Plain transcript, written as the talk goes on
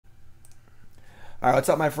All right, what's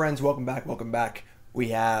up, my friends? Welcome back. Welcome back. We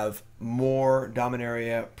have more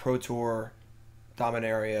Dominaria, Pro Tour,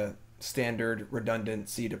 Dominaria, standard, redundant,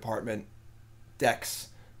 C department decks.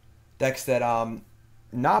 Decks that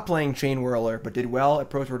not playing Chainwhirler, but did well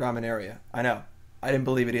at Pro Tour Dominaria. I know. I didn't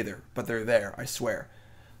believe it either, but they're there, I swear.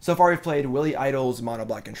 So far, we've played Willie Idle's Mono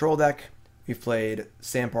Black Control deck. We've played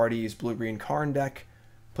Sam Party's Blue Green Karn deck.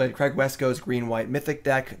 Played Craig Wesco's Green White Mythic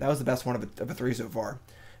deck. That was the best one of the three so far.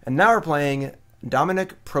 And now we're playing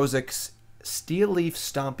Dominik Prosek's Steel Leaf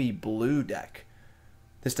Stompy Blue deck.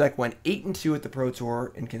 This deck went 8-2 at the Pro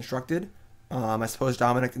Tour in Constructed. I suppose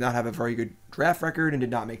Dominik did not have a very good draft record and did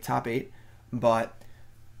not make top 8. But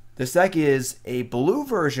this deck is a blue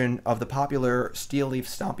version of the popular Steel Leaf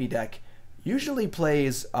Stompy deck. Usually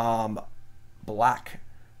plays black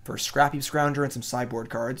for Scrappy Scrounger and some sideboard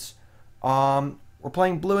cards. We're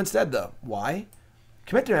playing blue instead, though. Why?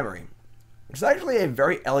 Commit to Memory, which is actually a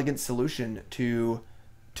very elegant solution to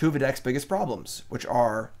two of the deck's biggest problems, which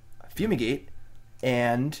are Fumigate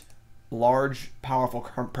and large, powerful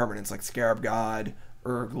permanents like Scarab God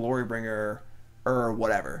or Glorybringer or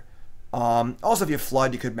whatever. Also, if you have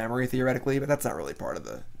Flood, you could Memory theoretically, but that's not really part of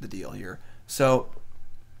the deal here. So,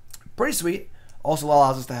 pretty sweet. Also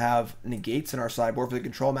allows us to have Negates in our sideboard for the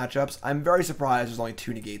control matchups. I'm very surprised there's only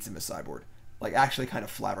 2 Negates in this sideboard. Like, actually kind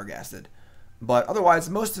of flabbergasted. But otherwise,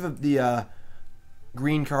 most of the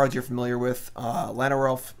green cards you're familiar with. Llanowar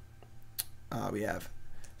Elf. We have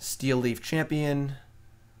Steel Leaf Champion.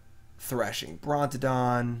 Thrashing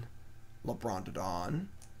Brontodon. Brontodon.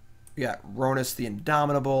 We got Rhonas the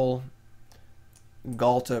Indomitable.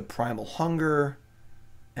 Ghalta Primal Hunger.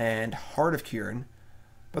 And Heart of Kiran.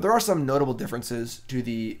 But there are some notable differences to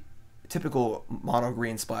the typical mono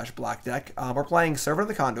green splash black deck. We're playing Servant of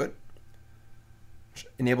the Conduit, which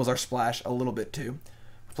enables our splash a little bit too.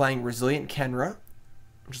 We're playing Resilient Khenra,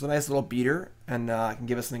 which is a nice little beater and can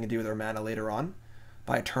give us something to do with our mana later on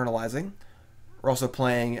by eternalizing. We're also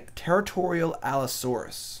playing Territorial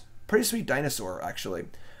Allosaurus. Pretty sweet dinosaur, actually.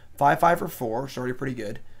 5/5 for 4, which is already pretty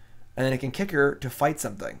good. And then it can kick her to fight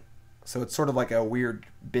something. So it's sort of like a weird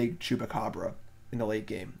big Chupacabra in the late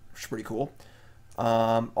game, which is pretty cool.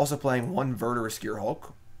 Also playing 1 Verdurous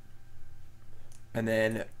Gearhulk. And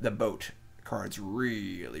then the boat card's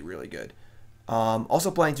really, really good.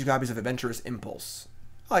 Also playing 2 copies of Adventurous Impulse.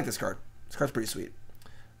 I like this card. This card's pretty sweet.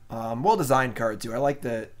 Well-designed card, too. I like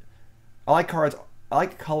cards. I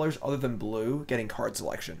like colors other than blue getting card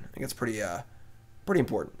selection. I think it's pretty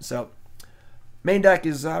important. So, main deck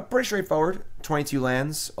is pretty straightforward. 22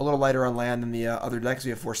 lands. A little lighter on land than the other decks.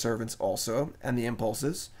 We have 4 Servants also, and the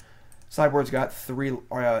Impulses. Sideboard's got 3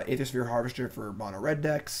 Aethersphere Harvester for mono red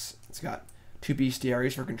decks. It's got 2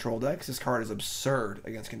 Bestiaries for control decks. This card is absurd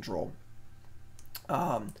against control.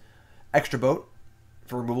 Extra Boat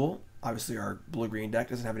for removal. Obviously, our blue-green deck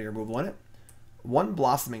doesn't have any removal in it. 1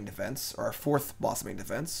 Blossoming Defense, or our 4th Blossoming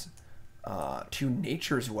Defense. 2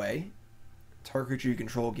 Nature's Way. Target creature you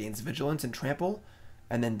control gains Vigilance and Trample,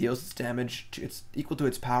 and then deals its damage it's equal to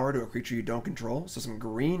its power to a creature you don't control. So some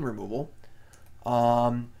green removal.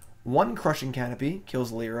 1 Crushing Canopy,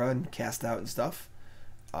 kills Lyra and Cast Out and stuff.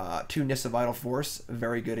 2 Nissa Vital Force,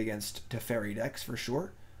 very good against Teferi decks for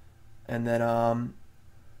sure. And then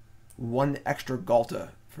 1 extra Ghalta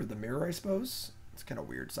for the Mirror, I suppose. It's kind of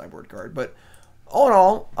weird sideboard card, but all in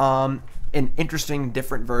all, an interesting,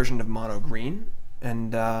 different version of mono green,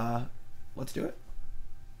 and let's do it.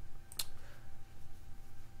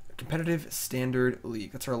 Competitive Standard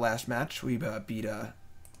League. That's our last match. We beat a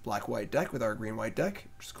black-white deck with our green-white deck,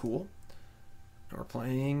 which is cool. And we're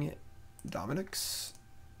playing Dominik's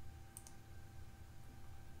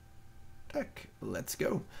deck. Let's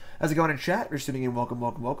go. How's it going in chat? You're tuning in. Welcome,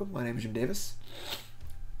 welcome, welcome. My name is Jim Davis.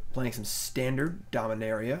 Playing some standard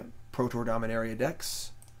Dominaria, Pro Tour Dominaria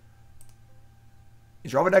decks.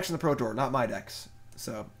 These are all the decks in the Pro Tour, not my decks.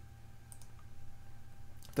 So,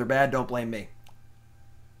 if they're bad, don't blame me.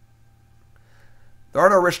 There are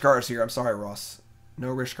no Rishkars here. I'm sorry, Ross. No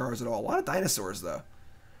Rishkars at all. A lot of dinosaurs, though.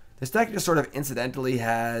 This deck just sort of incidentally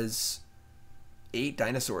has 8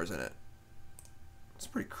 dinosaurs in it. It's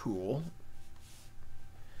pretty cool.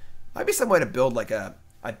 Might be some way to build like a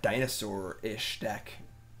dinosaur-ish deck.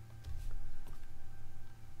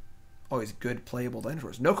 Always good playable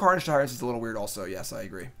dinosaurs. No Carnage Tyrants is a little weird also. Yes, I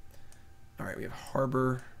agree. Alright, we have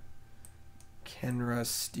Harbor, Khenra,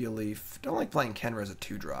 Steel Leaf. Don't like playing Khenra as a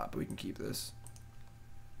 2-drop, but we can keep this.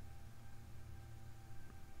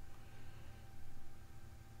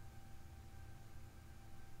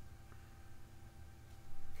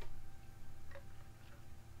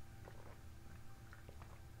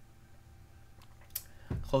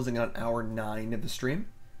 Closing on hour 9 of the stream.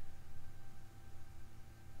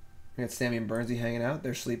 We got Sammy and Burnsy hanging out.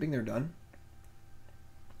 They're sleeping. They're done.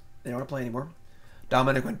 They don't want to play anymore.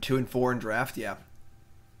 Dominik went 2 and 4 in draft. Yeah.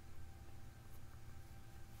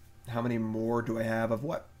 How many more do I have of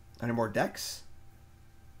what? How many more decks?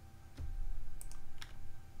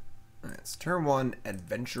 Alright, it's turn 1,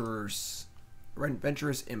 Adventurous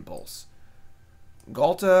Impulse.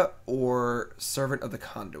 Ghalta or Servant of the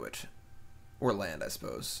Conduit. Or land, I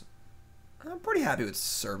suppose. I'm pretty happy with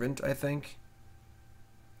Servant, I think.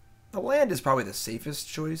 The land is probably the safest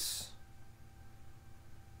choice.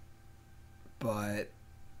 But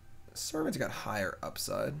Servant's got higher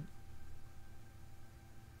upside.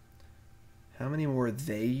 How many more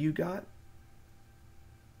they you got?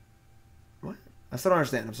 What? I still don't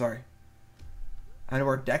understand. I'm sorry. How many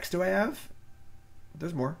more decks do I have?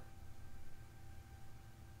 There's more.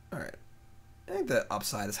 Alright. I think the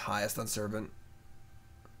upside is highest on Servant.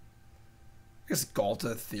 I guess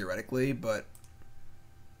Ghalta theoretically, but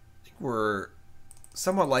I think we're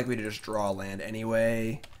somewhat likely to just draw land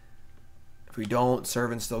anyway. If we don't,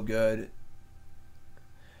 Servant's still good.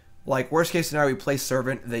 Like, worst case scenario, we play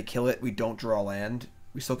Servant, they kill it, we don't draw land.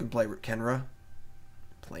 We still can play Khenra.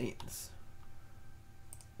 Plains.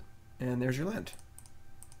 And there's your land.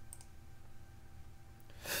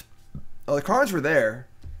 Oh, the Karns were there.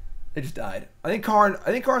 They just died. I think Karn's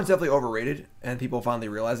definitely overrated, and people finally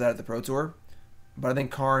realize that at the Pro Tour. But I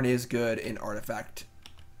think Karn is good in Artifact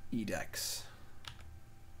E-decks.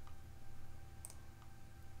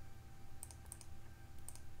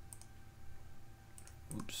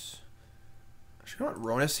 Oops. Should I want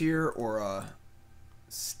Rhonas here or a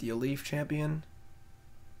Steel Leaf champion?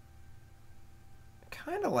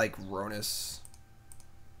 Kind of like Rhonas.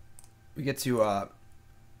 We get to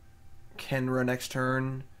Khenra next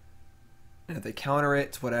turn. And if they counter it,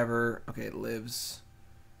 it's whatever. Okay, it lives.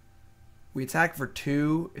 We attack for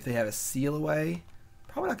 2 if they have a seal away.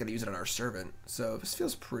 Probably not going to use it on our Servant. So this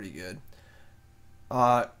feels pretty good.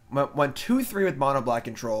 Went 2-3 with mono black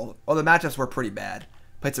control. Oh, the matchups were pretty bad.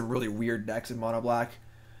 Played some really weird decks in mono black.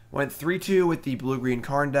 Went 3-2 with the blue-green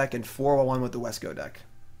Karn deck and 4-1 with the Wesco deck.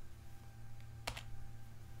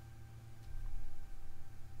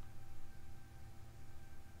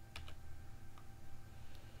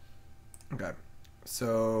 Okay,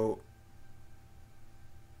 so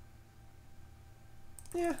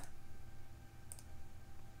yeah,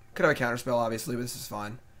 could have a counterspell obviously, but this is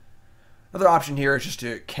fine. Another option here is just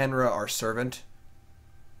to Khenra our Servant.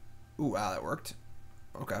 Ooh, wow, that worked.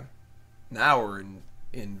 Okay, now we're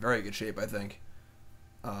in very good shape, I think.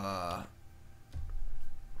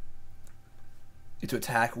 Get to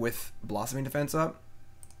attack with Blossoming Defense up.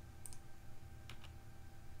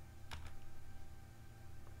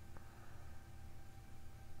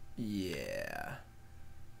 Yeah.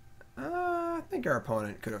 I think our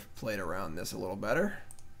opponent could have played around this a little better.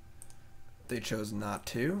 They chose not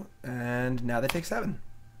to, and now they take 7.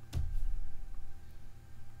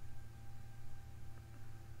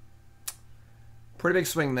 Pretty big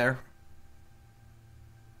swing there.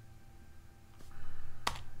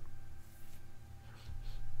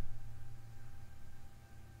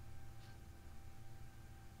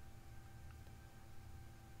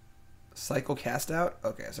 Cycle cast out?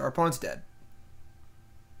 Okay, so our opponent's dead.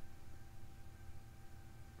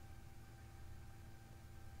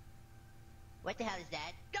 What the hell is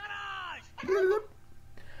that? Garage!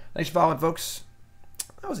 Thanks for following, folks.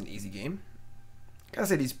 That was an easy game. Gotta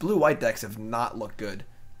say, these blue-white decks have not looked good.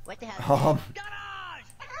 What the hell is that? Garage!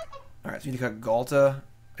 Alright, so we need to cut Ghalta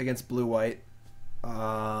against blue-white. We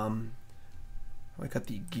cut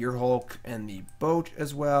the Gearhulk and the boat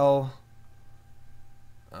as well.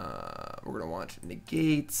 We're going to want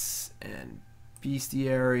Negates and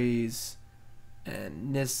Bestiaries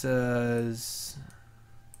and Nissas.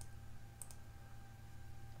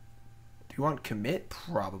 Do we want Commit?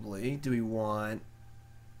 Probably. Do we want...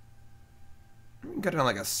 We can cut down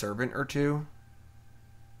like a Servant or 2.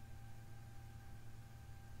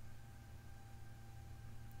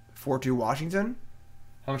 (4-2) Washington?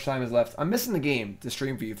 How much time is left? I'm missing the game to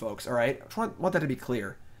stream for you folks, alright? I want that to be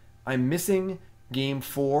clear. I'm missing Game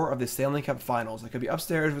 4 of the Stanley Cup Finals. I could be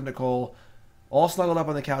upstairs with Nicole, all snuggled up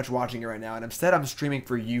on the couch watching it right now, and instead I'm streaming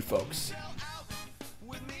for you folks.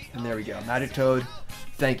 And there we go. Magic Toad,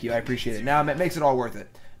 thank you. I appreciate it. Now it makes it all worth it.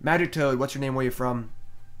 Magic Toad, what's your name? Where you from?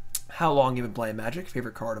 How long you been playing Magic?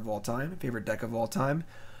 Favorite card of all time? Favorite deck of all time?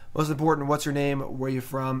 Most important, what's your name? Where you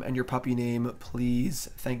from? And your puppy name, please.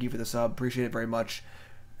 Thank you for the sub. Appreciate it very much.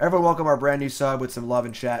 Everyone welcome our brand new sub with some love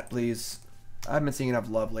in chat, please. I haven't been seeing enough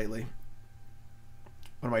love lately.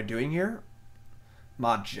 What am I doing here?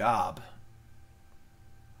 My job.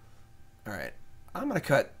 Alright. I'm going to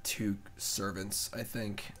cut 2 servants, I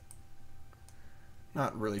think.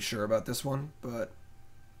 Not really sure about this one, but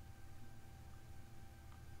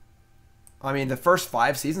I mean, the first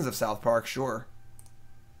 5 seasons of South Park, sure.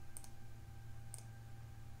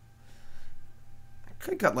 I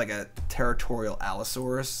could have got like a Territorial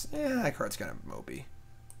Allosaurus. Yeah, that card's kind of mopey.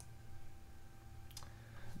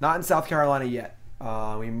 Not in South Carolina yet.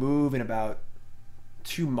 We move in about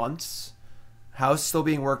 2 months. House still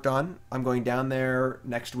being worked on. I'm going down there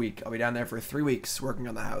next week. I'll be down there for 3 weeks working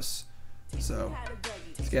on the house. So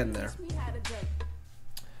it's getting there.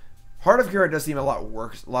 Heart of Kiran does seem a lot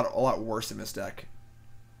worse. A lot worse in this deck.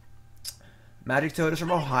 Magic Toad is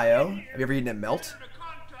from Ohio. Have you ever eaten a melt?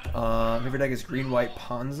 Favorite deck is Green-White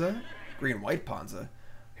Ponza. Green-White Ponza.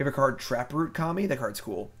 Favorite card, Traproot Kami. That card's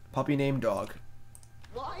cool. Puppy named Dog.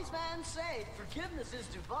 Wise man say forgiveness is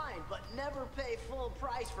divine, but never pay full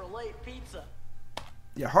price for late pizza.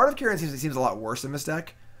 Yeah, Heart of Kiran seems a lot worse in this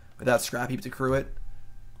deck. Without Scrap Heap to crew it.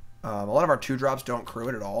 A lot of our 2-drops don't crew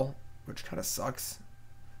it at all, which kind of sucks.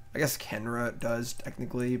 I guess Khenra does,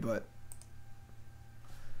 technically, but...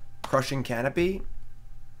 Crushing Canopy?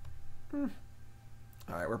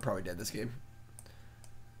 Alright, we're probably dead this game.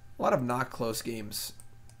 A lot of not close games.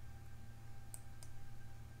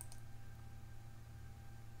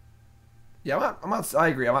 Yeah, I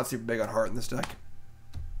agree. I'm not super big on Heart in this deck.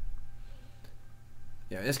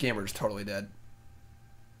 Yeah, in this game we're just totally dead.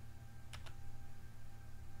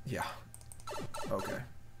 Yeah. Okay.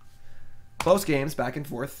 Close games, back and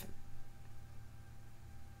forth.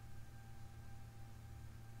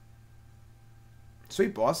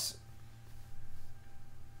 Sweet, boss.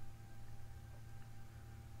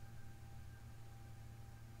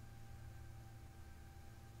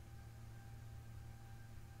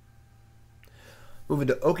 Moving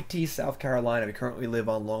to Okeechobee, South Carolina. We currently live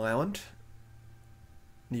on Long Island,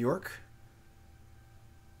 New York.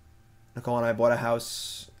 Nicole and I bought a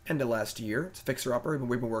house end of last year. It's a fixer-upper.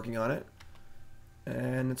 We've been working on it.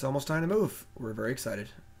 And it's almost time to move. We're very excited.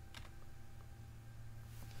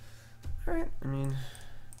 Alright, I mean...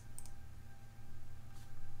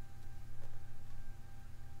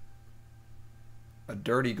 A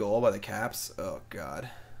dirty goal by the Caps. Oh, God.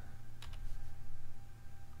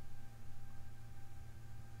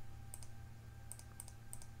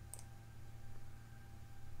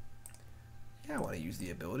 Yeah, I want to use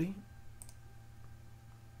the ability.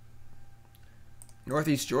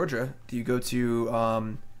 Northeast Georgia. Do you go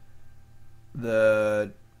to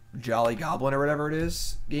the Jolly Goblin or whatever it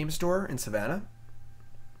is game store in Savannah?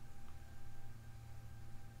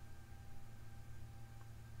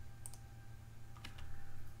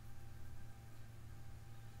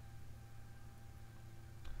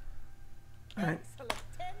 All right.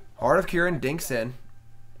 Heart of Kiran dinks in.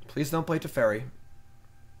 Please don't play Teferi.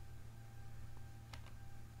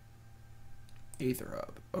 Aether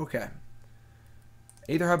Hub. Okay.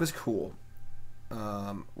 Aether Hub is cool.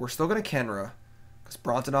 We're still going to Khenra, because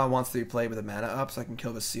Brontodon wants to be played with a mana up, so I can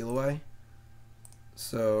kill the seal away.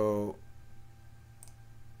 So...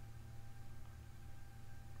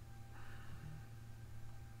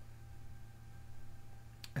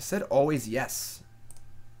 I said always yes.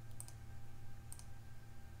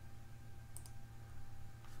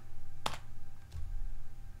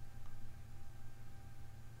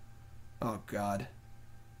 Oh, God.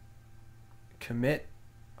 Commit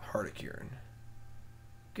Heart of Kiran.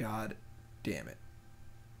 God damn it.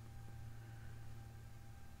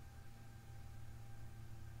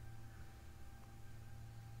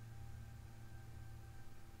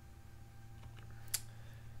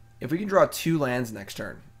 If we can draw 2 lands next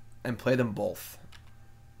turn and play them both,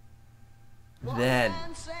 then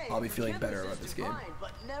I'll be feeling better about this game.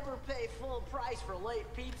 But never pay full price for late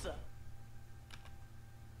pizza.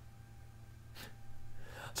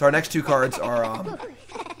 So our next 2 cards are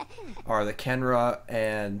the Khenra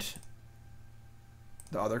and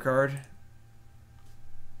the other card.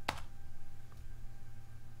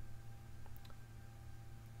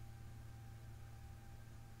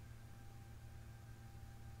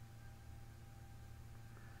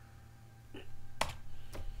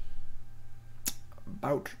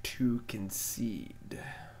 About to concede.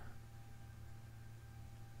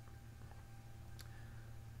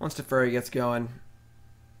 Once Teferi gets going,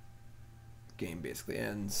 game basically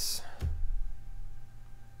ends.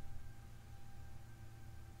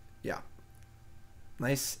 Yeah.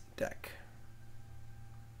 Nice deck.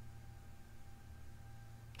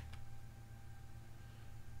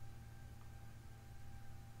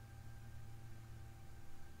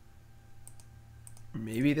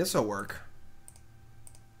 Maybe this will work.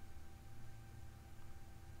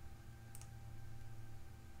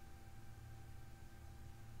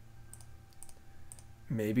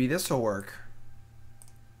 Maybe this will work.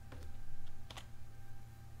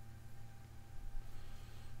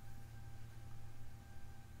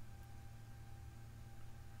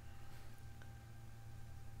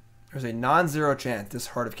 There's a non-zero chance this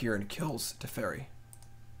Heart of Kiran kills Teferi.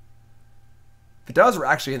 If it does, we're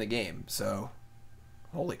actually in the game, so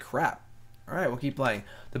holy crap. Alright, we'll keep playing.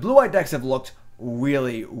 The blue-white decks have looked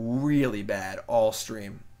really, really bad all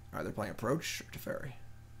stream. Alright, they're playing Approach or Teferi.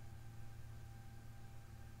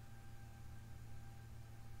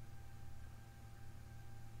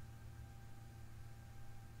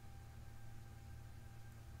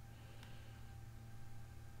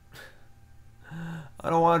 I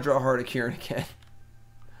don't want to draw Heart of Kiran again.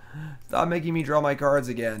 Stop making me draw my cards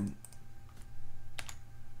again.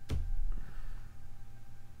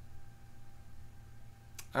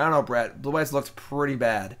 I don't know, Brett. Blue White's looks pretty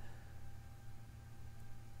bad.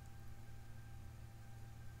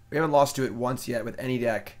 We haven't lost to it once yet with any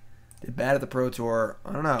deck. Did bad at the Pro Tour.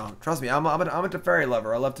 I don't know. Trust me, I'm a Teferi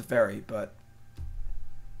lover. I love Teferi, but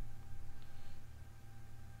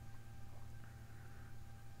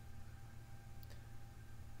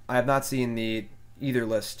I have not seen the either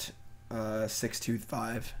list.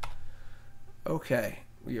 6-2-5. Okay,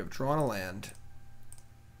 we have drawn a land.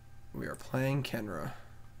 We are playing Khenra.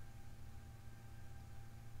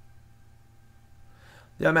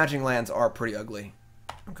 The unmatching lands are pretty ugly.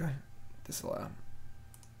 Okay, disallow.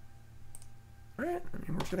 Alright, I mean,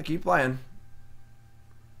 we're just going to keep playing.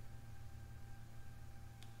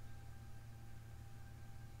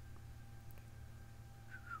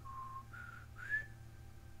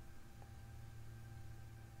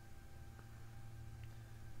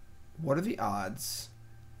 What are the odds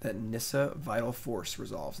that Nissa Vital Force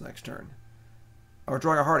resolves next turn? Oh, we're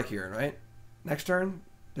drawing a Heart of Kiran, right? Next turn?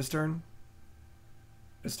 This turn?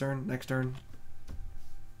 This turn? Next turn?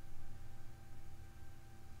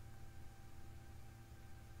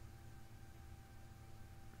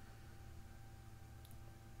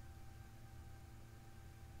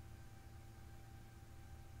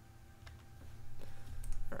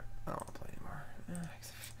 Alright, I don't want to play anymore.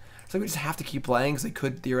 So we just have to keep playing because they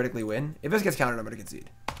could theoretically win. If this gets countered, I'm going to concede.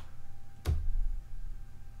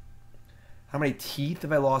 How many teeth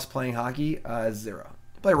have I lost playing hockey? 0.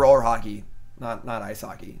 I play roller hockey, not ice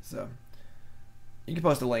hockey. So you can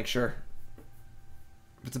post a link, sure.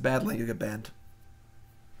 If it's a bad link, you'll get banned.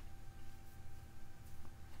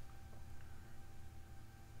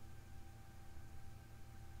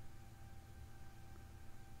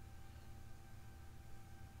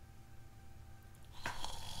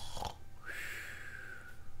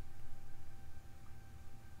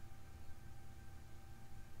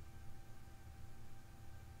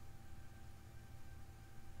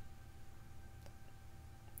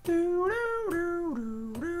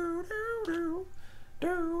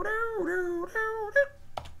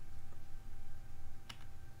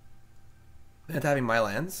 And having my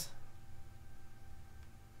lands.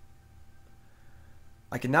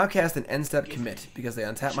 I can now cast an end step commit because they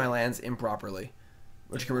untap my lands improperly,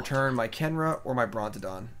 which can return my Khenra or my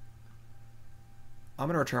Brontodon. I'm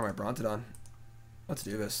going to return my Brontodon. Let's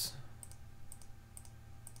do this.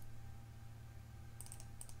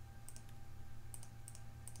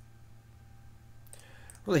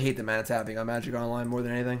 Really hate the mana tapping on Magic Online more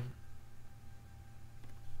than anything.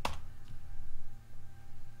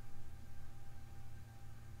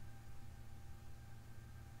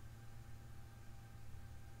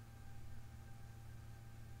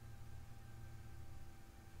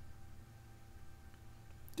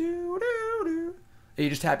 You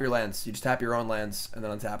just tap your lands. You just tap your own lands and then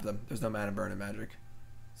untap them. There's no mana burn in Magic.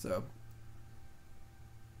 So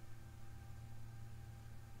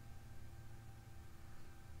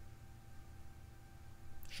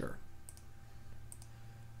sure.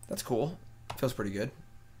 That's cool. Feels pretty good.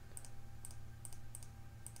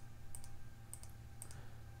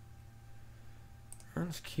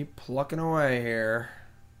 Let's keep plucking away here.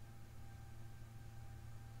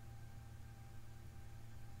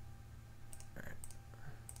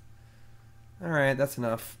 Alright, that's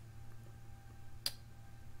enough.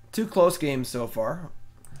 2 close games so far.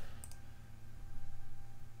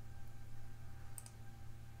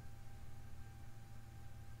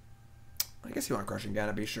 I guess you want Crushing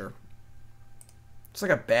Canopy, sure. It's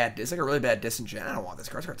like it's like a really bad disenchant. I don't want this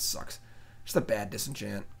card. This card sucks. Just a bad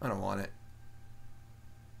disenchant. I don't want it.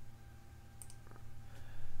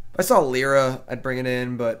 If I saw Lyra, I'd bring it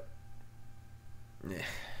in, but yeah.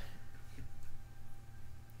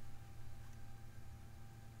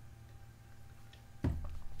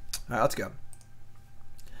 Alright, let's go.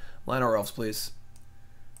 Llanowar Elves, please.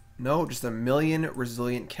 No, just a million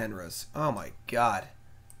Resilient Khenras. Oh my god.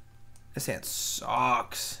 This hand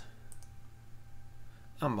sucks.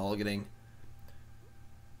 I'm mulliganing.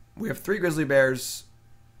 We have 3 Grizzly Bears,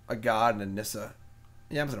 a God, and a Nissa.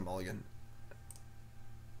 Yeah, I'm gonna mulligan.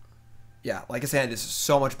 Yeah, like his hand is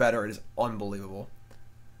so much better. It is unbelievable.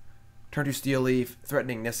 Turn 2 Steel Leaf,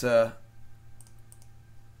 threatening Nissa.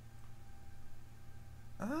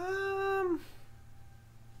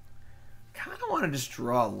 Kind of want to just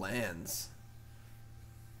draw lands.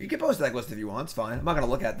 You can post a deck list if you want. It's fine. I'm not going to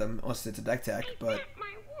look at them unless it's a deck tech, but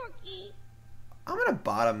I'm going to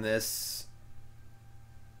bottom this.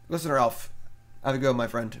 Listener Elf, have a go, my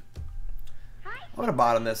friend. I'm going to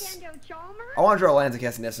bottom this. I want to draw lands and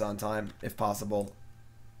cast Nissa on time, if possible.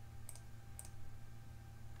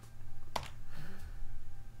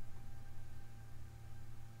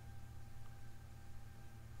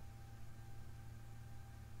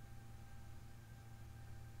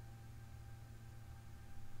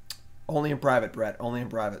 Only in private, Brett. Only in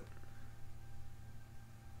private.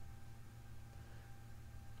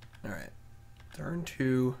 Alright. Turn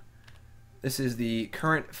 2. This is the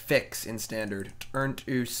current fix in Standard. Turn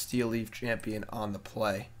 2 Steel Leaf Champion on the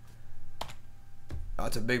play. Oh,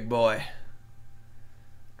 it's a big boy.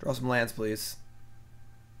 Draw some lands, please.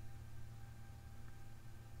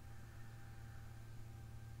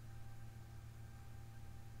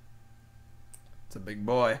 It's a big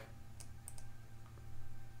boy.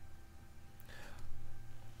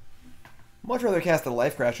 Much rather cast the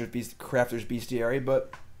Lifecrafter's Bestiary,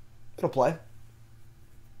 but it'll play.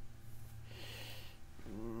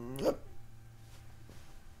 Yep.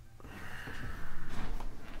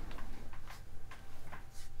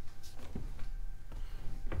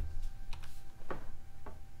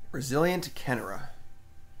 Resilient Khenra.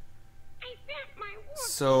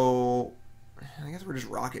 So, I guess we're just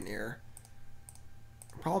rocking here.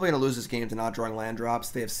 Probably going to lose this game to not drawing land drops.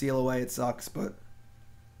 They have Seal Away, it sucks, but...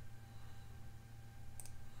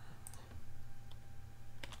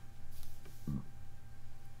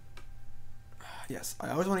 Yes, I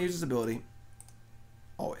always want to use this ability.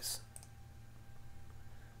 Always.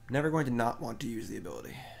 Never going to not want to use the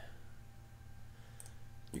ability.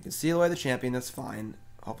 You can seal away the champion, that's fine.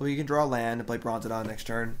 Hopefully you can draw a land and play Brontodon next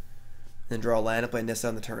turn. Then draw a land and play Nissa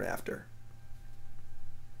on the turn after.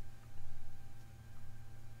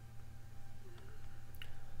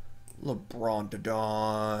 Brontodon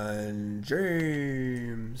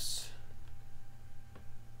James.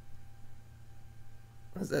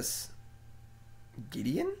 What is this?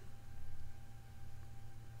 Gideon?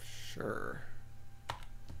 Sure.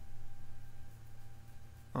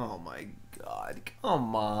 Oh my god.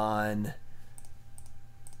 Come on.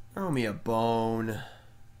 Throw me a bone.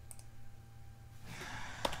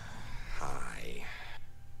 Hi.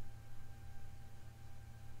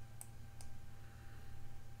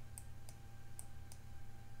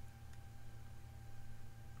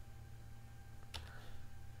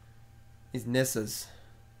 These Nissas.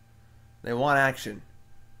 They want action.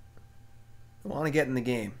 They want to get in the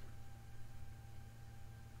game.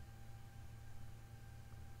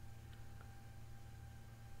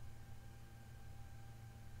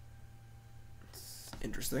 It's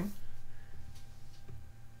interesting.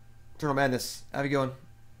 Eternal Madness. How you going?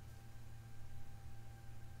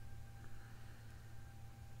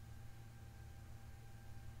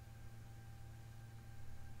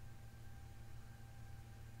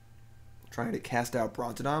 Trying to cast out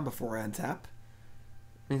Brontodon before I untap.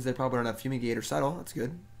 Means they probably don't have Fumigate or Settle. That's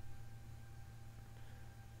good.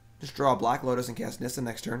 Just draw a Black Lotus and cast Nissa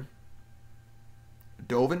next turn.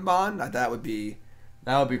 Dovin Bond? That would be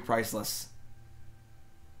priceless.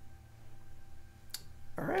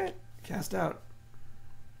 Alright. Cast out.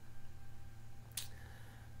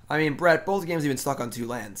 I mean, Brett, both games have been stuck on 2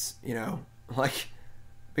 lands, you know? Like,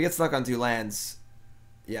 if we get stuck on 2 lands,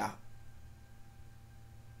 yeah.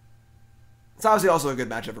 It's obviously also a good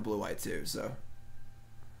matchup for blue-white, too, so.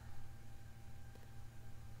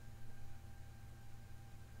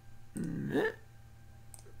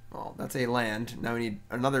 Well, that's a land. Now we need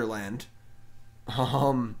another land.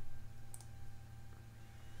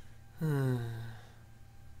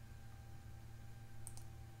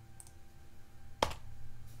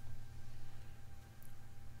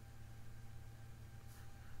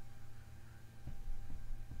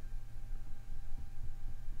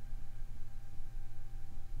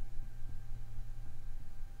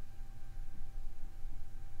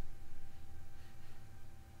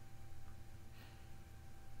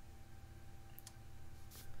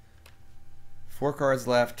 Four cards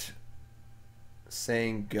left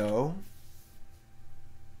saying go.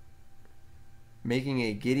 Making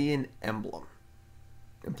a Gideon emblem.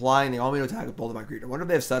 Implying they all need to attack with both of my creatures. I wonder if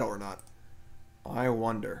they have Settle or not. I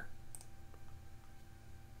wonder.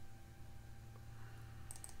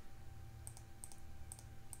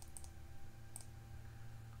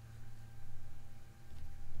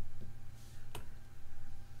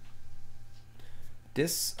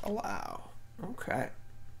 Disallow. Okay.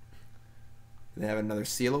 They have another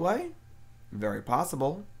seal away? Very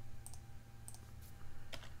possible.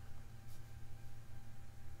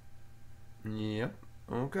 Yep.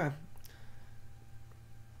 Okay.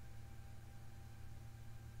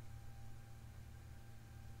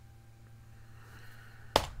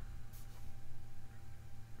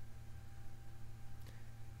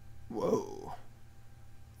 Whoa.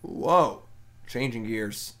 Whoa. Changing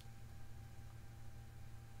gears.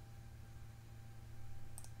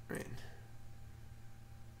 Right.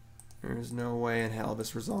 There's no way in hell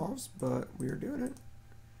this resolves, but we're doing it.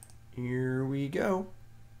 Here we go.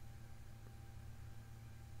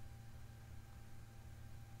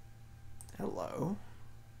 Hello.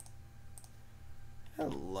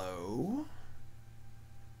 Hello.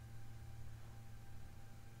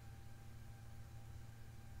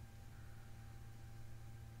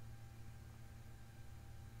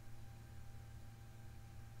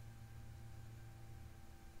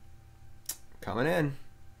 Coming in.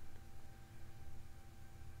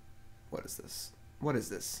 What is this? What is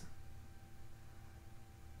this?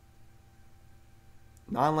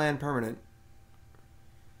 Non-land permanent.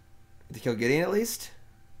 To kill Gideon at least?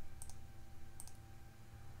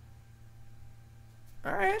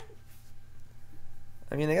 Alright.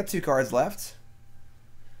 I mean, they got 2 cards left.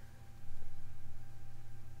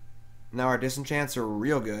 Now our disenchants are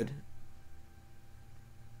real good.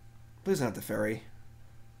 Please don't have the ferry.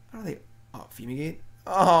 How are they? Oh, Fumigate?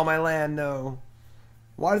 Oh, my land, no.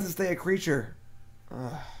 Why does it stay a creature?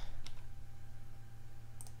 Ugh.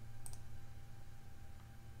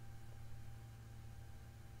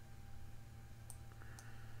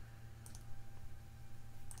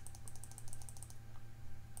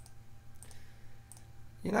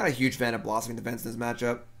 You're not a huge fan of Blossoming Defense in this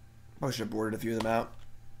matchup. Probably should have boarded a few of them out.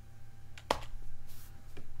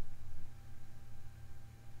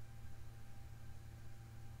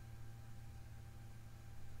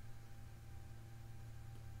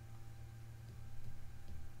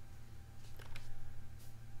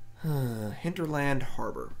 Hinterland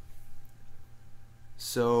Harbor.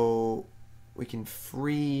 So we can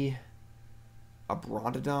free a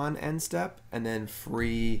Brontodon end step and then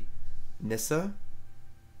free Nissa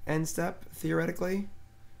end step, theoretically.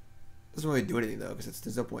 Doesn't really do anything though, because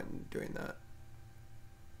there's no point in doing that.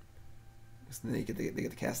 Because then they get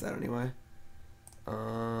to cast that anyway.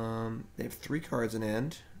 They have 3 cards in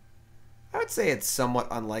hand. I would say it's somewhat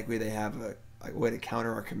unlikely they have a way to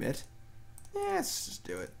counter our commit. Yeah, let's just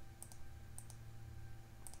do it.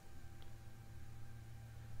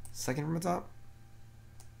 Second from the top.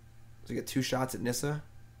 So we get 2 shots at Nissa.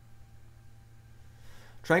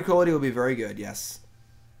 Tranquility will be very good, yes.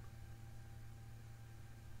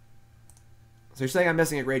 So you're saying I'm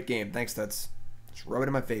missing a great game. Thanks, Tuts. Just rub it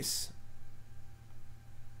in my face.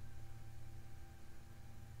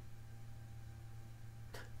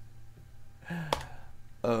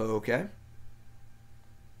 Okay.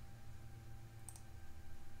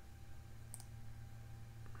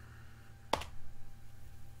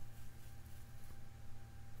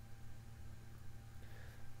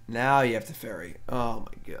 Now you have to ferry. Oh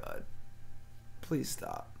my god. Please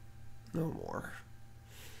stop. No more.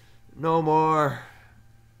 No more.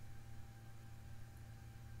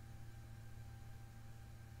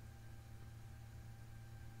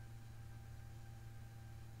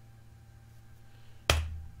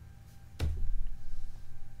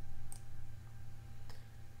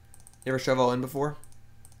 You ever shove all in before?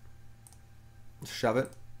 Shove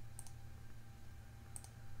it.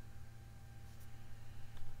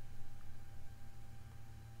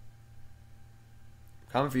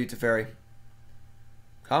 Coming for you, Teferi.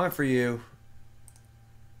 Coming for you.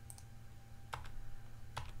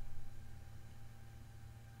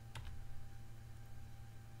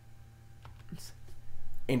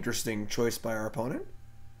 Interesting choice by our opponent.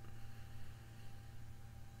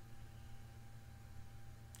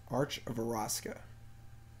 Arch of Araska.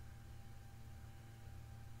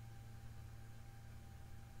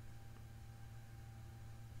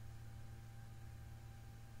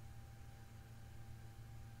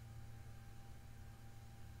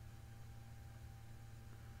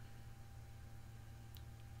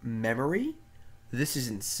 Memory? This is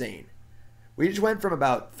insane. We just went from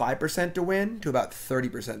about 5% to win to about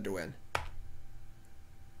 30% to win.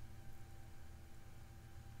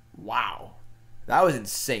 Wow. That was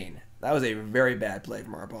insane. That was a very bad play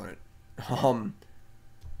from our opponent.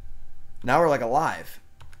 Now we're like alive.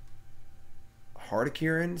 Heart of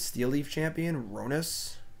Kiran, Steel Leaf Champion,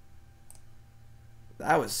 Rhonas.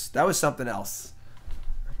 That was something else.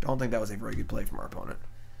 I don't think that was a very good play from our opponent.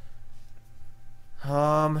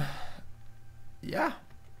 Yeah,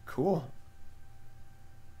 cool.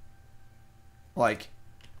 Like,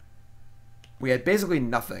 we had basically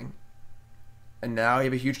nothing, and now you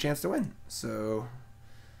have a huge chance to win. So,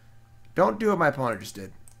 don't do what my opponent just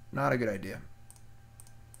did. Not a good idea.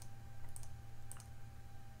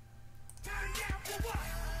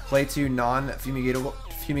 Play 2 non-fumigatable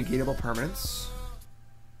permanents.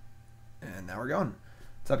 And now we're going.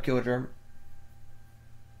 What's up, Killer Germ?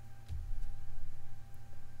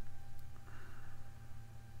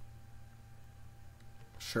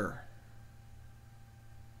 Sure.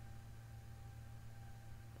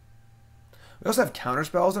 We also have counter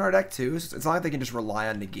spells in our deck too. So it's not like they can just rely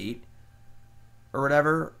on Negate or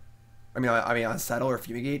whatever. I mean on Settle or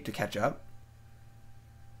Fumigate to catch up.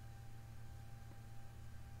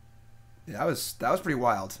 Yeah, that was pretty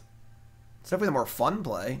wild. It's definitely the more fun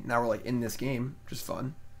play. Now we're like in this game, just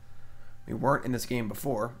fun. We weren't in this game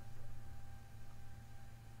before.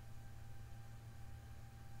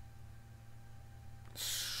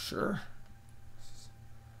 Sure.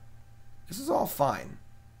 This is all fine.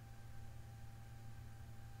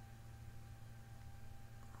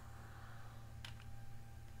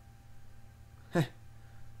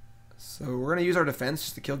 So we're going to use our defense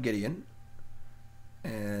just to kill Gideon.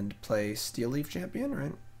 And play Steel Leaf Champion,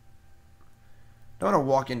 right? Don't want to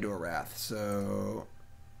walk into a Wrath, so...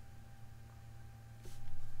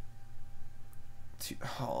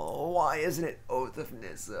 Oh, why isn't it Oath of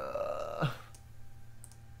Nissa?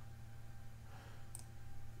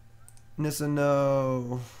 Nissa,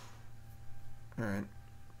 no. Alright.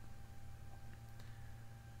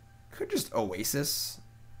 Could just Oasis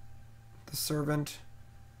the Servant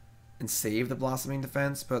and save the Blossoming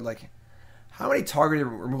Defense, but like, how many targeted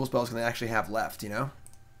removal spells can they actually have left, you know?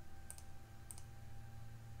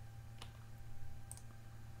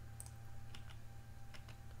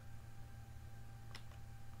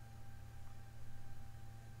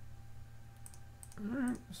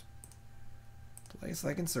 Alright. Play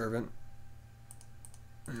Second Servant.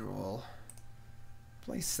 And we'll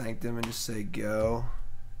play Sanctum and just say go.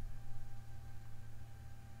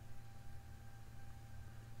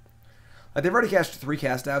 Like, they've already cast 3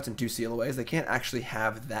 cast outs and 2 seal aways. They can't actually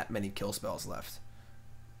have that many kill spells left.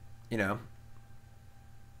 You know?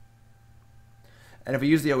 And if we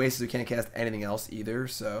use the Oasis, we can't cast anything else either,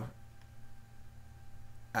 so...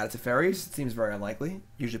 Add it to Fairies. It seems very unlikely.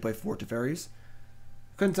 Usually play 4 to Fairies.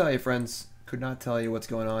 Couldn't tell you, friends. Could not tell you what's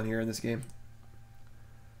going on here in this game.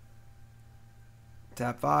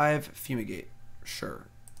 Tap 5. Fumigate. Sure.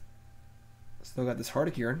 Still got this Heart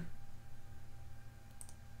of Kiran.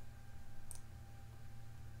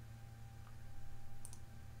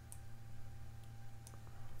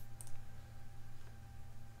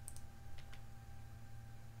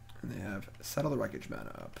 And they have Settle the Wreckage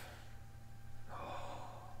mana up.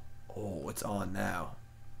 Oh, it's on now.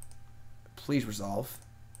 Please resolve.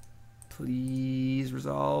 Please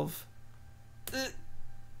resolve.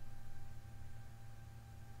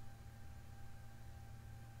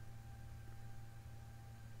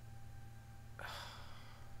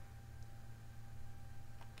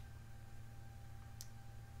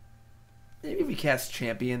 Maybe if we cast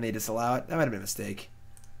Champion, they disallow it. That might have been a mistake.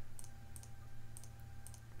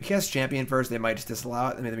 If we cast Champion first, they might just disallow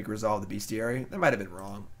it. Then maybe we can resolve the Bestiary. That might have been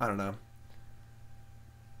wrong. I don't know.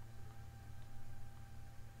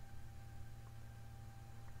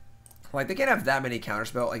 Like, they can't have that many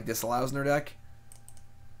counterspell, like, disallows in their deck.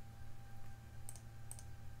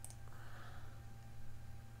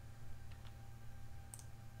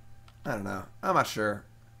 I don't know. I'm not sure.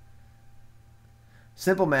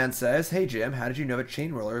 Simple Man says, hey Jim, how did you know a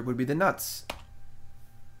Chainwhirler would be the nuts?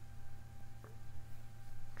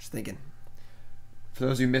 Just thinking. For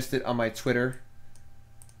those who missed it on my Twitter,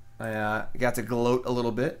 I got to gloat a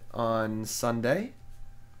little bit on Sunday,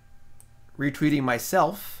 retweeting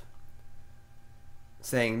myself,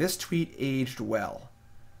 saying this tweet aged well.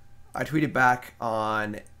 I tweeted back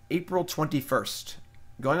on April 21st.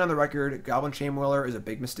 Going on the record, Goblin Chainwhirler is a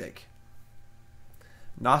big mistake.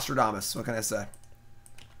 Nostradamus, what can I say?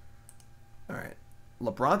 Alright.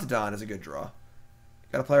 Brontodon is a good draw.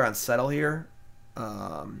 Got a player on Settle here.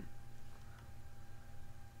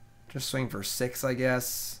 Just swing for 6, I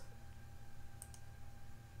guess.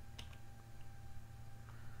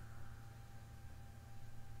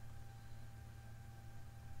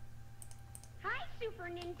 Hi, Super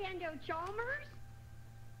Nintendo Chalmers.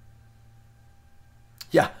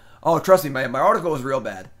 Yeah. Oh, trust me, my article was real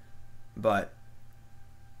bad. But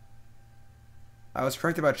I was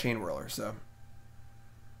correct about Chainwhirler, so.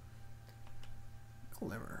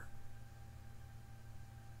 Glimmer.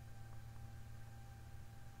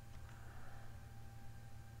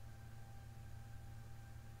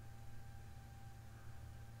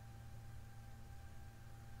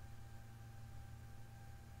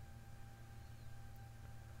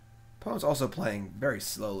 Opponent's also playing very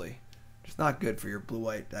slowly. Just not good for your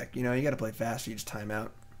blue-white deck. You know, you got to play fast each time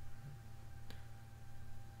out.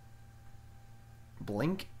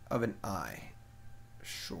 Blink of an eye.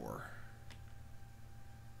 Sure.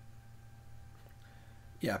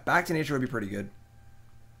 Yeah, Back to Nature would be pretty good.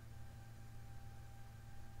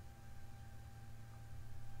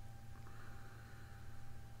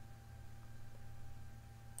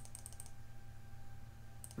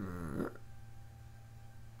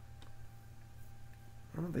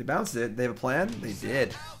 Well, they bounced it. They have a plan? They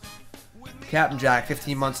did. Captain Jack,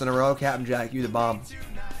 15 months in a row. Captain Jack, you the bomb.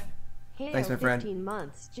 Hail, Thanks, my friend. 15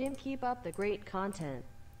 months. Jim, keep up the great content.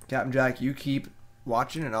 Captain Jack, you keep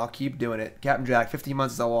watching and I'll keep doing it. Captain Jack, 15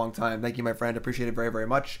 months is a long time. Thank you, my friend. Appreciate it very, very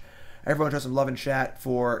much. Everyone, show some love in chat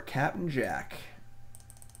for Captain Jack.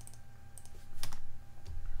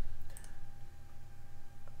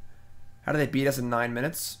 How do they beat us in 9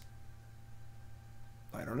 minutes?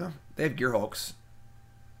 I don't know. They have Gearhulks,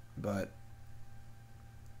 but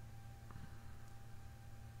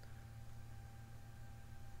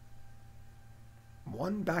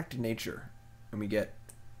one Back to Nature, and we get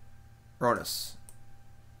Rhonas,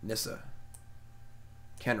 Nissa,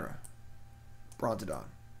 Khenra, Brontodon,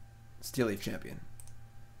 Steel Leaf Champion.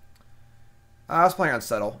 I was playing on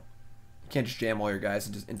Settle. You can't just jam all your guys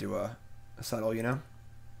into a Settle, you know?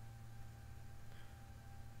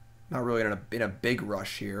 Not really in a big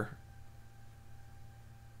rush here.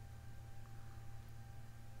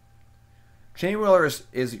 Chainwhirler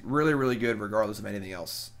is really, really good regardless of anything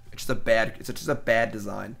else. It's just a bad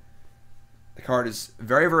design. The card is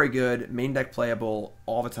very, very good, main deck playable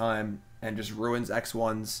all the time, and just ruins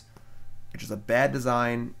X1s. It's just a bad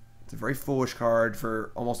design. It's a very foolish card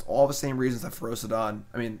for almost all the same reasons that Ferocidon.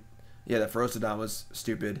 I mean, yeah, that Ferocidon was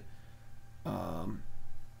stupid. Yeah.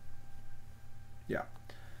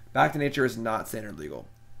 Back to Nature is not standard legal.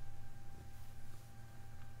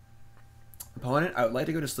 Opponent, I would like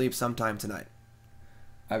to go to sleep sometime tonight.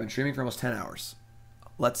 I've been streaming for almost 10 hours.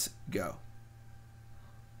 Let's go.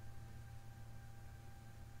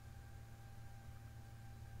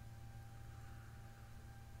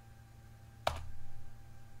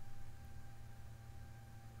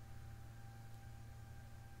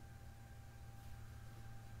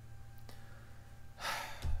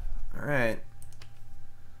 All right.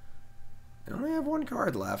 I only have one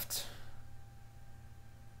card left.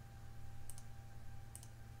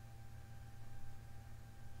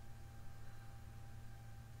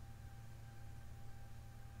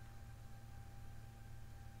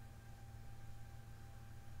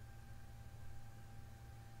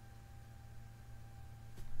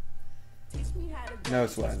 No,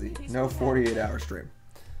 Swazzy. No 48-hour stream.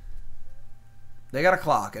 They got a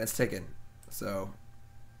clock, and it's ticking. So...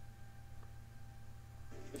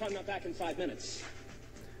 If I'm not back in 5 minutes.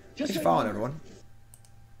 Thanks for following, everyone.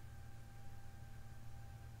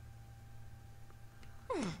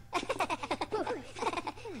 What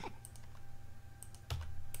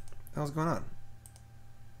the hell's going on?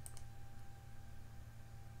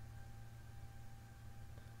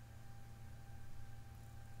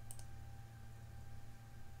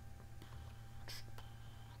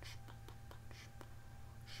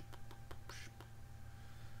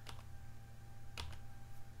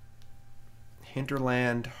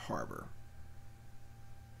 Hinterland Harbor.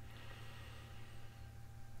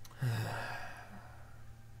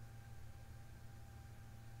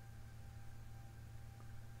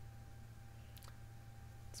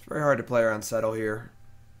 It's very hard to play around Settle here.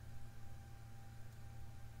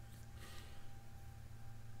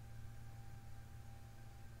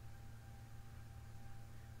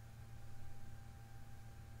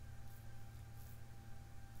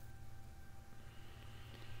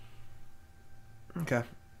 Okay.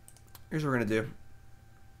 Here's what we're going to do.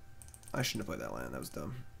 I shouldn't have played that land. That was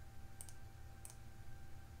dumb.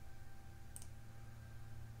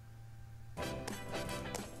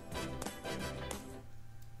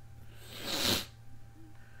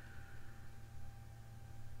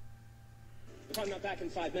 If I'm not back in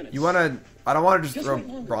 5 minutes. You want to... I don't want to just throw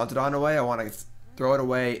Brontodon away. I want to throw it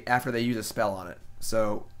away after they use a spell on it.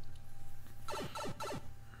 So...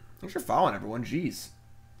 Thanks for following, everyone. Jeez.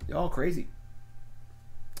 Y'all crazy.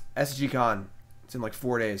 SG Con. It's in like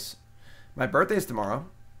 4 days. My birthday's tomorrow.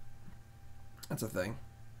 That's a thing.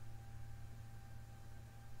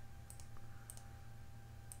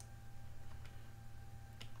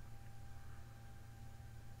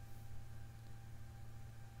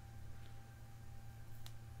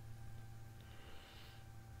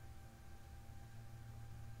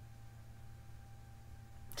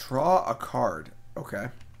 Draw a card. Okay.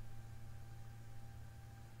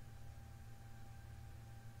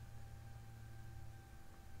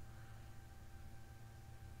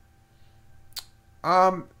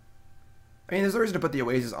 I mean, there's no reason to put the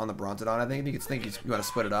Oasis on the Brontodon. I think you want to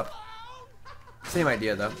split it up. Same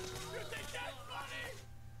idea, though.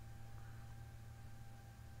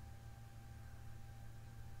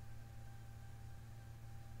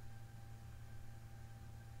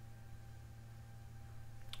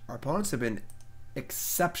 Our opponents have been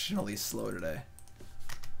exceptionally slow today.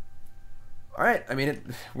 All right, I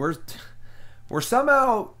mean, we're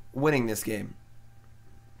somehow winning this game.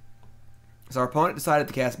 So our opponent decided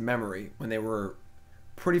to cast Memory when they were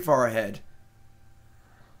pretty far ahead.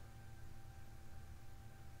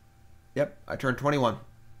 Yep, I turned 21.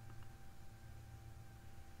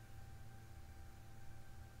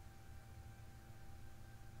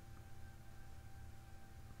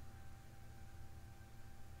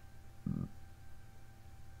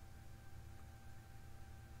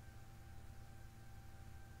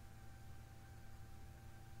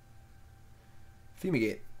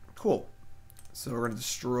 Fumigate. Cool. So we're going to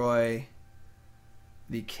destroy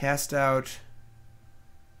the cast out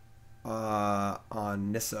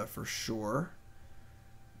on Nissa for sure.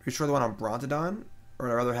 Destroy the one on Brontodon, or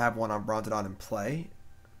I'd rather have one on Brontodon in play.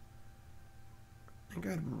 I think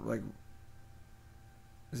I'd like.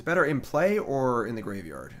 Is it better in play or in the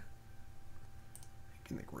graveyard?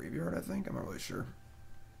 In the graveyard, I think. I'm not really sure.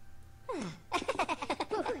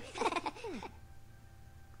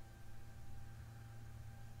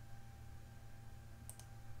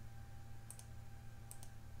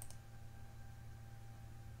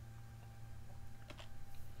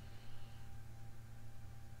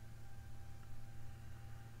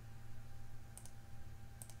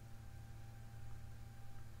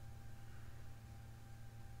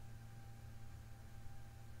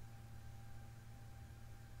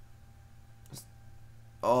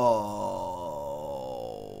 Oh,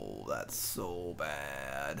 that's so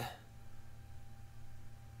bad.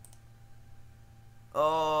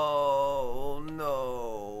 Oh,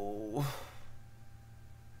 no.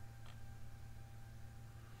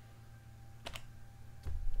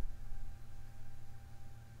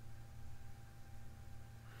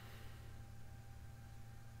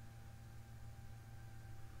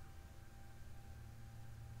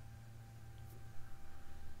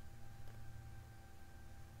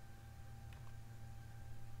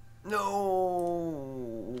 No,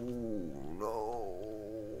 no,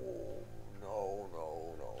 no,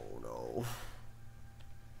 no, no, no.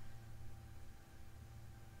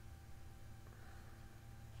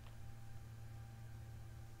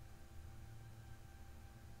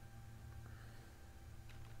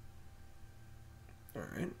 All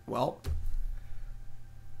right, well,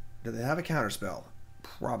 do they have a counterspell?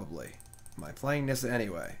 Probably. Am I playing Nissa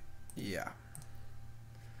anyway? Yeah.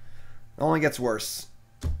 It only gets worse.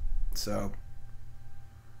 So,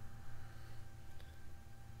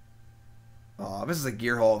 if this is a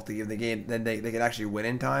Gearhulk to give the game, then they can actually win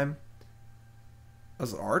in time. That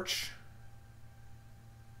was an Arch.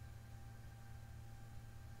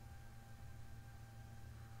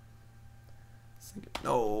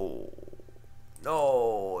 No,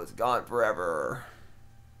 no, it's gone forever.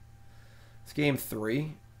 It's game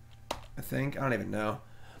 3, I think. I don't even know.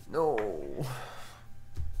 No.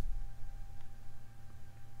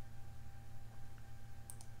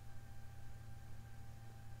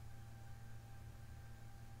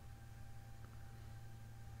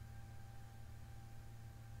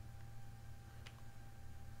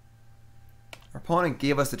 Our opponent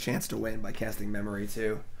gave us the chance to win by casting Memory,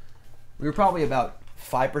 too. We were probably about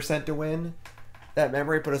 5% to win. That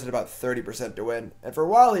Memory put us at about 30% to win. And for a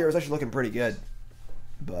while here, it was actually looking pretty good.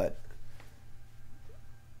 But,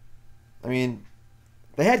 I mean,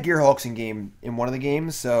 they had Gearhulks in one of the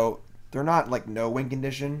games, so they're not, like, no win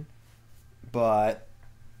condition. But,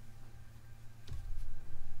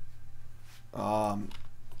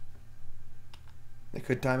 they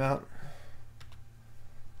could time out.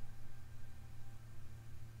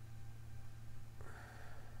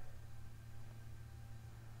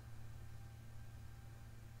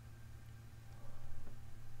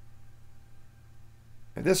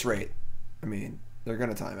 At this rate, I mean, they're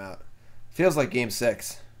going to time out. Feels like game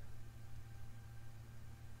 6.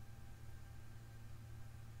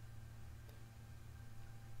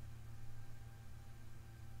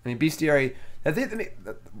 I mean, Bestiary,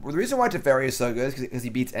 the reason why Teferi is so good is because he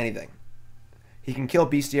beats anything. He can kill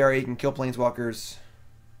Bestiary, he can kill Planeswalkers.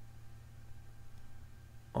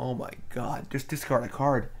 Oh my god, just discard a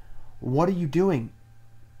card. What are you doing?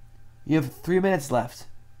 You have 3 minutes left.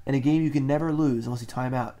 In a game you can never lose unless you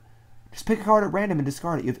time out. Just pick a card at random and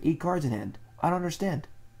discard it. You have 8 cards in hand. I don't understand.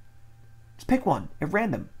 Just pick one at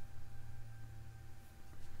random.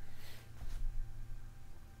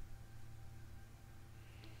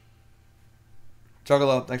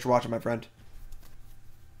 Juggalo, thanks for watching, my friend.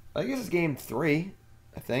 I guess it's game 3,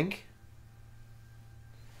 I think.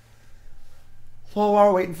 Well, while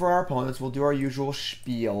we're waiting for our opponents, we'll do our usual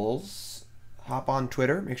spiels. Hop on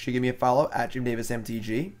Twitter. Make sure you give me a follow at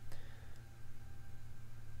JimDavisMTG.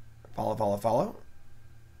 Follow.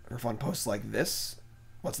 For fun posts like this.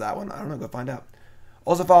 What's that one? I don't know. Go find out.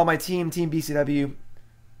 Also follow my team, Team BCW,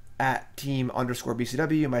 at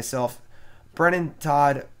team_BCW. Myself, Brennan,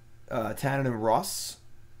 Todd, Tannen, and Ross.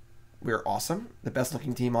 We're awesome. The best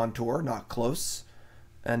looking team on tour. Not close.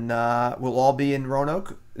 And we'll all be in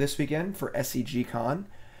Roanoke this weekend for SCG Con.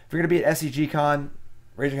 If you're going to be at SCG Con,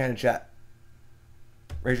 raise your hand in chat.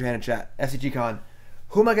 Raise your hand in chat. SCG Con.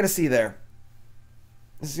 Who am I going to see there?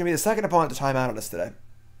 This is going to be the second opponent to time out on us today.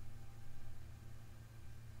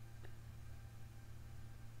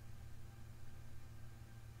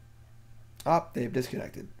 Oh, they've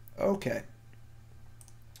disconnected. Okay.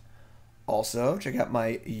 Also, check out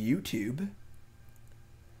my YouTube.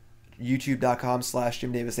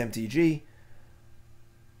 YouTube.com/JimDavisMTG.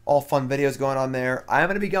 All fun videos going on there. I'm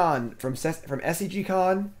going to be gone from SCG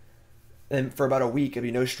Con and for about a week. There'll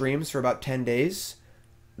be no streams for about 10 days.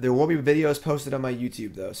 There will be videos posted on my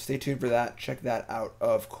YouTube, though. So stay tuned for that. Check that out,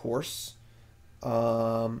 of course.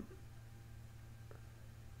 Opponent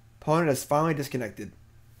has finally disconnected.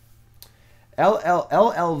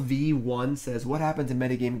 LLV1 says, what happened to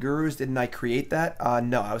Metagame Gurus? Didn't I create that?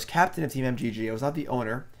 No, I was captain of Team MGG. I was not the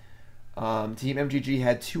owner. Team MGG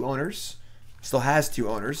had 2 owners. Still has 2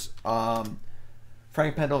 owners.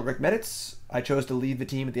 Frank Pendle and Rick Meditz. I chose to leave the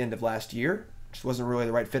team at the end of last year. Just wasn't really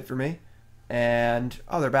the right fit for me. And,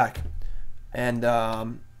 oh, they're back. And,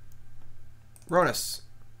 Rhonas.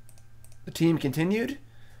 The team continued.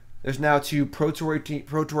 There's now 2 Pro Tour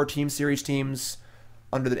Team Series teams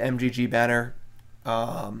under the MGG banner.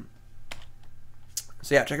 So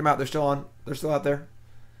yeah, check them out. They're still on. They're still out there.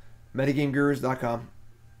 MetaGameGurus.com.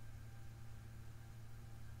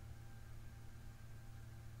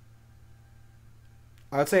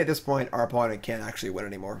 I would say at this point, our opponent can't actually win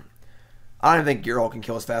anymore. I don't even think Gearhulk can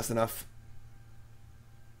kill us fast enough.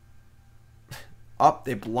 Up,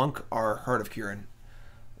 they blunk our Heart of Kiran.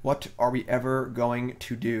 What are we ever going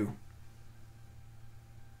to do?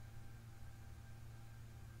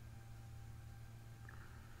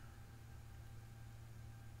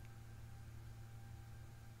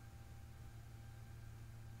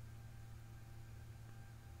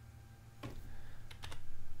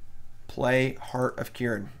 Play Heart of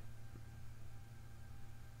Kiran.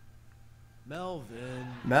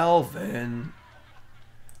 Melvin.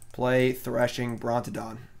 Play Thrashing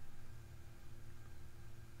Brontodon.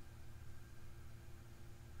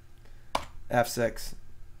 F6.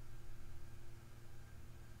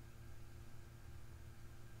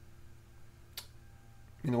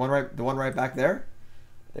 And the one right back there?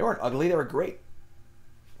 They weren't ugly, they were great.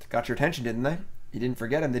 Got your attention, didn't they? You didn't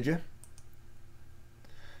forget them, did you?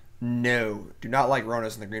 No. Do not like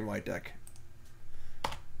Rhonas in the green-white deck.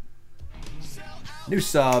 New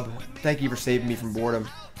sub. Thank you for saving me from boredom.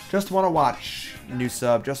 Just want to watch. New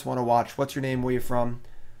sub. Just want to watch. What's your name? Where you from?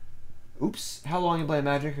 Oops. How long you play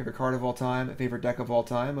Magic? Favorite card of all time? Favorite deck of all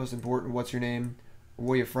time? Most important, what's your name?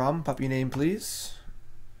 Where you from? Puppy name, please.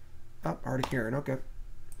 Oh, Heart of Kiran. Okay.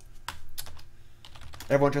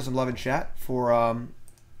 Everyone show some love in chat for our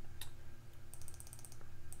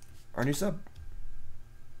new sub.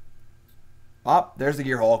 Oh, there's the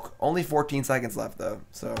Gearhulk. Only 14 seconds left, though.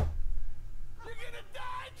 So.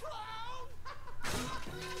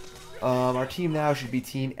 Our team now should be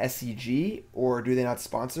Team SCG, or do they not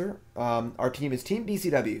sponsor? Our team is Team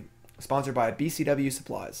BCW, sponsored by BCW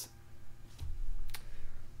Supplies.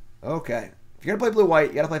 Okay. If you're going to play blue-white,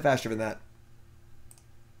 you got to play faster than that.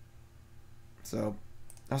 So,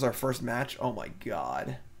 that was our first match. Oh my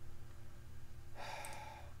god.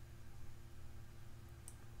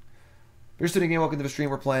 If you're sitting in, welcome to the stream.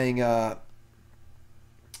 We're playing,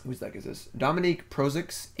 whose deck is this? Dominik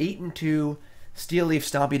Prosek's 8-2 Steel Leaf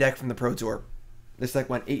Stompy deck from the Pro Tour. This deck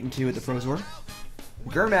went 8-2 at the Pro Tour.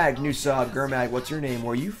 Gurmag, new sub. Gurmag, what's your name?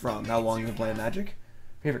 Where are you from? How long you been playing Magic?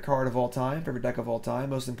 Favorite card of all time? Favorite deck of all time?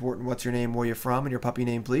 Most important, what's your name? Where you from? And your puppy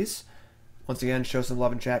name, please. Once again, show some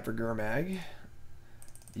love in chat for Gurmag.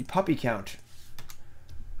 The puppy count.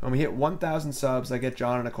 When we hit 1,000 subs, I get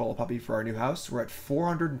John and Nicole a puppy for our new house. We're at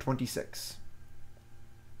 426.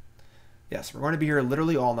 Yes, we're going to be here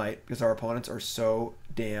literally all night because our opponents are so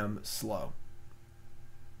damn slow.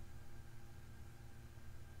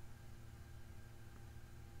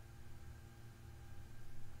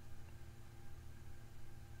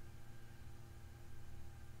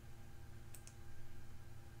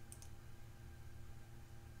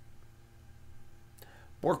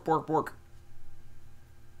 Bork, bork, bork.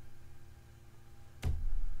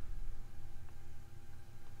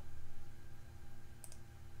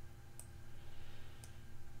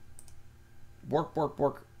 Bork, bork,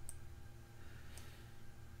 bork.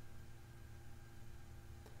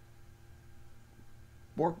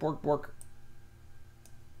 Bork, bork, bork.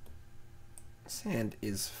 Sand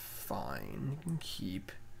is fine. You can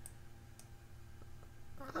keep.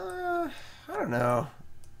 I don't know.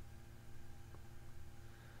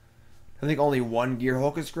 I think only one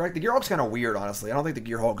Gearhulk is correct. The Gearhulk's kind of weird, honestly. I don't think the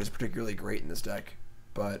Gearhulk is particularly great in this deck,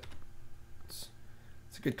 but it's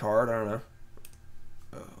a good card. I don't know.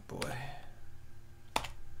 Oh boy.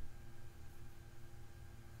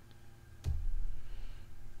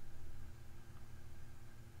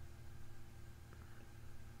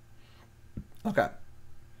 Okay.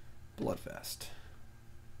 Bloodfest.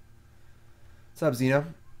 What's up, Xeno?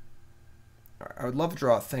 Alright, I would love to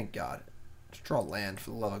draw a Thank God. Just draw land,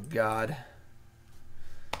 for the love of God.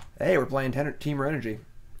 Hey, we're playing Team Energy.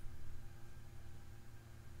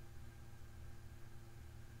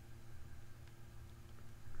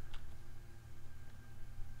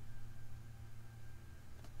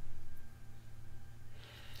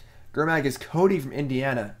 Gurmag is Cody from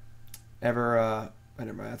Indiana. Never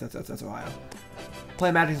mind, that's Ohio.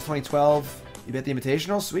 Playing Magic since 2012. You bet the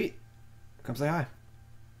Invitational? Sweet. Come say hi.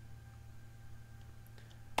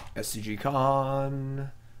 SCG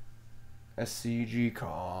Con. SCG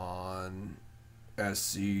Con.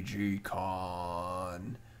 SCG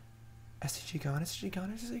Con. SCG Con. SCG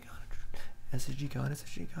Con. SCG Con. SCG Con.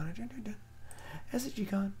 SCG Con. SCG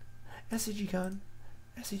Con. SCG Con.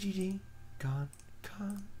 SCG Con.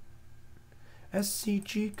 Con.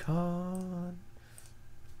 SCG Con.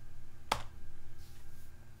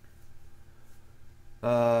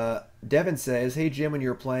 Devin says, hey Jim, when you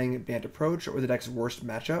were playing Band Approach, what were the deck's worst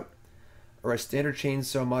matchup? Or has standard changed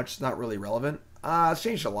so much it's not really relevant? It's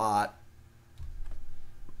changed a lot.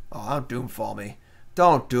 Oh, don't doomfall me.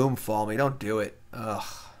 Don't doomfall me. Don't do it. Ugh.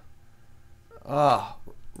 Oh,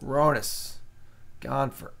 Rhonas. Gone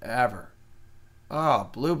forever. Oh,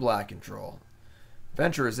 blue-black control.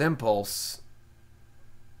 Adventurous Impulse.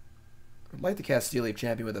 I'd like to cast Steel Leaf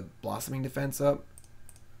Champion with a Blossoming Defense up.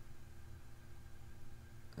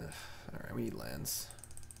 Alright, we need lands.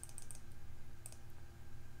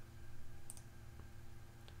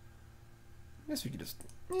 I guess we could just...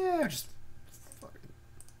 Yeah, just... Fucking...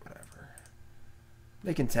 Whatever.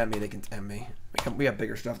 They can tempt me, they can tempt me. We have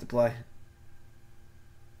bigger stuff to play.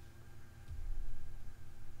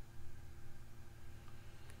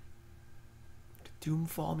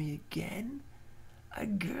 Doomfall me again?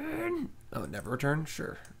 Again? Oh, never return?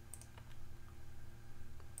 Sure.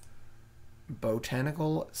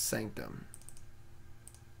 Botanical Sanctum.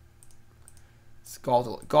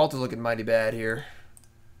 Ghalta looking mighty bad here.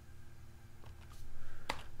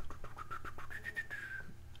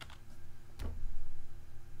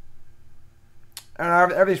 I don't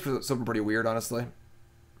know, everything's something pretty weird, honestly.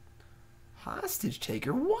 Hostage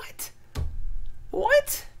Taker? What?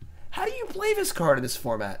 What? How do you play this card in this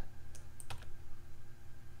format?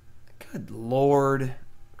 Good lord.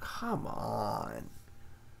 Come on.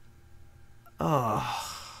 Ugh.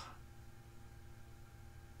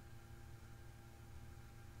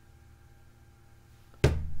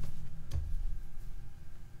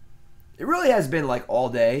 It really has been like all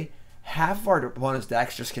day. Half of our opponent's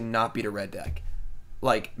decks just cannot beat a red deck.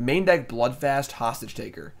 Like main deck Bloodfast, Hostage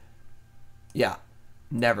Taker. Yeah.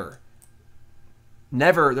 Never.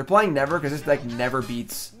 Never. They're playing never because this deck never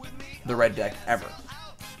beats the red deck ever.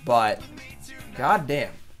 But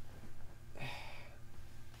goddamn.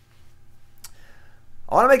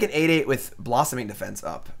 I want to make an 8/8 with Blossoming Defense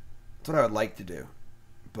up. That's what I would like to do.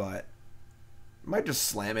 But I might just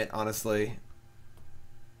slam it, honestly.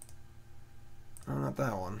 Oh, not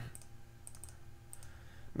that one.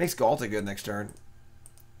 Makes Ghalta good next turn.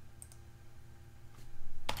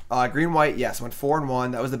 Green-white, yes. Went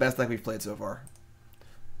 4-1. That was the best deck we've played so far.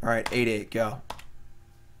 Alright, 8/8, go.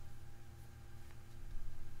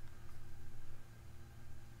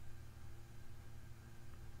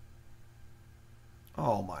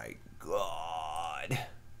 Oh my god.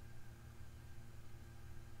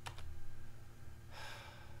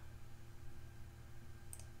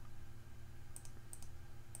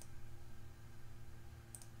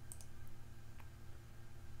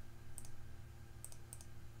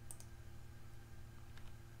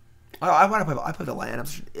 I want to play. I played the land. I'm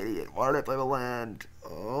such an idiot. Why did I play the land?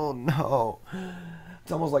 Oh no!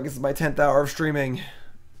 It's almost like this is my 10th hour of streaming.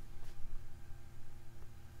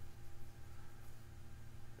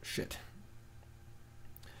 Shit.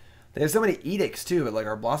 They have so many edicts too, but like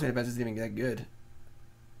our blossoming defense isn't even that good.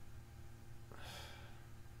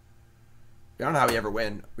 I don't know how we ever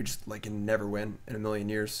win. We just like can never win in a million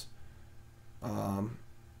years.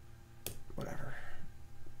 Whatever.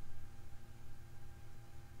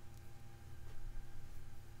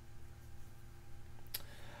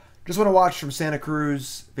 Just want to watch from Santa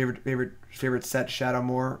Cruz. Favorite set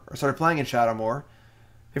Shadowmoor. Or started playing in Shadowmoor.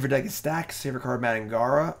 Favorite deck is Stacks. Favorite card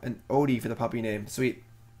Mangara and Odie for the puppy name. Sweet.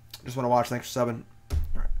 Just want to watch. Thanks for subbing.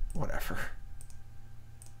 All right. Whatever.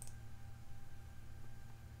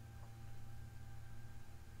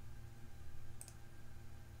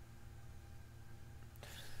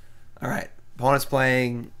 All right. Opponent's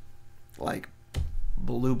playing like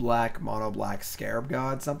blue-black, mono-black Scarab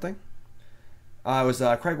God something. It was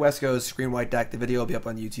Craig Wesco's Green White deck. The video will be up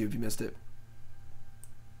on YouTube if you missed it.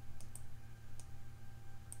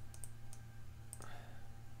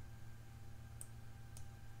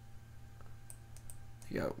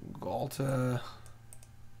 You got Ghalta,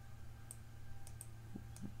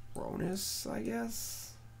 Rhonas, I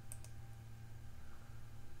guess.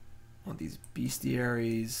 Want these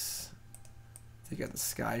Bestiaries. Take out the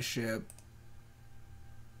Skyship.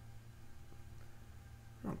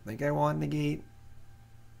 I don't think I want Negate.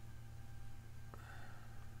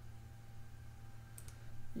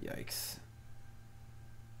 Yikes.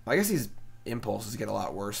 I guess these impulses get a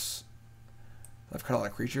lot worse. I've cut a lot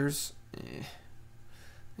of creatures.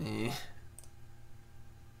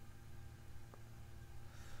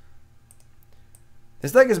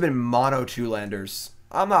 This deck has been mono 2-landers.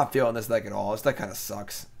 I'm not feeling this deck at all. This deck kind of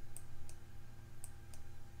sucks.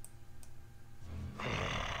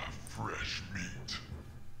 Fresh meat.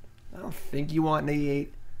 I don't think you want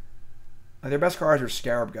Negate. Their best cards are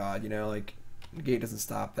Scarab God, you know, like Negate doesn't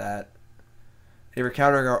stop that. If you're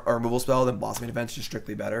countering a removal spell, then Blossoming Defense is just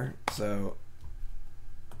strictly better. So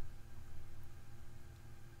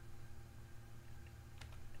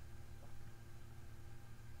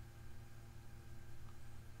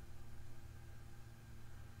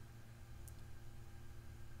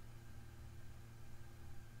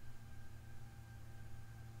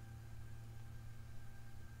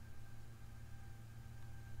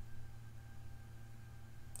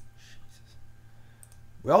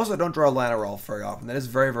we also don't draw Llanowar Elf very often. That is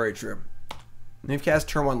very, very true. We've cast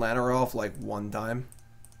turn 1 Llanowar Elf like one time.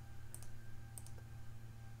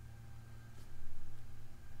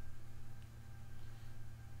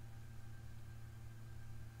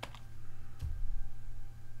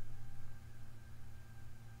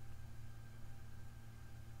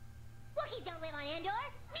 Wookiees don't live on Endor.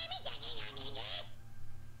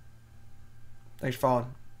 Thanks for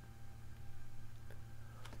following.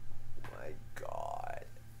 My God.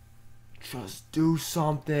 Just do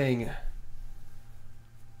something.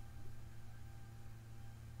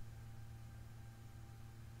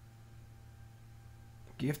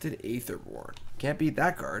 Gifted Aetherborn. Can't beat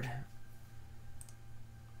that card.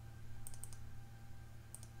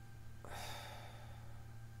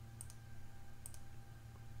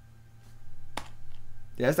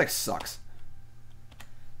 Yeah, this deck sucks.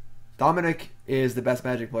 Dominik is the best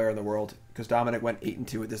Magic player in the world because Dominik went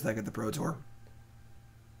 8-2 with this deck at the Pro Tour.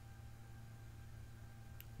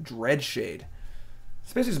 Dreadshade.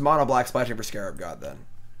 It's basically just mono black splashing for Scarab God then.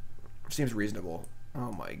 Which seems reasonable.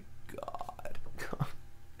 Oh my God.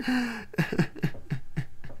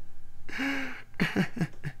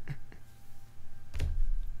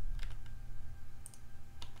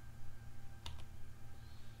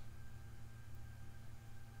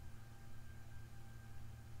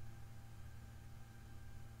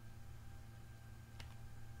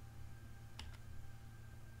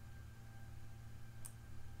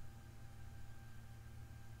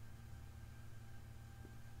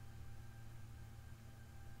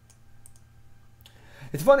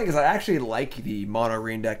 It's funny because I actually like the mono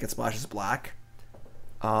green deck that splashes black.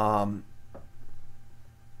 Yeah,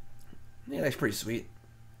 that's pretty sweet.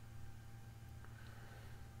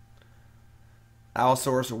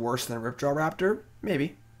 Allosaurus worse than Ripjaw Raptor?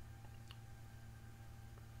 Maybe.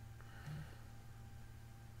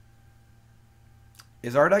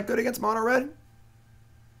 Is our deck good against mono red?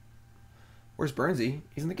 Where's Burnsy?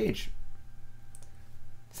 He's in the cage.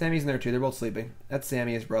 Sammy's in there too. They're both sleeping. That's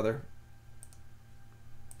Sammy, his brother.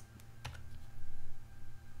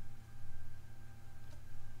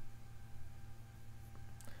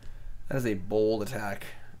 That is a bold attack.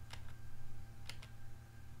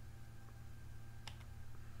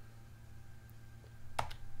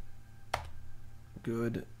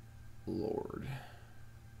 Good Lord.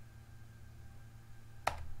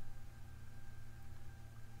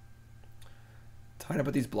 Time to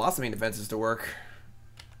put these blossoming defenses to work.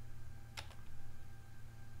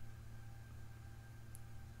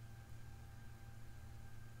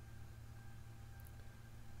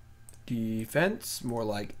 Defense, more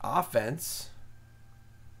like offense.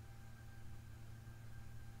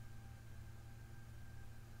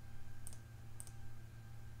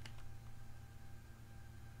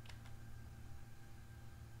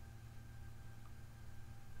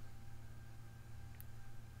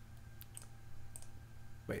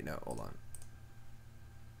 Wait, no, hold on.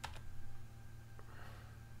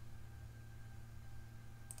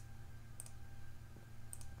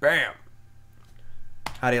 Bam!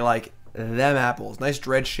 How do you like them apples? Nice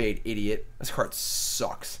Dread Shade, idiot. This card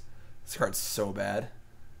sucks. This card's so bad.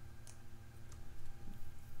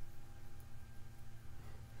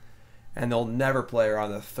 And they'll never play her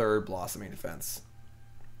on the third Blossoming Defense.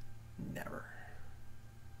 Never.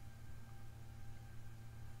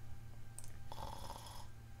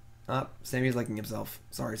 Oh, Sammy's licking himself.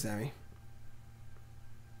 Sorry, Sammy.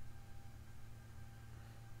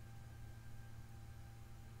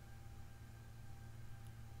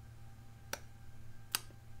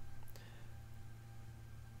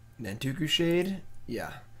 Nantuku Shade?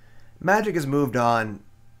 Yeah. Magic has moved on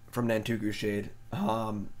from Nantuku Shade.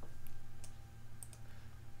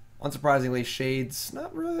 Unsurprisingly, Shade's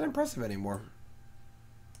not really that impressive anymore.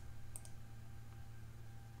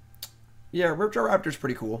 Yeah, Ripjaw Raptor's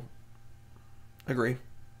pretty cool. Agree.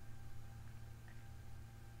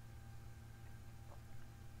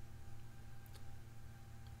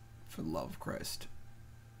 For the love of Christ.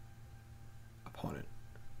 Opponent.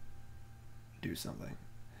 Do something.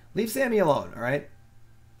 Leave Sammy alone, alright?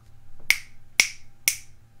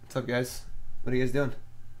 What's up, guys? What are you guys doing?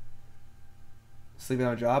 Sleeping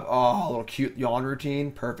on a job? Oh, a little cute yawn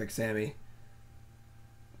routine. Perfect, Sammy.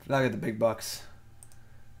 Now get the big bucks.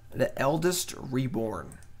 The Eldest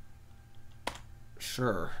Reborn.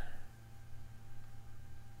 Sure.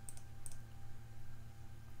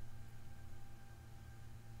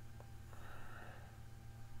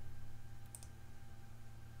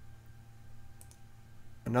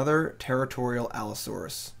 Another Territorial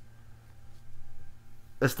Allosaurus.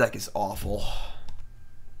 This deck is awful.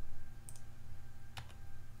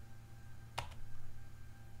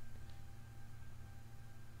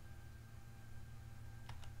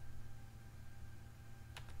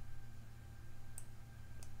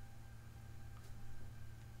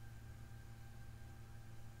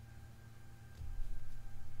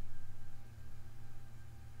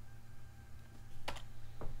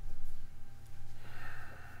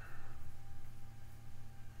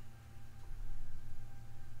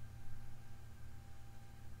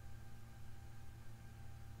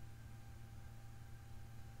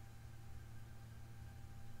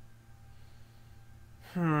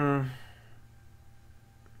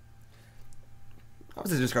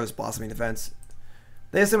 Obviously, just got this Blossoming Defense.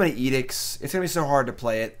 They have so many edicts. It's gonna be so hard to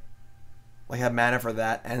play it. Like have mana for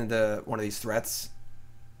that and one of these threats.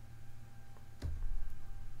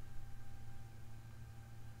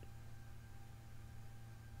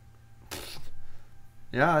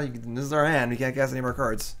 Yeah, this is our hand. We can't cast any more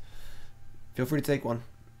cards. Feel free to take one.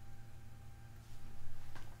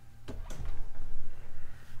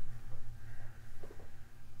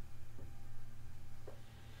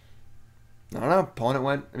 I don't know. Opponent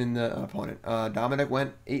went. I mean, the opponent. Dominik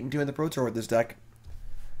went 8-2 in the Pro Tour with this deck.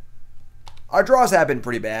 Our draws have been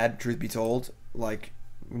pretty bad, truth be told. Like,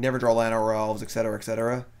 we never draw Llanowar Elves, etc.,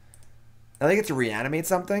 etc. Now they get to reanimate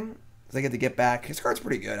something. They get to get back. His card's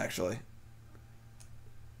pretty good, actually.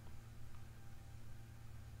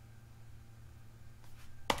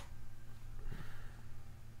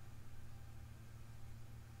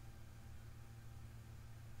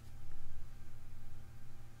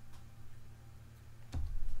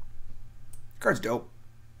 Card's dope.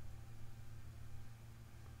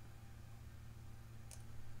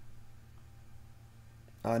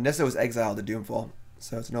 Nissa was exiled to Doomfall,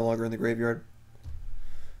 so it's no longer in the graveyard.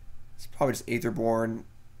 It's probably just Aetherborn.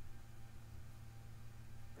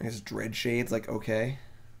 I guess Dread Shade's like okay.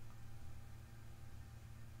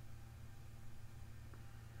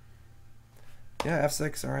 Yeah,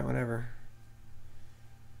 F6, alright, whatever.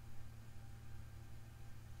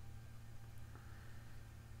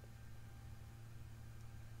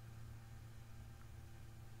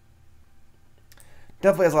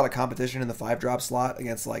 Definitely has a lot of competition in the 5-drop slot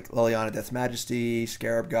against like Liliana Death's Majesty,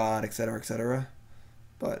 Scarab God, etc., etc.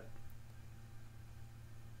 But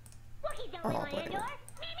I don't play anymore.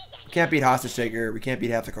 We can't beat Hostage Taker. We can't beat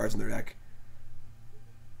half the cards in their deck.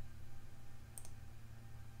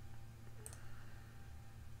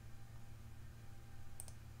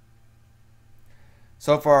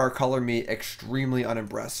 So far, color me extremely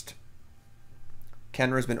unimpressed.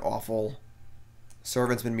 Khenra's been awful.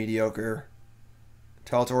 Servant's been mediocre.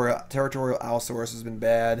 Territorial Allosaurus has been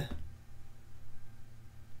bad.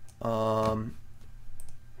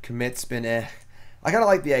 Commit's been eh. I kind of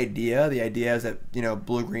like the idea. The idea is that, you know,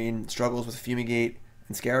 blue-green struggles with Fumigate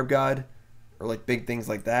and Scarab God, or like big things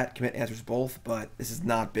like that. Commit answers both, but this has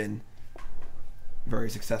not been very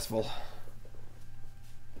successful.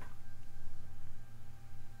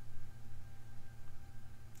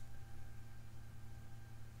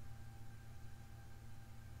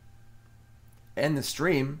 End the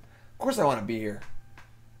stream. Of course I want to be here.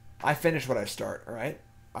 I finish what I start, alright?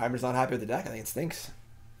 I'm just not happy with the deck. I think it stinks.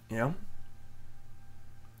 You know?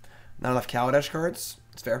 Not enough Kaladesh cards.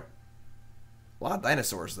 It's fair. A lot of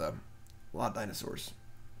dinosaurs, though. A lot of dinosaurs.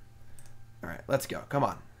 Alright, let's go. Come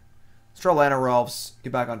on. Let's draw Llanowar Elves.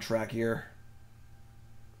 Get back on track here.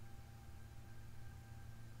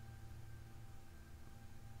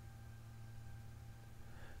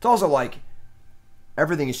 It's also like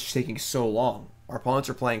everything is just taking so long. Our opponents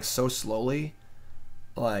are playing so slowly.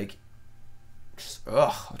 Like, just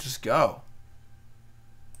go.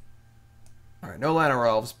 Alright, no Llanowar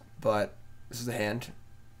Elves, but this is the hand.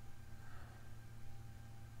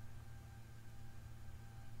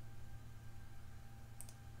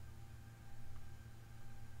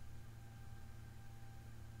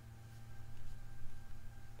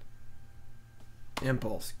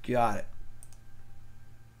 Impulse, got it.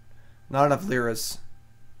 Not enough Lyras.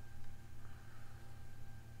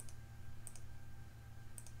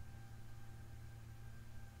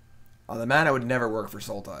 Oh, the mana would never work for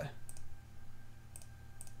Sultai.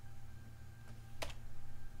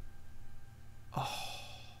 Oh.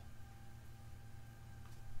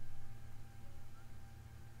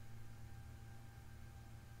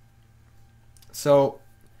 So,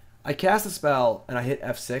 I cast a spell and I hit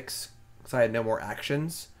F6 because I had no more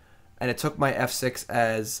actions. And it took my F6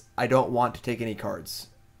 as I don't want to take any cards.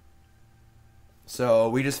 So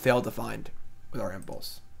we just failed to find with our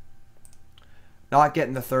Impulse. Not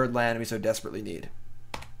getting the third land we so desperately need.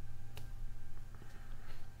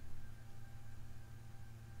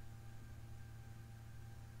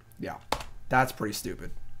 Yeah, that's pretty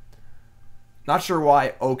stupid. Not sure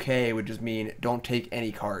why okay would just mean don't take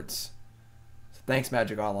any cards. So thanks,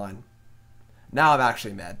 Magic Online. Now I'm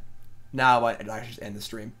actually mad. Now I might actually just end the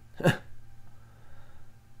stream. What's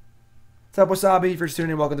up, Wasabi? If you're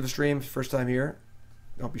tuning in, welcome to the stream. First time here.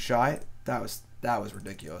 Don't be shy. That was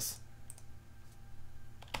ridiculous.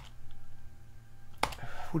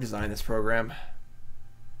 Who designed this program?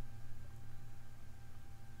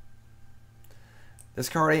 This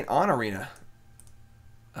card ain't on Arena.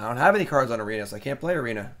 I don't have any cards on Arena, so I can't play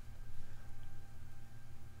Arena.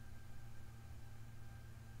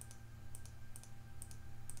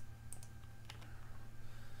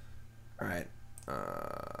 Alright.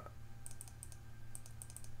 We're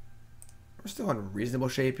still in reasonable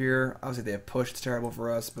shape here. Obviously, they have push. It's terrible for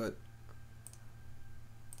us, but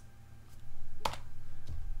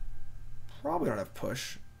probably don't have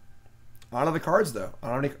push. I don't have the cards, though. I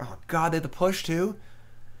don't have any... Oh, God, they have the push, too?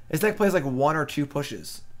 This deck plays like 1 or 2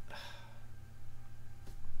 pushes.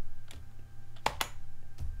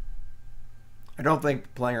 I don't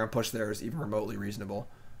think playing around push there is even remotely reasonable.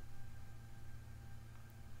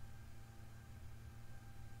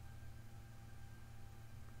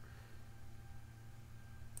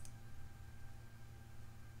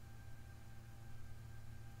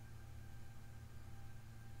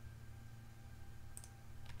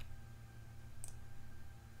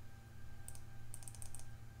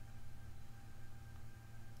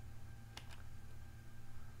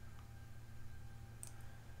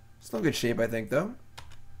 Still in good shape, I think, though.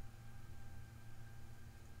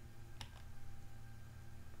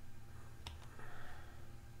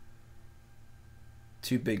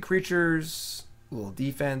 Two big creatures, a little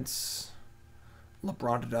defense,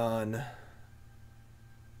 Brontodon.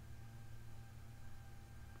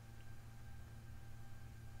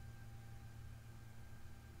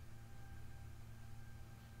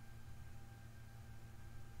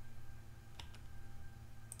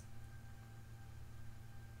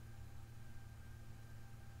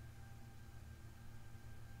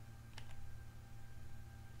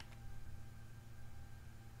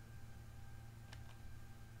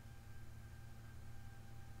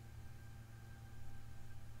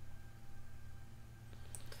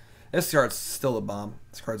 This card's still a bomb.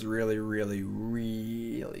 This card's really, really,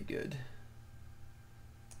 really good.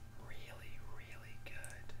 Really, really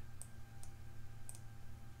good.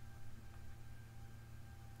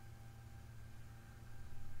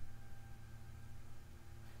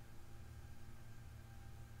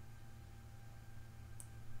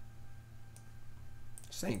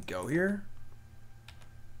 Saying go here?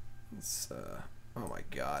 It's oh my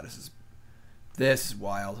god, this is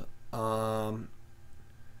wild.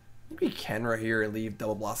 Maybe Khenra here and leave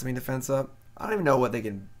Double Blossoming Defense up. I don't even know what they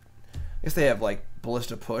can... I guess they have, like,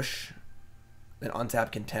 Ballista Push. Then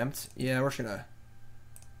untap Contempt. Yeah, we're just gonna...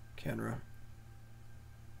 Khenra.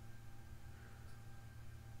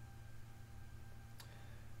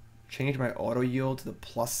 Change my auto yield to the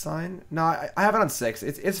plus sign. No, I have it on 6.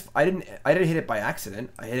 It's I didn't hit it by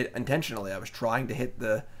accident. I hit it intentionally. I was trying to hit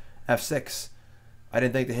the F6. I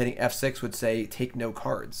didn't think that hitting F6 would say take no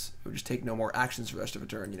cards. It would just take no more actions for the rest of a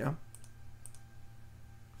turn, you know?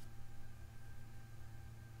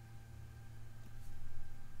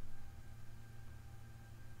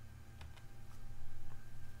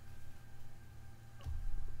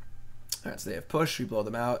 Alright, so they have push, we blow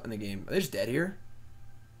them out in the game. Are they just dead here?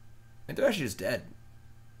 I think they're actually just dead.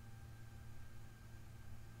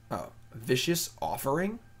 Oh, Vicious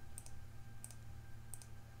Offering?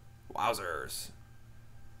 Wowzers.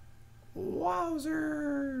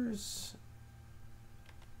 Wowzers.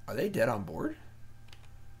 Are they dead on board?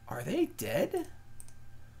 Are they dead?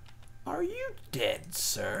 Are you dead,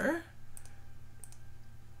 sir?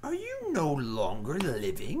 Are you no longer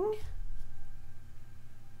living?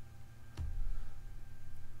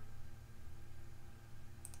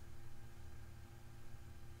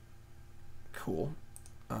 Cool.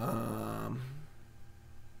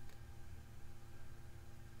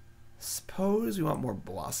 Suppose we want more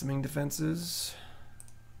blossoming defenses.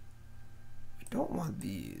 I don't want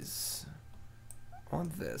these. I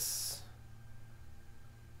want this.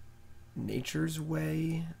 Nature's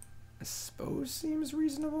Way, I suppose, seems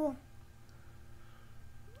reasonable.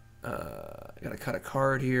 I gotta cut a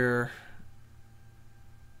card here.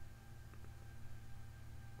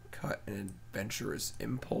 Cut an Adventurous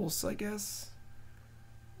Impulse, I guess.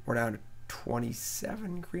 We're down to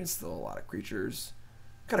 27 creatures. Still a lot of creatures.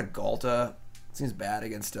 Got a Ghalta. Seems bad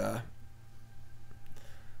against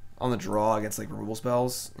on the draw against like removal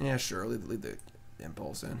spells. Yeah, sure. Leave the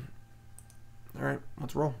Impulse in. Alright,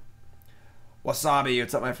 let's roll. Wasabi,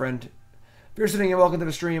 what's up, my friend? If you're listening, welcome to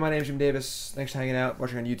the stream. My name's Jim Davis. Thanks for hanging out.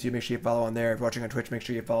 Watching on YouTube, make sure you follow on there. If you're watching on Twitch, make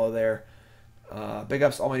sure you follow there. Big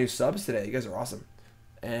ups to all my new subs today. You guys are awesome.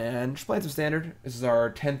 And just playing some standard. This is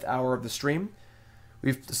our 10th hour of the stream.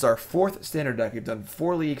 This is our 4th standard deck. We've done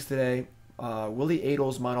 4 leagues today. Willie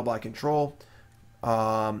Adel's Mono Black Control.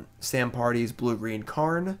 Sam Party's Blue-Green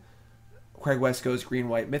Karn. Craig Wesco's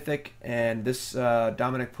Green-White Mythic. And this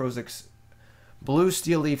Dominik Prosek's Blue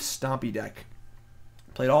Steel Leaf Stompy deck.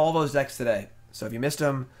 Played all those decks today. So if you missed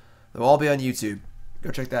them, they'll all be on YouTube. Go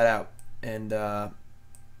check that out. And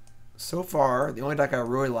so far, the only deck I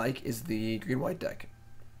really like is the Green-White deck.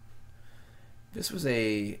 This was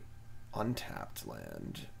a untapped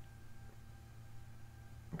land.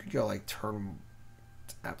 We could go like turn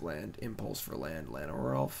tap land, impulse for land,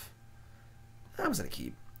 Llanowar Elf. I'm just gonna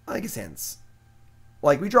keep. I think his hand's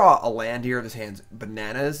like we draw a land here. This hand's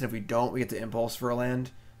bananas, and if we don't, we get to impulse for a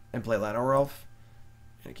land and play Llanowar Elf.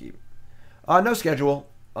 I'm gonna keep. No schedule.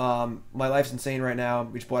 My life's insane right now.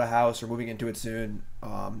 We just bought a house. We're moving into it soon.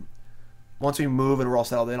 Once we move and we're all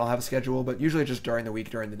settled in, I'll have a schedule. But usually just during the week,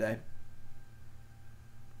 during the day.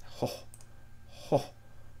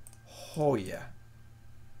 Oh yeah.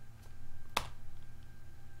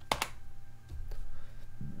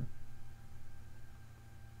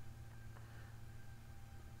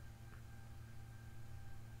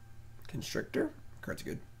 Constrictor? Card's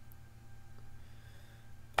good.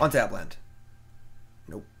 Untap land.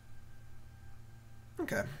 Nope.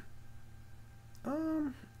 Okay.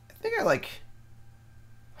 I think I like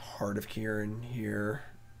Heart of Kiran here.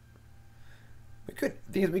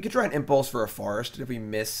 We could try an impulse for a forest. If we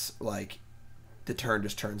miss, like, the turn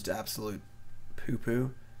just turns to absolute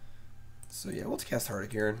poo-poo. So yeah, let's cast Heart of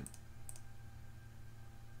Kiran.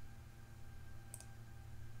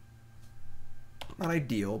 Not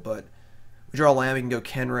ideal, but we draw a land. We can go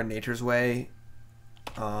Khenra, Nature's Way.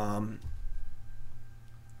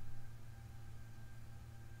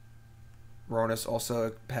 Rhonas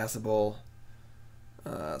also passable.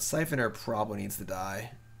 Siphoner probably needs to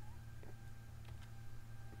die.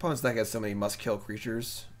 Opponent's deck has so many must-kill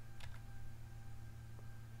creatures.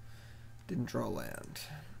 Didn't draw land.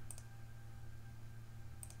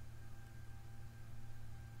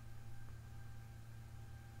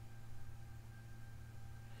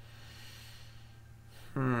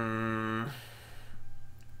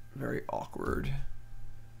 Very awkward.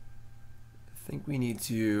 I think we need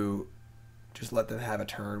to just let them have a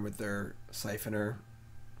turn with their Siphoner.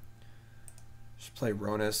 Just play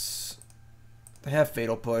Rhonas. They have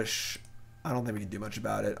Fatal Push. I don't think we can do much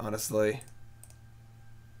about it, honestly.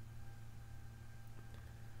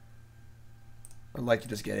 I'd like to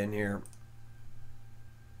just get in here.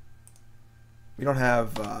 We don't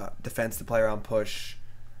have defense to play around push.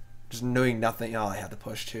 Just knowing nothing. Oh, I have the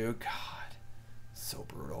push too. God, so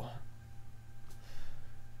brutal.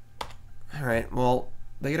 All right, well,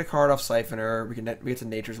 they get a card off Siphoner. We get to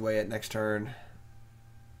Nature's Way at next turn.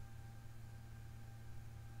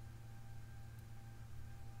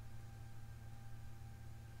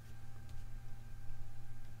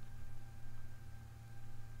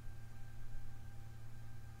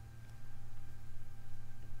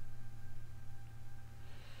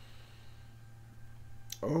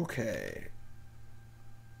 Okay.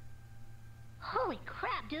 Holy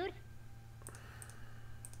crap, dude.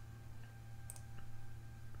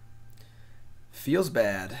 Feels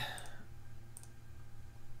bad.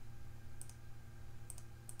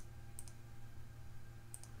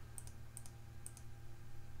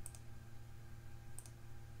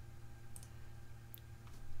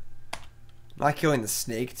 Not killing the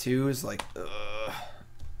snake too is like, ugh.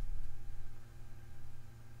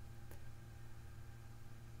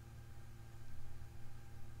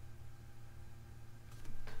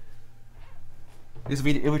 Because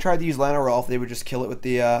if we tried to use Llanowar Elf, they would just kill it with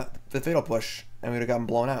the Fatal Push, and we would have gotten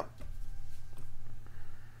blown out.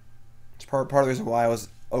 It's part of the reason why I was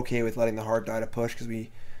okay with letting the Heart die to push, because we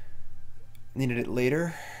needed it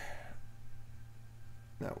later.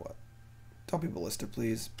 Now what? Don't be Ballista,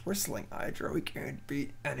 please. Bristling Hydra. We can't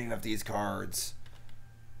beat any of these cards.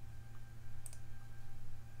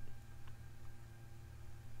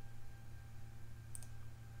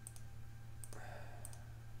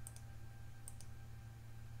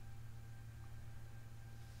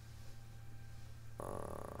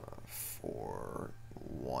 For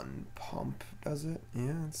one pump, does it?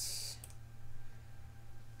 Yeah, it's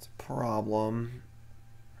a problem.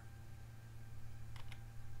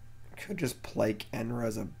 Could just play Khenra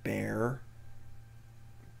as a bear,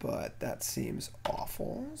 but that seems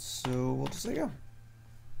awful, so we'll just let it go.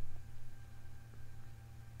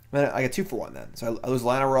 Then I get 2 for 1 then. So I lose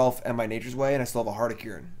Llanowar Elf and my Nature's Way, and I still have a Heart of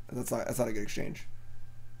Kiran. That's not a good exchange.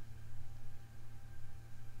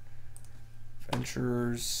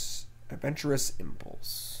 Adventurous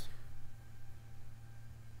Impulse.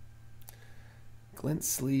 Glint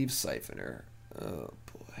Sleeve Siphoner. Oh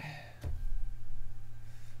boy.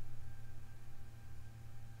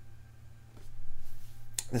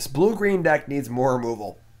 This blue-green deck needs more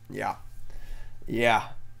removal. Yeah. Yeah.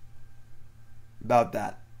 About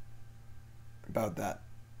that. About that.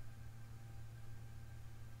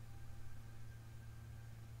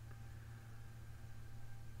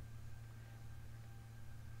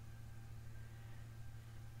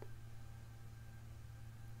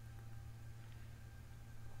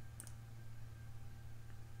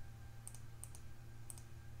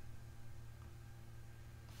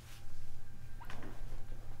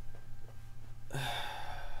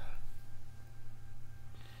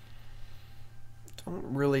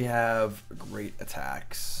 Don't really have great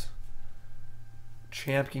attacks.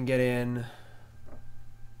 Champ can get in.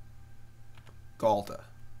 Ghalta.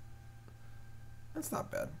 That's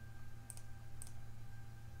not bad.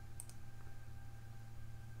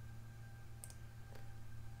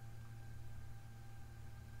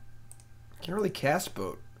 Can't really cast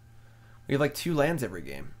boat. We have like 2 lands every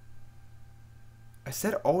game. I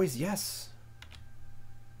said always yes.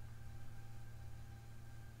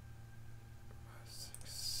 6,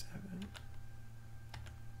 7.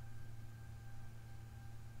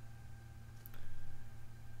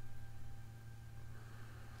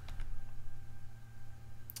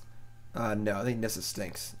 No, I think Nissa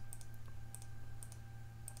stinks.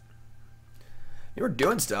 You were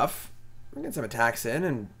doing stuff. We're getting some attacks in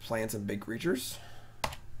and playing some big creatures.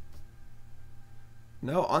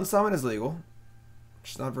 No, unsummon is legal.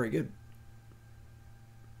 Which is not very good.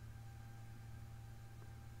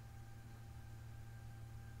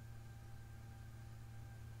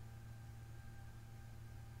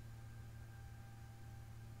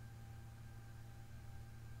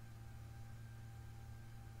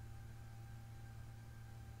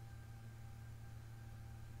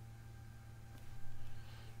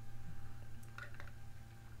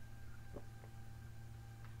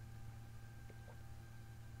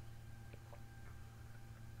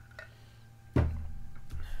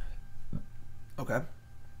 Okay.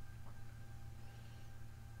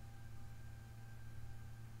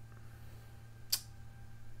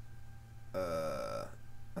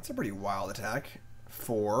 That's a pretty wild attack.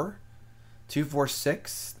 4. 2, 4,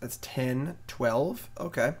 6. That's 10, 12.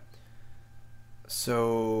 Okay.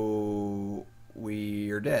 So we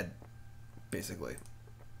are dead, basically.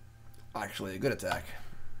 Actually, a good attack.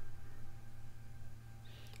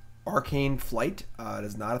 Arcane Flight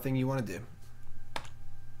is not a thing you want to do.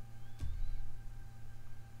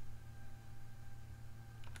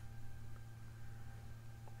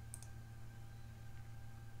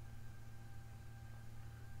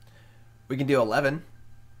 We can do 11.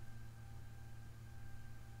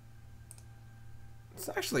 It's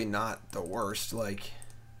actually not the worst. Like,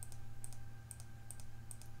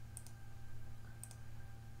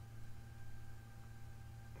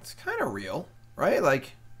 it's kind of real, right?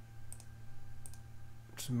 Like,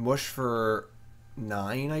 just mush for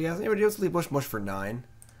 9, I guess. Anybody else leave mush for 9?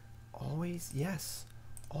 Always yes.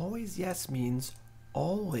 Always yes means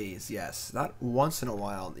always yes. Not once in a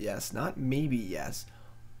while yes. Not maybe yes.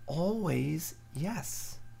 Always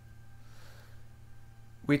yes.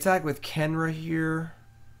 We attack with Khenra here.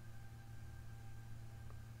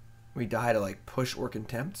 We die to like push or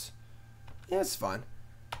contempt. Yeah, it's fun.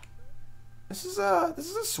 This is a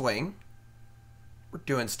swing. We're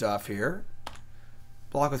doing stuff here.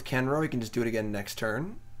 Block with Khenra. We can just do it again next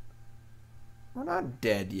turn. We're not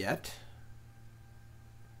dead yet.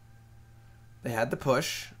 They had the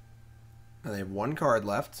push, and they have 1 card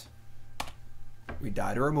left. We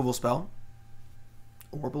die to a removal spell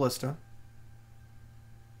or ballista.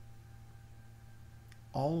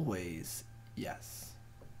 Always yes.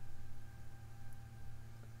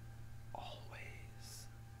 Always.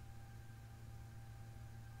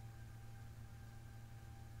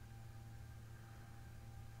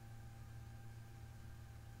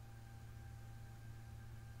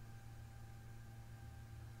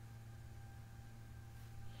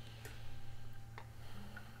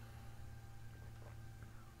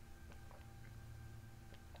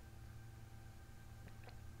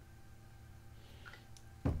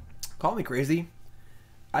 Call me crazy.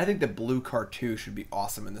 I think the blue cartouche should be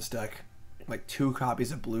awesome in this deck. Like 2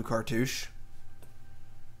 copies of blue cartouche.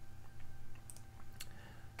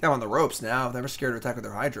 Got them on the ropes now. Never scared to attack with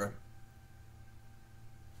their Hydra.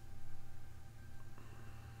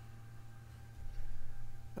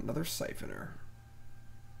 Another Siphoner.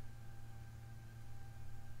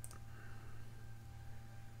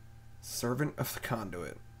 Servant of the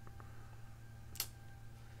Conduit.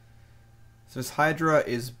 So this Hydra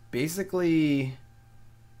is basically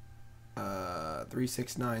 3,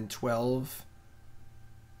 6, 9, 12.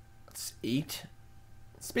 That's 8.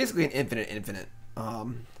 It's basically an infinite.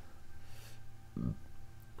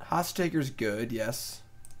 Hostage-taker's good, yes.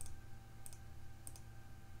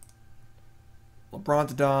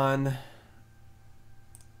 Brontodon.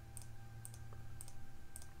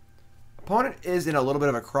 Opponent is in a little bit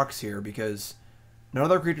of a crux here because none of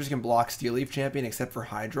their creatures can block Steel Leaf Champion except for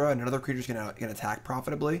Hydra, and none of their creatures can attack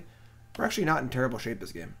profitably. We're actually not in terrible shape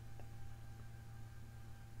this game.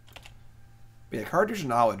 But yeah, Cartouche of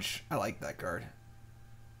Knowledge. I like that card.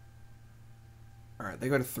 Alright, they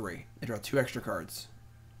go to 3. They draw 2 extra cards.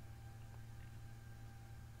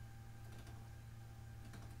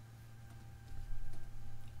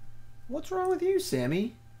 What's wrong with you,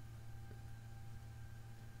 Sammy?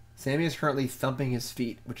 Sammy is currently thumping his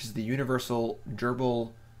feet, which is the universal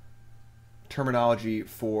gerbil terminology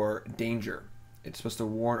for danger. It's supposed to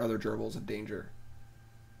warn other gerbils of danger.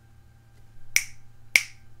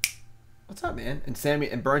 What's up, man? And Sammy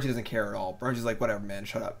and Burnsy doesn't care at all. Burnsy's like, whatever, man,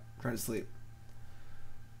 shut up. I'm trying to sleep.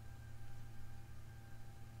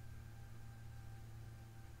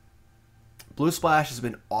 Blue Splash has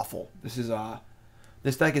been awful. This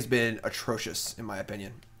deck has been atrocious in my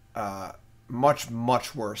opinion.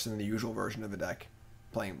 Much worse than the usual version of the deck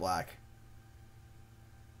playing black.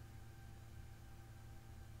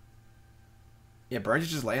 Yeah, Burns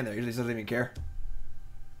is just laying there. He doesn't even care.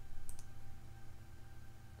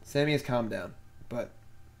 Sammy has calmed down, but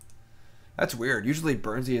that's weird. Usually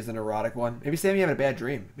Burnsy is an erotic one. Maybe Sammy had a bad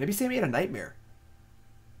dream. Maybe Sammy had a nightmare.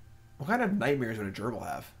 What kind of nightmares would a gerbil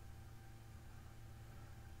have?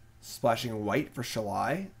 Splashing white for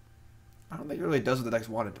Shalai? I don't think it really does what the deck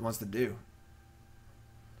wants to do.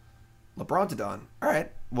 Brontodon.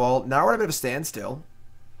 Alright, well, now we're at a bit of a standstill.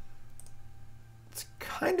 It's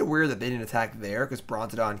kind of weird that they didn't attack there, because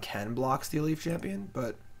Brontodon can block Steel Leaf Champion,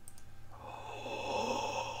 but...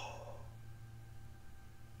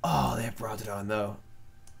 Oh, they have Brontodon, though.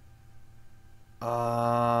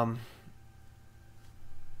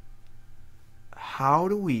 How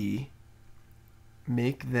do we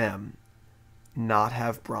make them not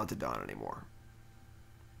have Brontodon anymore?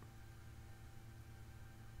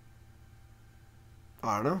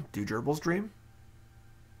 I don't know. Do gerbils dream?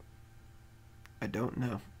 I don't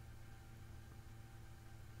know.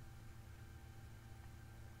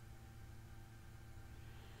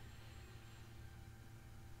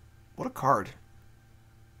 What a card.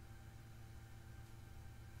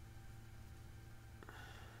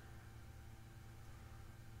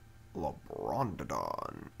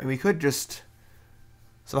 Brontodon. And we could just...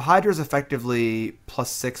 So Hydra's effectively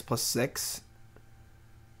 +6/+6.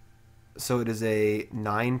 so it is a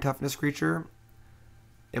 9 toughness creature.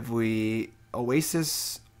 If we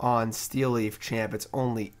Oasis on Steel Leaf Champ, it's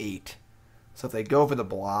only 8. So if they go for the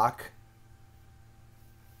block,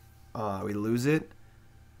 we lose it.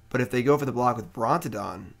 But if they go for the block with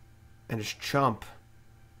Brontodon and just chump,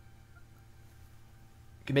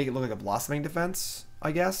 you can make it look like a Blossoming Defense,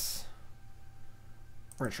 I guess.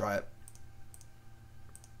 We're going to try it.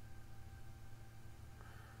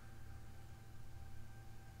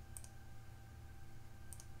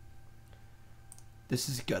 This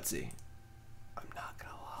is gutsy. I'm not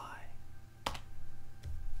going to lie.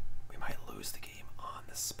 We might lose the game on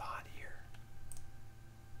the spot here.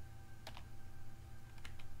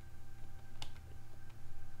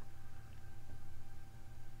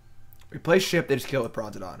 We play ship, they just kill it with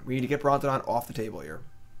Brontodon. We need to get Brontodon off the table here.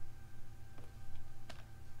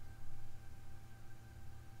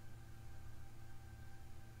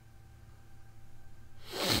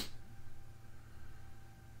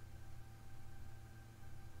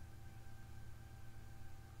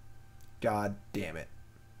 God damn it.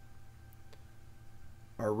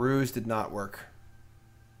 Our ruse did not work.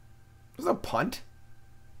 Was it a punt?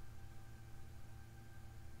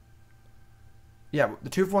 Yeah, the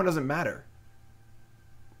 2-for-1 doesn't matter.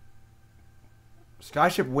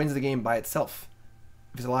 Skyship wins the game by itself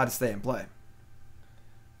if he's allowed to stay and play.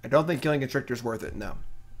 I don't think killing Constrictor's worth it, no.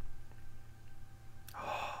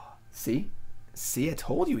 See? See, I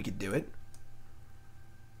told you we could do it.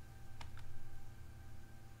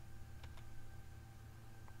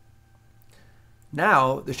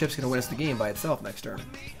 Now, the ship's going to win us the game by itself next turn.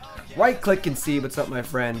 Right-click Concede. What's up, my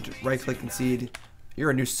friend? Right-click Concede. You're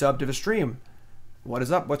a new sub to the stream. What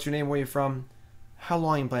is up? What's your name? Where are you from? How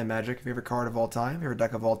long you play Magic? Favorite card of all time? Favorite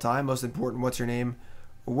deck of all time? Most important, what's your name?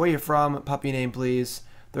 Where are you from? Puppy name, please.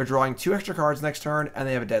 They're drawing 2 extra cards next turn, and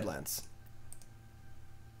they have a Deadlands.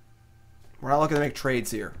 We're not looking to make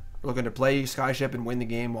trades here. We're looking to play Skyship and win the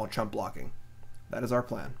game while chump blocking. That is our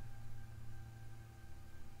plan.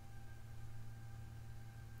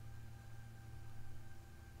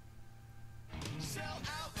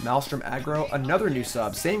 Maelstrom Aggro, another new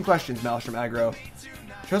sub. Same questions, Maelstrom Aggro.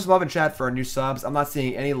 Show some love in chat for our new subs. I'm not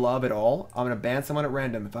seeing any love at all. I'm going to ban someone at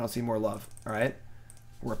random if I don't see more love. Alright?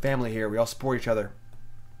 We're a family here. We all support each other.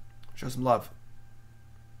 Show some love.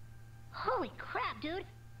 Holy crap, dude.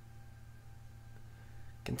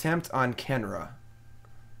 Contempt on Khenra.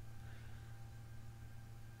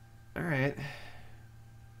 Alright.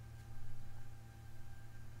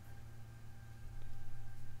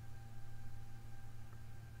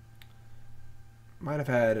 Might have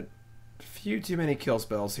had a few too many kill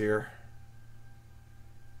spells here.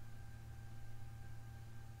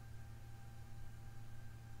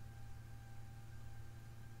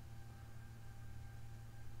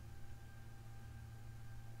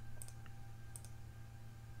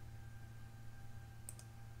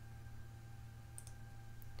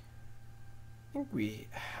 I think we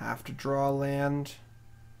have to draw land.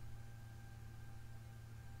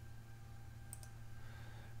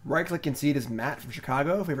 Right-click Concede is Matt from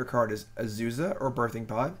Chicago. Favorite card is Azusa or Birthing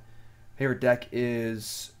Pod. Favorite deck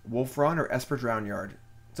is Wolf Run or Esper Drownyard.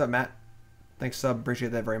 What's up, Matt? Thanks, sub.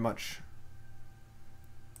 Appreciate that very much.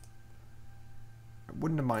 I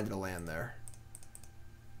wouldn't have minded a land there.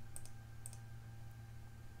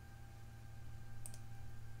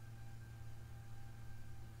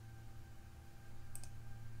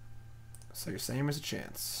 So you're saying there's a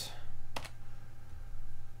chance.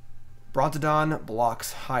 Brontodon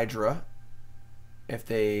blocks Hydra. If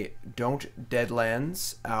they don't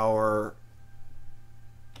Deadlands our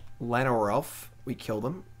Llanowar Elf, we kill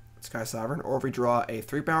them. Skysovereign. Or if we draw a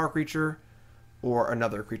 3-power creature or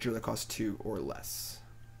another creature that costs 2 or less.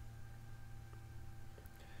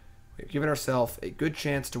 We've given ourselves a good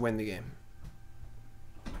chance to win the game.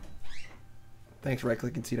 Thanks,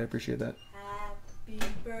 Right-Click Concede. I appreciate that. Happy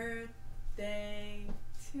birthday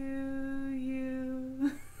to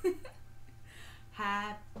you.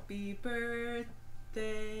 Happy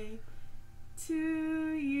birthday to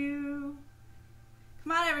you.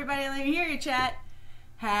 Come on, everybody, let me hear you, chat.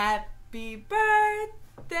 Happy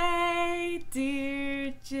birthday,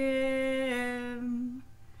 dear Jim.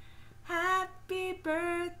 Happy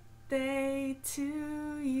birthday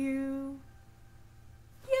to you.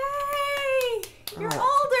 Yay! You're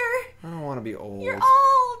older. I don't want to be old. You're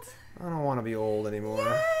old. I don't want to be old anymore.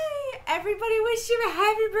 Yay! Everybody wish you a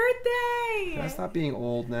happy birthday. Can I stop being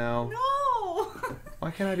old now? No.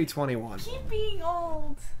 Why can't I be 21? Keep being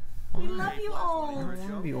old. We love you, old. I want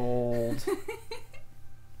to be old.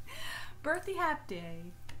 Birthday hap day.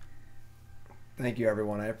 Thank you,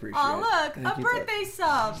 everyone. I appreciate it. Oh, look, Thank a you birthday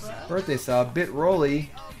sub. Birthday sub. Bit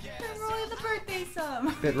Rolly. birthday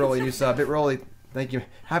sub. Bit Rolly, new sub. Bit Rolly, thank you.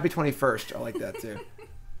 Happy 21st. I like that too.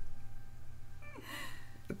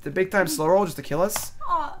 The big time slow roll just to kill us?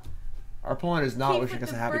 Aw. Our opponent is not Keep wishing with us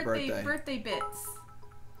a the happy birthday. Birthday bits.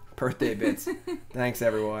 Birthday bits. Thanks,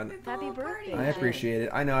 everyone. Happy birthday. I appreciate it.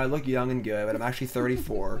 I know I look young and good, but I'm actually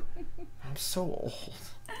 34. I'm so old.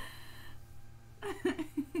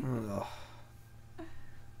 Ugh.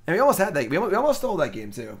 And we almost had that. We almost stole that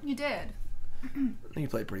game too. You did. I think you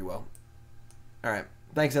played pretty well. All right.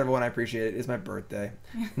 Thanks, everyone. I appreciate it. It's my birthday.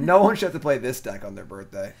 No one should have to play this deck on their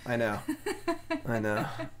birthday. I know. I know.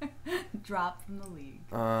 Drop from the league.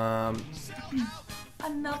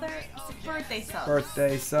 Another birthday subs.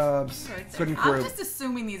 Birthday subs. Couldn't crew. I'm just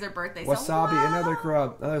assuming these are birthday subs. Wasabi, another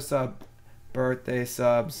crub, another sub. Birthday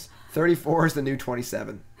subs. 34 is the new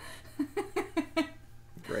 27.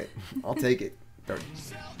 Great. I'll take it. 30.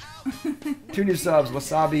 2 new subs,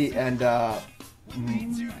 Wasabi and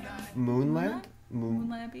Moonlab?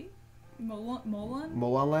 Moonlabby?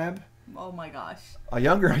 Molan Lab? Oh my gosh. A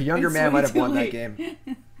younger man might have won that late. game.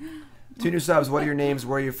 2 new subs, what are your names,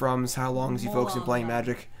 where are you from, how long has you folks been playing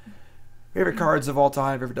Magic? Favorite cards of all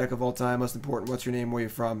time, favorite deck of all time, most important, what's your name, where are you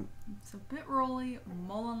from? So Bit Rolly,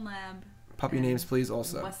 Molan Lab. Puppy names, please,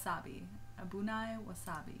 also. Wasabi. Abunai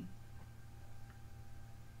Wasabi.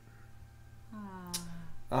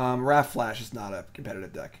 Wrath Flash is not a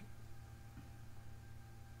competitive deck.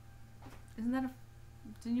 Isn't that a...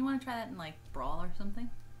 Didn't you want to try that in, like, Brawl or something?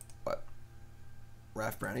 What?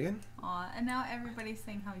 Wrath Brannigan? Aw, and now everybody's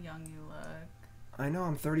saying how young you look. I know,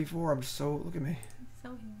 I'm 34. I'm so... Look at me. He's so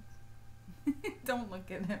handsome. Don't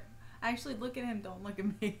look at him. Actually, look at him. Don't look at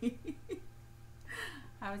me.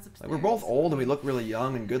 I was upstairs. Like, we're both old and we lout really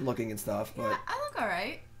young and good looking and stuff, but... Yeah, I look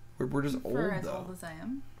alright. We're just old, For as though. old as I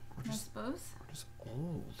am, I suppose. We're just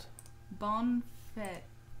old. Bon fait.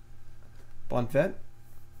 Bon fait?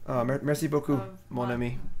 Merci beaucoup, mon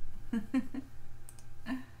ami.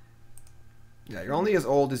 Yeah, you're only as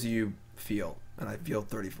old as you feel, and I feel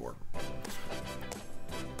 34.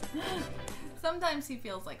 Sometimes he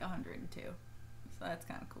feels like 102, so that's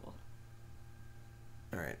kind of cool.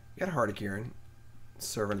 Alright, you got Heart of Kiran,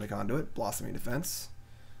 Servant of the Conduit, Blossoming Defense.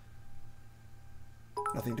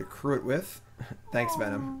 Nothing to crew it with. Thanks,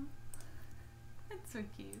 Venom. That's so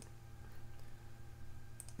cute.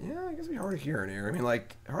 Yeah, I guess we Heart of Kiran here. I mean,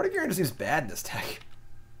 like, Heart of Kiran just seems bad in this deck.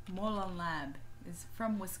 Molan Lab is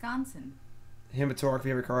from Wisconsin. Himitoric,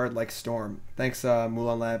 favorite card, like Storm. Thanks,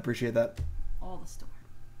 Mulan Lab. Appreciate that. All the Storm.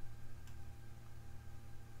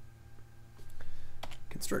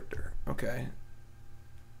 Constrictor. Okay.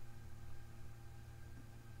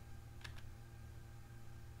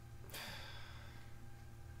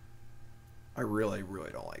 I really, really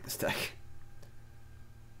don't like this deck.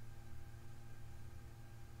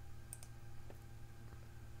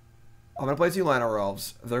 I'm going to play 2 Llanowar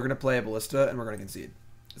Elves. They're going to play a Ballista, and we're going to concede.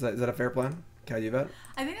 Is that a fair plan? Can I do that?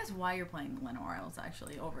 I think that's why you're playing Llanowar Elves,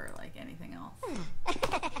 actually, over, like, anything else.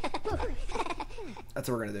 That's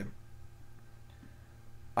what we're going to do.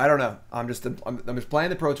 I don't know. I'm just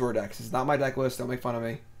playing the Pro Tour decks. It's not my deck list. Don't make fun of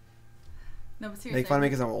me. No, but seriously. Make fun of me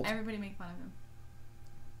because I'm old. Everybody make fun of him.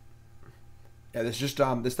 Yeah,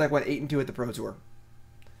 this deck went 8-2 at the Pro Tour.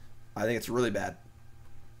 I think it's really bad.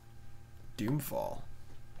 Doomfall.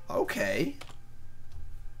 Okay.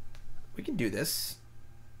 We can do this.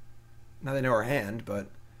 Now they know our hand, but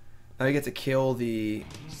now we get to kill the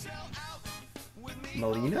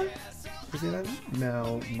Melina? Is it that?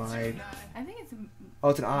 No, I think it's... Oh,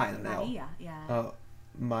 it's an I, not an L. Maia, yeah. Oh,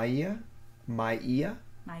 Maia? Maia?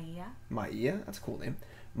 Maia. Maia? That's a cool name.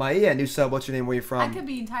 Maia, new sub. What's your name? Where you from? I could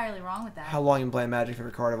be entirely wrong with that. How long you been playing Magic?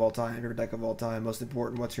 Favorite card of all time? Favorite deck of all time? Most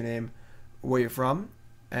important, what's your name? Where you from?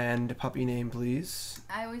 And puppy name, please.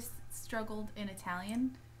 I always struggled in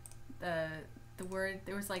Italian. The word,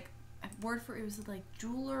 there was like a word for it, was like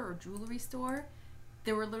jeweler or jewelry store.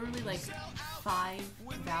 There were literally like 5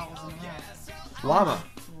 vowels in a row. Llama.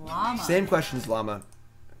 Llama. Same questions, Llama.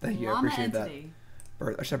 Thank you. Llama I appreciate entity.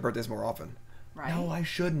 that. I should have birthdays more often. Right. No, I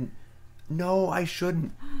shouldn't. No, I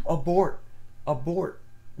shouldn't. Abort. Abort.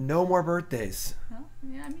 No more birthdays. Well,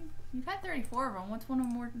 yeah, I mean, you've had 34 of them. What's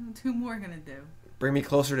 2 more gonna do? Bring me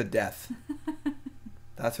closer to death.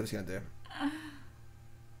 That's what it's gonna do.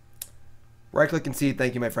 Right click and see.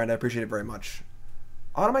 Thank you, my friend. I appreciate it very much.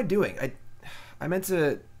 What am I doing? I meant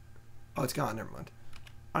to... Oh, it's gone. Never mind.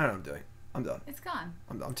 I don't know what I'm doing. I'm done. It's gone.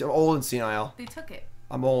 I'm done. I'm old and senile. They took it.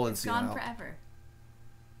 I'm old and It's senile. gone forever.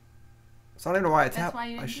 So I don't know why it's That's why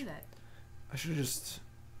you didn't do that. I should have just...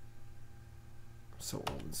 I'm so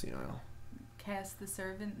old and senile. Cast the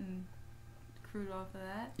servant and crewed off of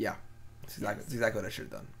that? Yeah. That's exactly what I should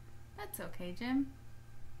have done. That's okay, Jim.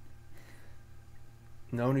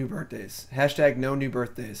 No new birthdays. Hashtag no new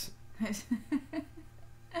birthdays.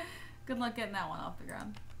 Good luck getting that one off the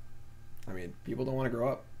ground. I mean, people don't want to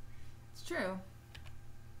grow up. It's true.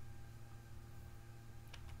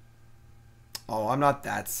 Oh, I'm not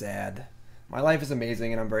that sad. My life is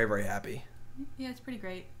amazing, and I'm very, very happy. Yeah, it's pretty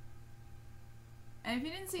great. And if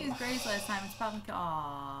you didn't see his grades last time, it's probably...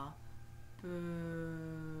 Aww. Boo.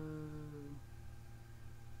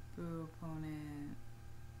 Boo, opponent.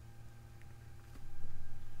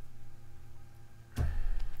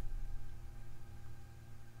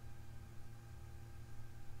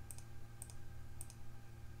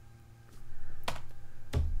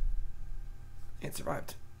 It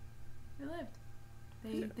survived. They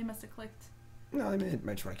lived. They must have clicked. No, I mean,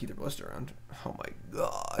 might just want to keep their ballista around. Oh my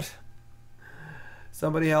god.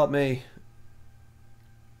 Somebody help me.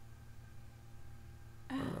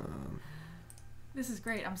 This is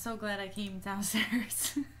great. I'm so glad I came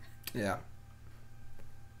downstairs. Yeah.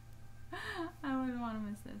 I wouldn't want to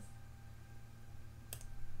miss this.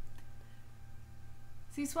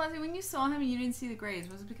 See, Swazi, when you saw him and you didn't see the grades,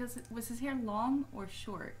 was it because was his hair long or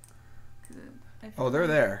short? Oh, they're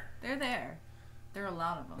there. They're there. There are a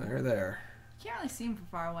lot of them. They're there. You can't really see them from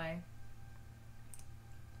far away.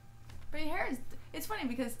 But your hair is... It's funny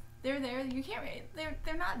because they're there. You can't...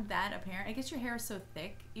 They're not that apparent. I guess your hair is so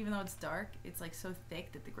thick, even though it's dark, it's like so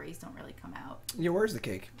thick that the grays don't really come out. Yeah, where's the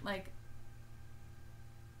cake? Like,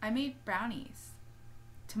 I made brownies.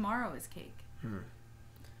 Tomorrow is cake.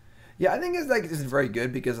 Yeah, I think this is very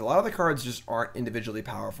good because a lot of the cards just aren't individually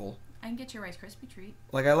powerful. I can get your Rice Krispie treat.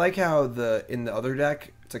 Like, I like how in the other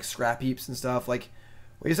deck, it's like scrap heaps and stuff. Like,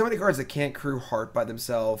 we have so many cards that can't crew Heart by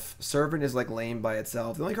themselves. Servant is like lame by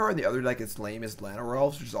itself. The only card in the other deck that's lame is Llanowar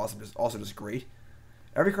Elves, which is awesome, also just great.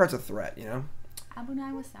 Every card's a threat, you know?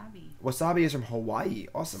 Abunai Wasabi. Wasabi is from Hawaii.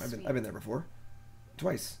 Awesome. I've been there before.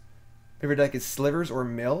 Twice. Favorite deck is Slivers or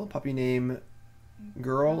Mill. Puppy name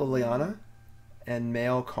Girl Liliana. And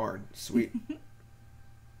Male Karn. Sweet.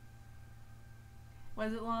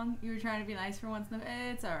 Was it long? You were trying to be nice for once.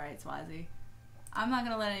 It's alright, Swazi. I'm not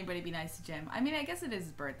going to let anybody be nice to Jim. I mean, I guess it is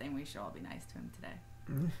his birthday and we should all be nice to him today.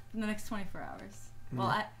 In the next 24 hours. Well,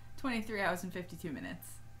 at 23 hours and 52 minutes.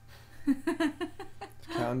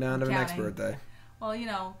 Countdown to the next birthday. Well, you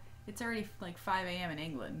know, it's already like 5 a.m. in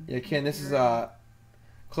England. Yeah, Ken, this is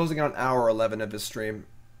closing on hour 11 of his stream.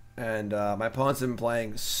 And my opponents have been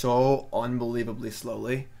playing so unbelievably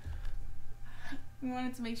slowly. We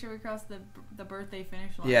wanted to make sure we crossed the birthday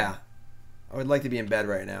finish line. Yeah. I would like to be in bed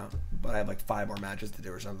right now, but I have like 5 more matches to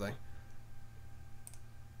do or something.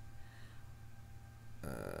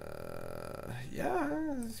 Yeah,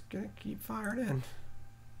 it's gonna keep firing in.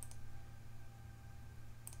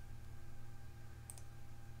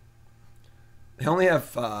 They only have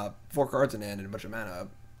 4 cards in hand and a bunch of mana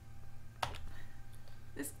up.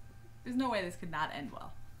 There's no way this could not end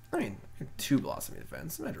well. I mean, 2 Blossoming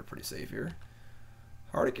Defense. I imagine we're pretty safe here.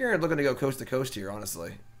 Heart of Kiran looking to go coast to coast here,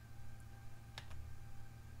 honestly.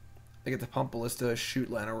 They get the pump ballista, shoot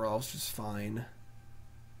Llanowar Elves, which is fine.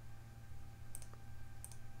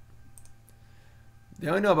 They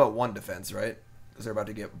only know about 1 defense, right? Because they're about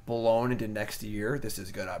to get blown into next year. This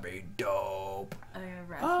is gonna be dope. Are they gonna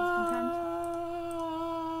rest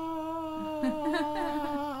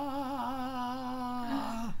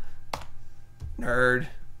Nerd.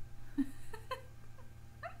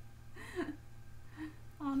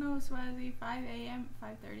 Oh no, Swazi, 5 a.m.,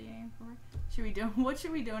 5:30 a.m. for should we do? What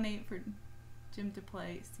should we donate for Jim to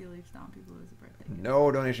play Steel Leaf Stompy Blue as a birthday gift?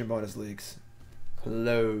 No donation bonus leaks.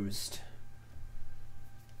 Closed.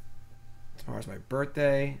 Tomorrow's my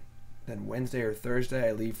birthday. Then Wednesday or Thursday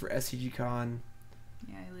I leave for SCG Con.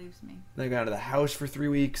 Yeah, he leaves me. Then I go out of the house for 3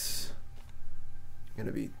 weeks. I'm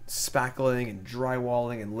gonna be spackling and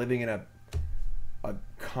drywalling and living in a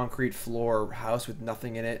concrete floor house with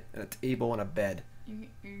nothing in it, and a table and a bed.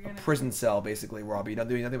 You're a prison cell, basically, where I'll be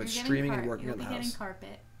doing nothing but streaming and working on the house. You'll be getting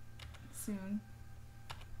carpet soon.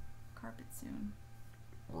 Carpet soon.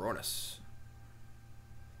 Rhonas.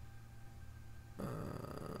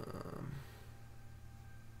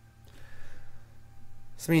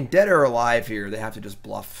 So, I mean, dead or alive here, they have to just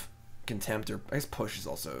bluff Contempt, or I guess Push is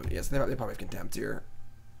also... Yes, they probably have Contempt here.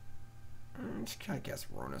 Just kind of guess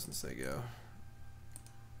Rhonas and say go.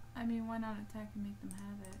 I mean, why not attack and make them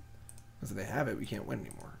have it? Because if they have it, we can't win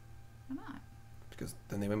anymore. Why not? Because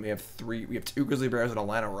then they win. We have 2 Grizzly Bears and a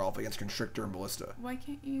Llanowar Elf against Constrictor and Ballista. Why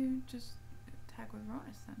can't you just attack with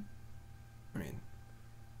Rhonas then? I mean,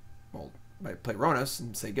 well, I play Rhonas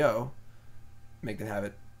and say go, make them have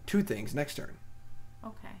it 2 things next turn.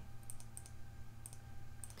 Okay.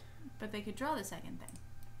 But they could draw the second thing.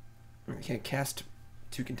 I mean, they can't cast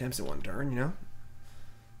 2 Contempts in 1 turn, you know?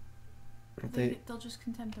 If They'll just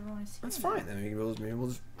contempt the Rhonas. That's fine. Then maybe we'll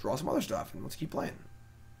just draw some other stuff and let's keep playing.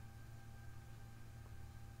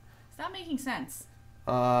 It's not making sense.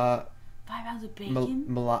 5 pounds of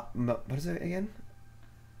bacon. What is it again?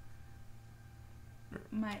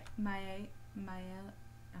 My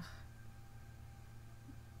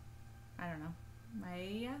I don't know.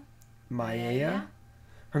 Maya?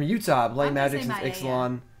 From Utah, playing I'm gonna Magic say since Maya.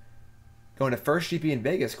 Ixalan. Going to first GP in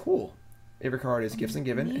Vegas. Cool. Favorite card is Gifts and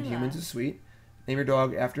Given, and Mila. Humans is Sweet. Name your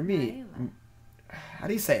dog after me. Mila. How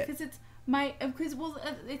do you say it? Because it's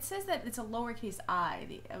it says that it's a lowercase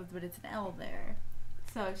I, but it's an L there.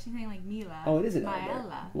 So she's saying like Mila. Oh, it is an L there.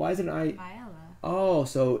 Maela. Why is it an I? Maela. Oh,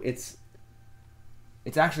 so it's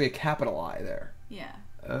actually a capital I there. Yeah.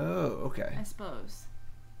 Oh, okay. I suppose.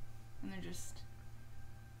 And they're just,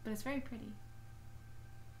 but it's very pretty.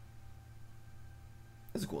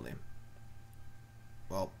 That's a cool name.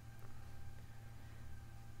 Well.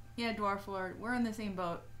 Yeah, Dwarf Lord, we're in the same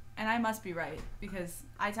boat, and I must be right because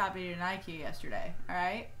I top 8 an IQ yesterday. All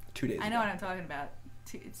right. 2 days. I know ago. what I'm talking about.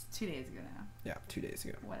 It's 2 days ago now. Yeah, 2 days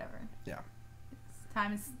ago. Whatever. Yeah.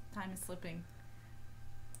 Time is slipping.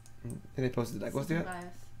 Did they post the deck list Slipping yet? by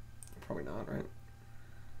us. Probably not, right?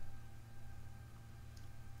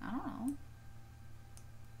 I don't know.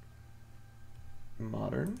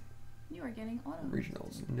 Modern You are getting auto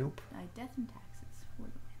regionals. Nope. by death and taxes for the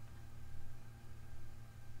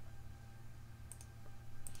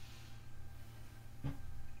win.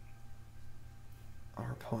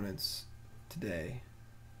 Our opponents today.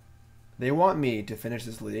 They want me to finish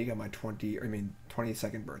this league on my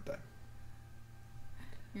 22nd birthday.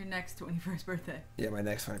 Your next 21st birthday. Yeah, my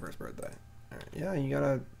next 21st birthday. All right. Yeah, you got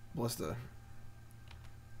a ballista.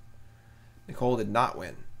 Nicole did not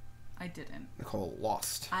win. I didn't. Nicole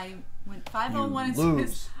lost. I went 5-0-1 and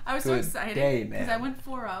lose. I was so Good excited day, because man. I went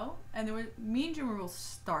 4-0 and there was me and Jim were both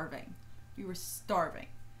starving. We were starving,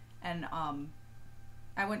 and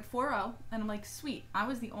I went 4-0 and I'm like, sweet. I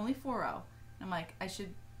was the only 4-0. And I'm like, I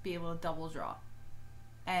should be able to double draw.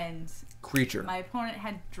 And Creature. my opponent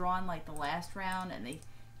had drawn like the last round, and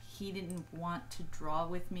he didn't want to draw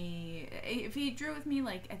with me. If he drew with me,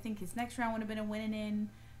 like I think his next round would have been a win and in.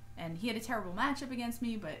 And he had a terrible matchup against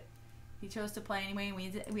me, but he chose to play anyway.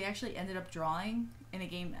 And we actually ended up drawing in a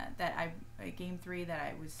game game 3 that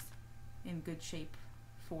I was in good shape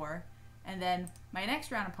for. And then my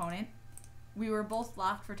next round opponent, we were both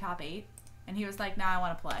locked for top 8, and he was like, "Nah, I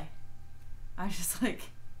want to play." I was just like,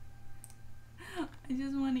 I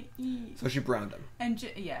just want to eat. So she browned him. And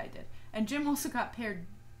yeah, I did. And Jim also got paired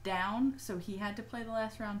down, so he had to play the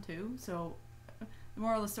last round too. So the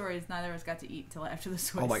moral of the story is neither of us got to eat until after the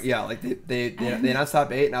Swiss. Oh my, yeah, like they announced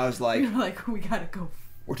top 8, and I was like, we were like, we gotta go.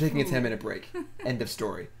 We're taking a 10-minute break. End of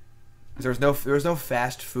story. There was no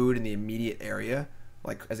fast food in the immediate area,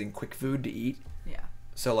 like as in quick food to eat. Yeah.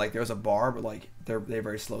 So like there was a bar, but like they're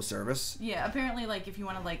very slow service. Yeah, apparently like if you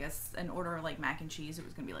wanted like an order of like mac and cheese, it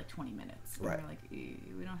was gonna be like 20 minutes. And Right. we're like,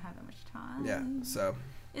 we don't have that much time. Yeah. So.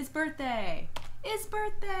 It's birthday. It's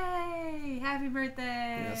birthday. Happy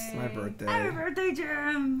birthday. Yes, my birthday. Happy birthday,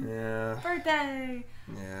 Jim. Yeah. Birthday.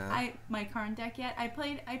 Yeah. My current deck yet? I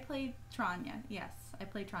played Tron. Yeah. Yes, I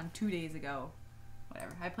played Tron 2 days ago.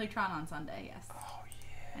 Whatever. I played Tron on Sunday. Yes. Oh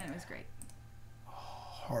yeah. And it was great.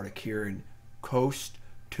 Heart of Kiran, coast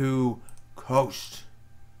to coast.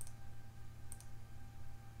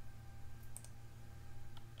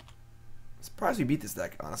 Surprised we beat this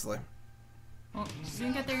deck, honestly. Well, we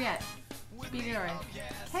didn't get there yet. Beat it already.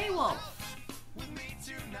 K-Wolf.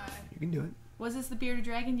 You can do it. Was this the Bearded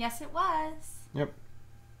Dragon? Yes, it was. Yep.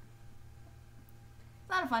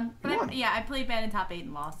 A lot of fun. But You won. I played bad in top 8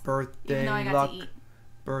 and lost. Birthday Even though I got luck. to eat.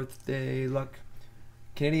 Birthday luck.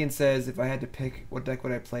 Canadian says, if I had to pick what deck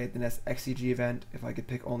would I play at the next XCG event, if I could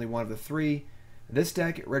pick only one of the 3, this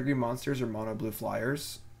deck, Red Green Monsters or Mono Blue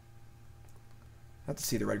Flyers. I have to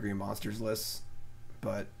see the Red Green Monsters list,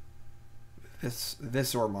 but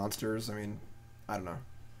this or Monsters, I mean, I don't know.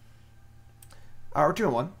 We're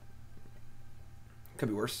 2-1. Could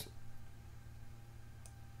be worse.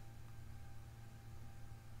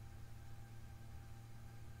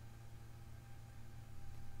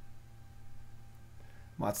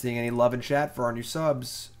 I'm not seeing any love in chat for our new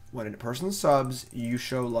subs. When a person subs, you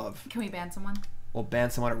show love. Can we ban someone? We'll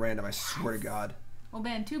ban someone at random, I swear to God. We'll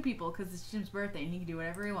ban 2 people because it's Jim's birthday and he can do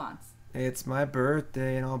whatever he wants. It's my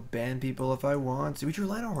birthday, and I'll ban people if I want to. We drew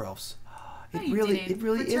Llanowar Elves. No, It you really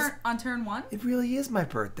didn't. is. On turn 1? It really is my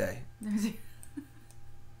birthday.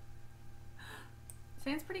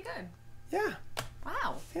 Sounds pretty good. Yeah,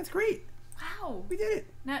 Wow. that's great. Wow. We did it.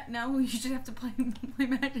 No, you should have to play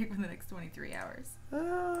Magic for the next 23 hours.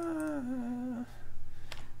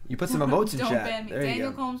 You put some emotes in Don't chat. ban me. There you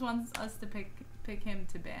Daniel go. Combs wants us to pick him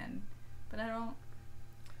to ban, but I don't.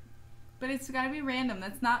 But it's got to be random.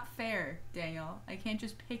 That's not fair, Daniel. I can't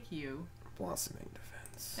just pick you. Blossoming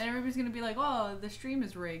Defense. Then everybody's gonna be like, "Oh, the stream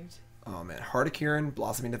is rigged." Oh man, Heart of Kiran,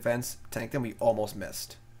 Blossoming Defense, tanked them. We almost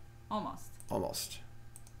missed. Almost. Almost.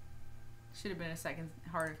 Should have been a second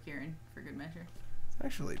Heart of Kiran for good measure. It's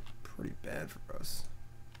actually pretty bad for us.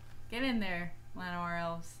 Get in there, Llanowar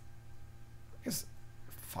Elves. I guess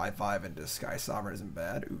 5/5 into Skysovereign isn't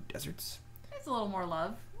bad. Ooh, deserts. It's a little more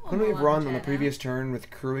love. Couldn't we have run on the previous turn with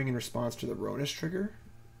crewing in response to the Rhonas trigger?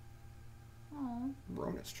 Oh,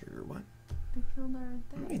 Rhonas trigger, what? they killed our No,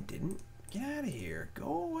 thing. we didn't. Get out of here.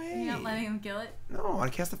 Go away. You're not letting him kill it? No, I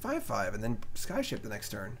cast a 5/5 and then Skyship the next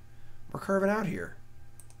turn. We're curving out here.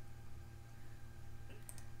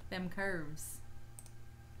 Them curves.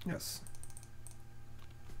 Yes.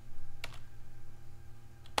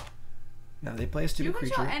 Now they play a stupid You can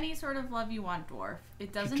creature. show any sort of love you want, Dwarf.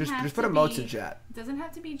 It doesn't just have put to emotes be, in chat. It doesn't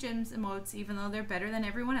have to be Jim's emotes, even though they're better than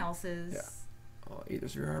everyone else's. Yeah. Oh,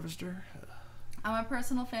 Aethersphere Harvester. I'm a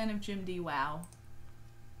personal fan of Jim D. Wow.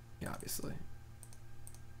 Yeah, obviously.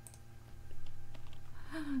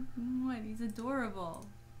 What? He's adorable.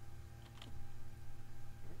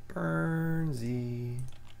 Burnsy.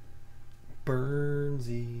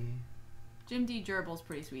 Burnsy. Jim D. Gerbil's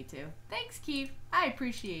pretty sweet too. Thanks, Keith. I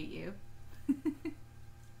appreciate you.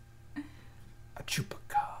 A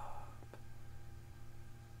chupacab.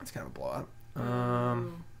 That's kind of a blowout.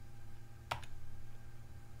 Ooh.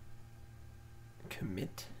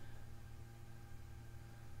 Commit.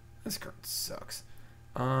 This card sucks.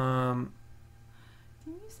 Didn't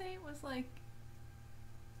you say it was like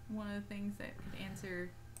one of the things that could answer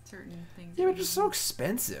certain things? Yeah, but it's just so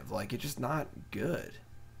expensive. Like, it's just not good.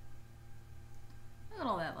 Look at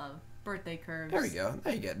all that love. Birthday curves. There we go.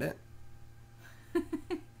 Now you're getting it.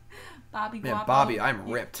 Bobby Man, Guapo. Bobby, I'm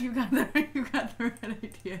ripped. You got the right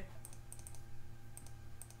idea.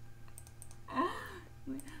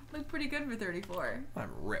 Look pretty good for 34. I'm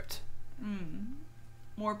ripped.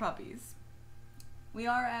 More puppies. We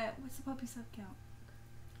are at, what's the puppy sub count?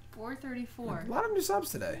 434. A lot of new subs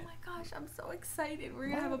today. Oh my gosh, I'm so excited. We're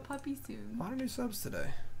gonna have a puppy soon. A lot of new subs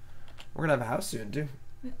today. We're gonna have a house soon too.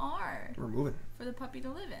 We are. We're moving. For the puppy to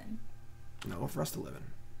live in. No, for us to live in.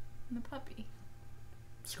 And the puppy.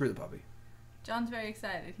 Screw the puppy. John's very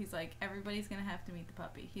excited. He's like, everybody's gonna have to meet the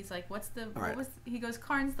puppy. He's like, what's the, right. he goes,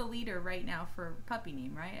 Karn's the leader right now for puppy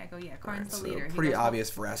name, right? I go, yeah, Karn's the leader. He Pretty goes,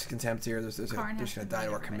 obvious for Acid Contempt here. There's Karn just has gonna to die to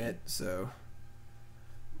meet our everybody. commit, so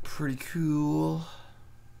pretty cool.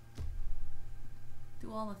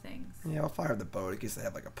 Do all the things. Yeah, I'll fire the boat in case they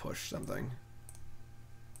have like a push something.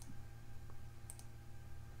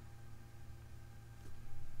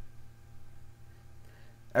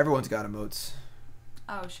 Everyone's got emotes.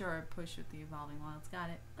 Oh, sure, push with the Evolving Wilds. Got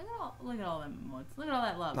it. Look at all them emotes. Look at all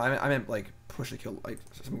that love. No, I meant like push to kill, like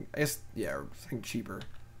something, I guess, yeah, or something cheaper.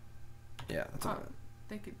 Yeah, that's what I meant.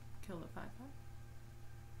 They could kill the 5/5.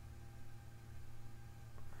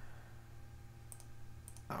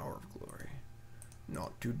 Hour of Glory.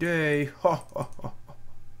 Not today. Ho ho ho.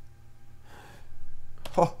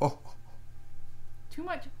 Ho ho ho. Too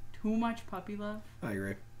much puppy love. I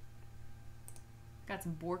agree. Got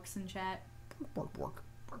some borks in chat. Bork bork.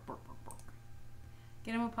 Bork, bork, bork, bork.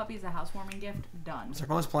 Get him a puppy as a housewarming gift. Done. So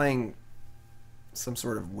if I was playing some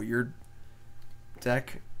sort of weird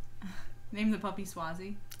deck, Name the puppy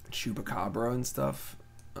Swazi. Chupacabra and stuff,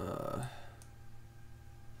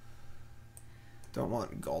 don't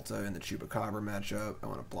want Ghalta in the Chupacabra matchup. I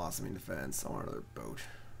want a Blossoming Defense. I want another boat.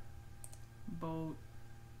 Boat.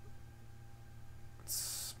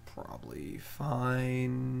 It's probably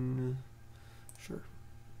fine. Sure.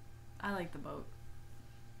 I like the boat.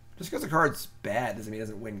 Just because the card's bad doesn't mean it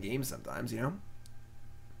doesn't win games sometimes, you know?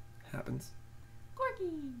 Happens. Corky.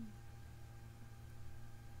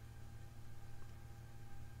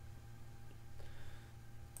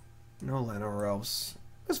 No Llanowar Elves.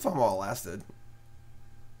 It was fun while it lasted.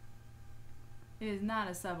 It is not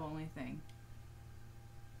a sub-only thing.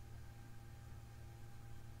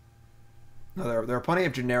 No, there are plenty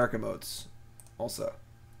of generic emotes also.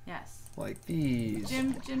 Yes. Like these.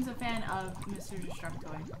 Jim's a fan of Mr.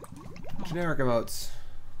 Destructoid. Generic emotes.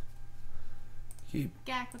 Keep.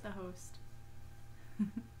 Gak with the host.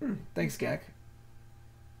 Thanks, Gak.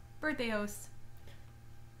 Birthday host.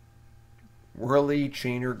 Whirly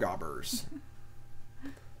Chainer Gobbers.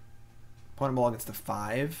 Point them all against the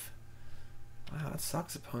 5. Wow, that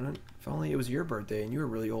sucks, opponent. If only it was your birthday and you were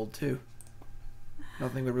really old too.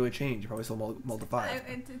 Nothing would really change. You probably still mulled to 5.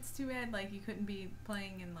 It's too bad, like, you couldn't be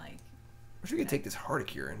playing in, like... I wish we could take this Heart of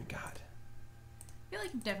Kiran. God. feel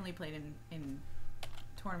like you've definitely played in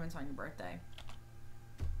tournaments on your birthday.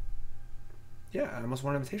 Yeah, I almost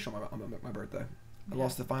won an Invitational on my birthday. I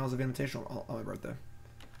lost the finals of Invitational on my birthday.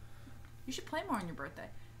 You should play more on your birthday.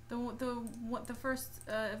 The first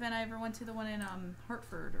event I ever went to, the one in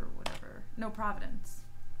Hartford or whatever. No, Providence,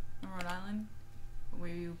 in Rhode Island, where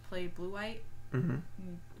you played blue-white. Mm-hmm.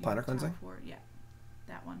 Planar cleansing? Four. Yeah,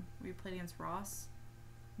 that one. Where you played against Ross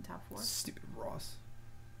in top 4. Stupid Ross.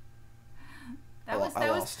 I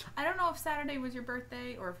lost. I don't know if Saturday was your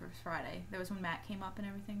birthday or if it was Friday. That was when Matt came up and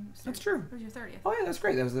everything. That's true. It was your 30th. Oh yeah, that's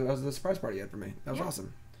great. That was the surprise party you had for me. That was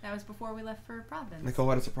awesome. That was before we left for Providence. Nicole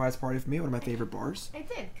had a surprise party for me, one of my favorite bars. I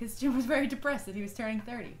did, because Jim was very depressed that he was turning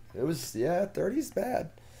 30. It was, 30's bad.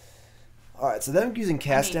 Alright, so them using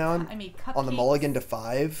cast down on the mulligan to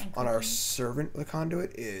 5 on our servant with the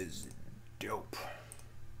conduit is dope.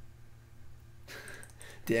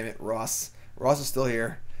 Damn it, Ross. Ross is still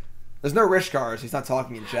here. There's no Rishkars. He's not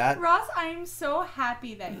talking in chat. Ross, I'm so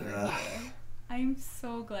happy that you're here. I'm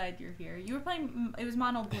so glad you're here. You were playing. It was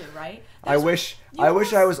mono blue, right? I wish I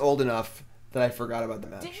was old enough that I forgot about the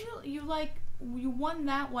match. Didn't you won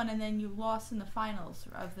that one and then you lost in the finals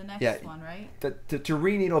of the next one, right? To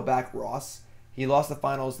re-needle back Ross, he lost the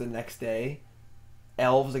finals the next day.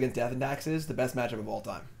 Elves against Death and Taxes, the best matchup of all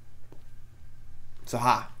time. So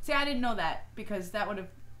See, I didn't know that because that would have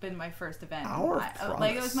been my first event.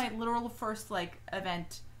 It was my literal first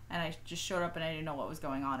event. And I just showed up and I didn't know what was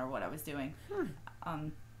going on or what I was doing.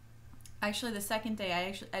 Actually, the second day,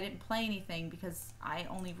 I didn't play anything because I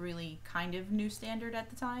only really kind of knew Standard at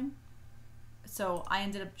the time. So I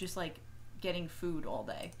ended up just getting food all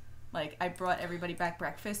day. I brought everybody back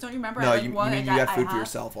breakfast. Don't you remember? No, you got food for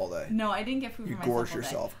yourself all day. No, I didn't get food for myself. You gorged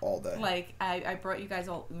yourself all day. I brought you guys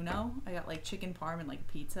all Uno. I got chicken parm and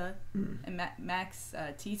pizza. And Max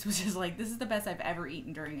Teets was just this is the best I've ever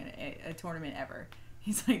eaten during a tournament ever.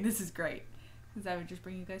 He's like, this is great. Because I would just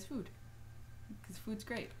bring you guys food. Because food's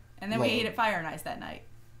great. And then we ate at Fire and Ice that night.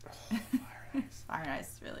 Oh, Fire and Ice. Fire and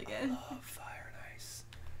Ice is really good. I love Fire and Ice.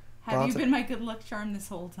 Have you been my good luck charm this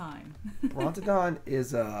whole time? Brontodon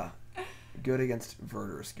is good against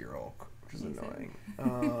Verdurous Gearhulk, which is annoying.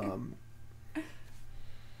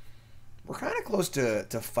 We're kind of close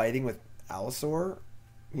to fighting with Allosaur.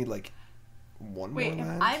 We need one more land. Wait,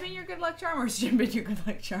 have I been your good luck charm or has Jim been your good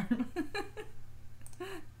luck charm?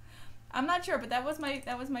 I'm not sure, but that was my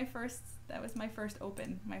first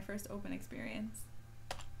open experience.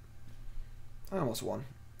 I almost won.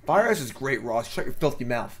 Fire Ice is great, Ross. Shut your filthy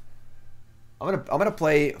mouth. I'm gonna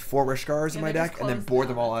play 4 Rishkars in my deck and then board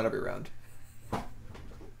them all out every round.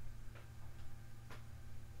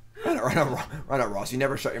 Right on, Ross. You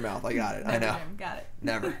never shut your mouth. I got it. I know. Got it.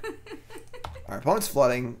 Never. Our opponent's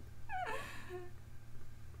flooding.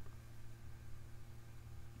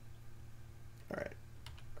 All right.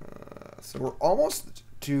 So we're almost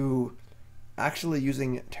to actually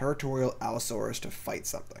using Territorial Allosaurus to fight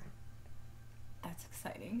something. That's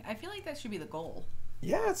exciting. I feel like that should be the goal.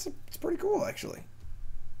 Yeah, it's pretty cool actually.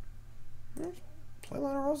 Play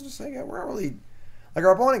Llanowar Elves just saying we're not really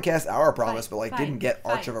our opponent cast Our Promise, but didn't get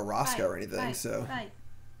Arch of Araska or anything. So.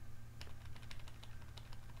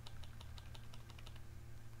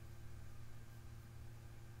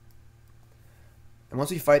 And once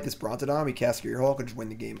we fight this Brontodon, we cast Gearhulk and just win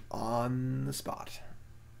the game on the spot.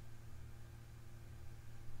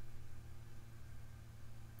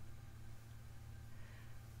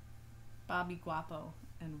 Bobby Guapo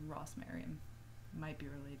and Ross Merriam might be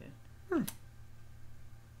related.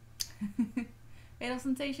 Fatal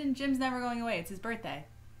Sensation, Jim's never going away. It's his birthday.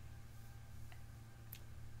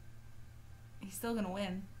 He's still gonna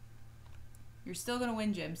win. You're still gonna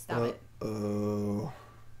win, Jim. Stop it. Oh.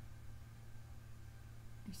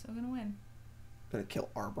 You're still gonna win. Gonna kill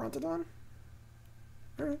our Brontodon?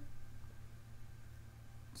 Alright.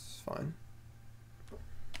 It's fine.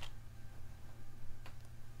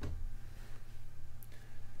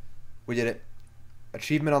 We did it.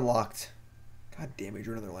 Achievement unlocked. God damn it, you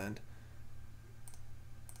drew another land.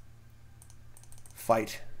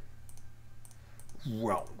 Fight.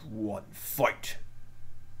 Round 1, fight.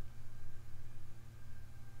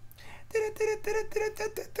 You're so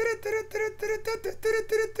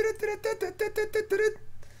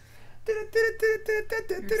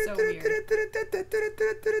weird.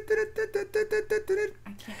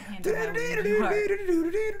 I can't handle how weird you are.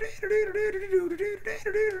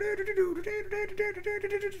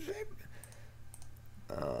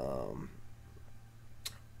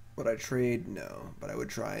 Would I trade? No, but I would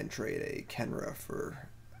try and trade a Khenra for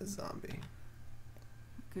a zombie.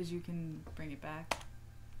 Because you can bring it back.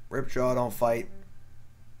 Ripjaw don't fight.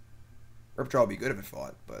 Ripjaw would be good if it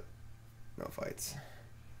fought, but no fights. Alright.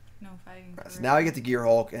 No fighting. Alright, so for now I get the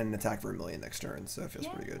Gearhulk and attack for 1,000,000 next turn, so it feels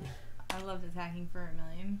Yeah. pretty good. I loved attacking for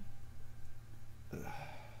 1,000,000.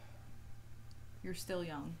 You're still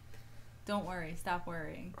young. Don't worry. Stop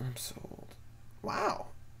worrying. I'm sold. Wow.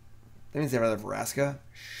 That means they have another Vraska?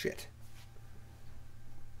 Shit.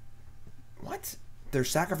 What? They're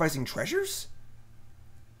sacrificing treasures?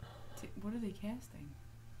 What are they casting?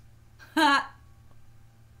 Ha!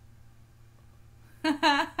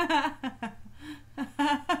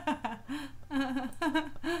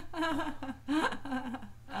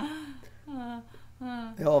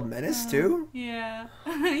 They all have Menace too? Yeah.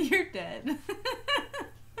 You're dead.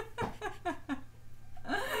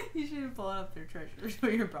 You should have blown up their treasures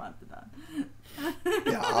for your Brontodon.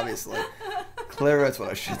 Yeah, obviously. Clearly that's what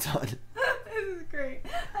I should have done. This is great.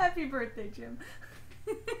 Happy birthday, Jim.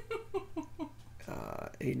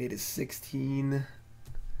 8 and 8 is 16.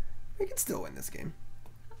 We can still win this game.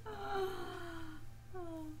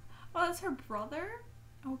 Oh, that's her brother?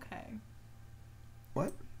 Okay.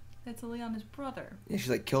 What? That's Leon's brother. Yeah,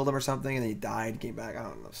 she like killed him or something and then he died, came back. I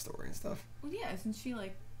don't know the story and stuff. Well, yeah, isn't she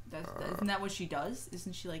like... isn't that what she does?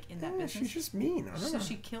 Isn't she like in that business? She's just mean. I don't So know.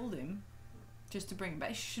 she killed him just to bring him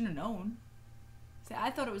back. She shouldn't have known. See,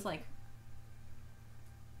 I thought it was like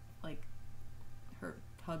her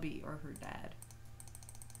hubby or her dad.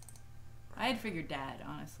 I had figured dad,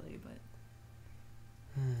 honestly, but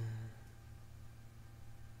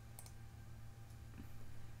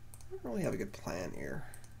I don't really have a good plan here.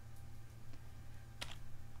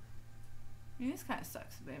 I mean, this kind of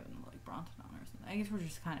sucks if they haven't like Brontodon or something. I guess we're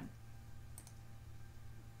just kind of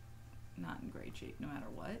not in great shape no matter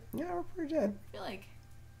what. Yeah, we're pretty dead. I feel like,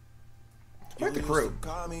 I like the crew.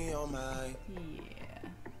 yeah.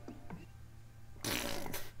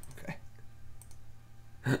 Okay.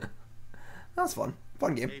 That was fun.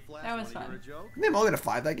 Fun game. That was fun. Didn't they all get a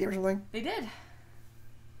 5 that game or something? They did. I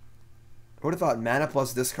would have thought mana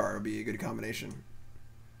plus discard would be a good combination.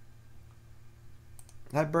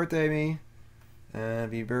 Happy birthday, me.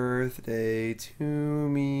 Happy birthday to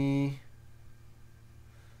me.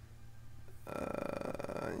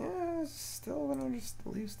 Yeah, still gonna just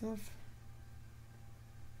leave stuff.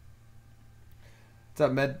 What's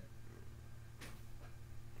up, Med?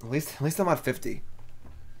 At least I'm at 50.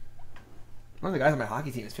 One of the guys on my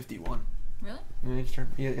hockey team is 51. Really?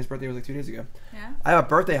 Yeah, his birthday was like 2 days ago. Yeah. I have a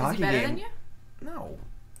birthday Is hockey he better game. than you? No.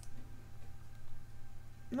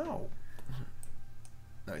 No.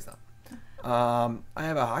 No, he's not. I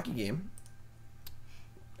have a hockey game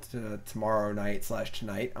tomorrow night /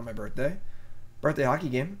 tonight on my birthday. Birthday hockey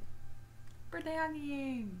game. Birthday hockey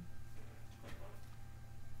game.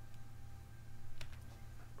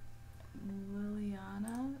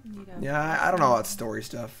 Liliana. Yeah, I don't know about story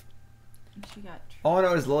stuff. She got. All I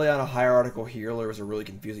know is Liliana Hierarchical Healer is a really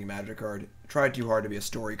confusing magic card. Tried too hard to be a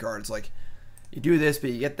story card. It's like, you do this,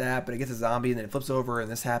 but you get that, but it gets a zombie, and then it flips over, and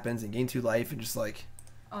this happens, and gain 2 life, and just like,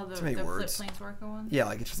 Oh, the too many flip words. planeswalker one? Yeah,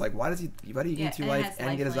 like it's just like, why do you gain 2 life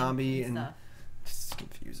and get a zombie, and stuff. it's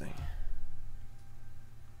confusing.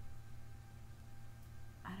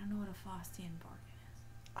 I don't know what a Faustian bargain is.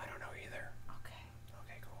 I don't know either. Okay.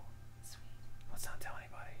 Okay, cool. Sweet. Let's not tell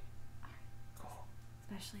anybody. Alright. Cool.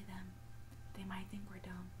 Especially them. They might think we're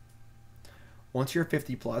dumb. Once you're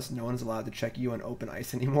 50 plus, no one's allowed to check you on open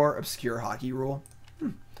ice anymore. Obscure hockey rule.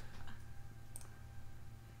 No,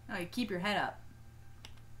 you keep your head up.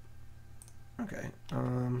 Okay. I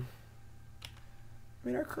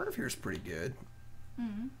mean, our curve here is pretty good.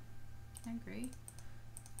 Mm-hmm. I agree.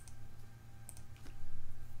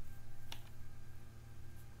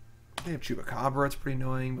 They have Chupacabra. It's pretty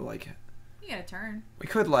annoying, but like, You got a turn. we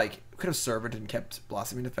could have served and kept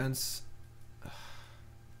Blossoming Defense. It's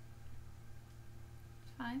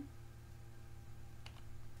fine.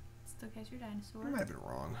 Still catch your dinosaur. I might have been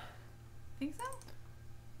wrong. Think so?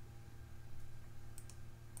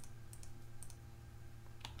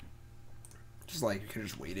 Just like, you could have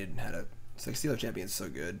just waited and had it. It's like Steel Leaf Champion's so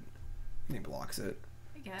good. And he blocks it.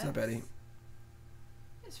 I guess. What's up, Eddie?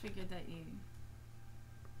 I just figured that you...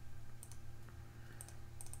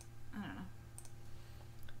 I don't know.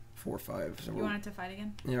 4/5. So You wanted to fight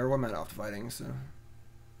again? yeah, we're 1 mana off fighting, so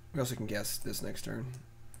we also can guess this next turn.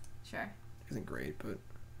 Sure. Isn't great, but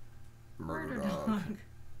Murder Murder Dog. Dog.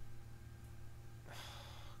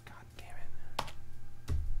 God damn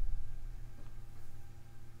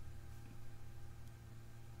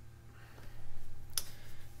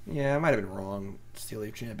it. Yeah, I might have been wrong. Steel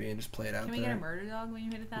Leaf Champion, just play it out Can we there. get a murder dog when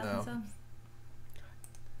you hit 1,000 No. subs?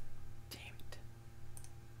 Damn it.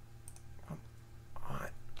 Come on.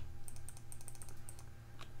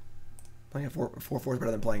 Playing a 4/4 is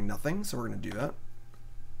better than playing nothing, so we're going to do that.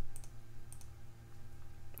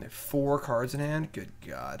 4 cards in hand. Good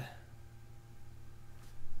God.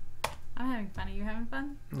 I'm having fun. Are you having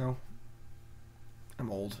fun? No.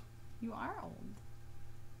 I'm old. You are old.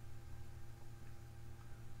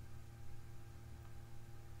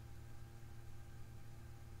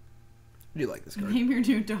 I do like this card. Name your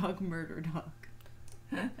new dog Murder Dog.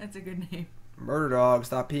 That's a good name. Murder Dog,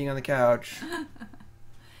 stop peeing on the couch.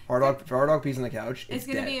 If our dog pees on the couch, It's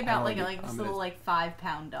gonna dead. be about I'm like this little like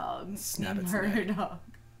 5-pound dog snap named its Murder neck. Dog.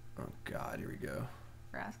 Oh God, here we go.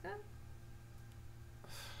 Vraska?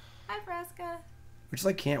 Hi, Vraska. We just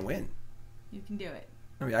like can't win. You can do it.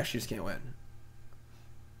 No, we actually just can't win.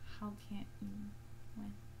 How can't you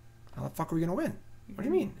win? How the fuck are we gonna win? What do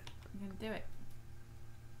you mean? You're gonna do it.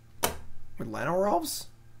 With Llanowar Elves?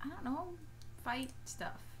 I don't know. Fight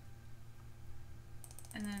stuff.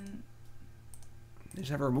 And then They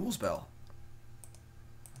just have a removal spell.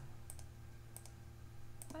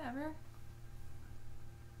 whatever.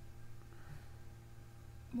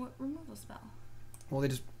 What removal spell? Well, they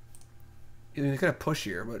could have push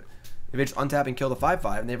here, but if they just untap and kill the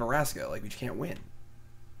 5/5 and they have a Vraska, like we just can't win.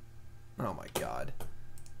 Oh my God.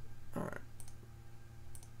 Alright.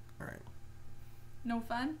 Alright. No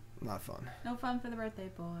fun? Not fun. No fun for the birthday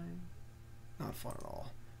boy. Not fun at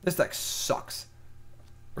all. This deck sucks.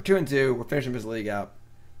 We're 2-2. We're finishing this league out.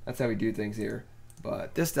 That's how we do things here.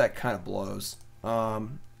 But this deck kind of blows.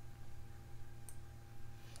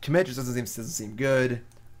 Commit just doesn't seem good.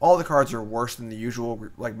 All the cards are worse than the usual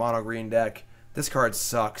like mono green deck. This card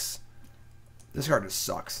sucks. This card just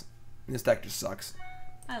sucks. This deck just sucks.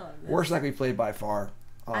 I love this. Worst deck we played by far.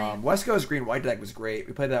 West Coast green white deck was great.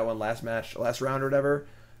 We played that one last round or whatever.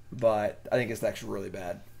 But I think this deck's really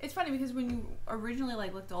bad. It's funny because when you originally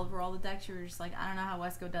like looked over all the decks, you were just like, I don't know how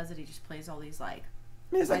Wesco does it. He just plays all these like,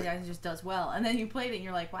 It's like guys just does well. And then you played it, and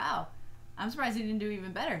you're like, wow, I'm surprised he didn't do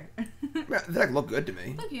even better. yeah, the deck looked good to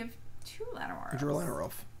me. Look, you have 2 Llanowar I drew a Elves. Llanowar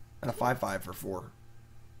Elf and a 5/5 for 4.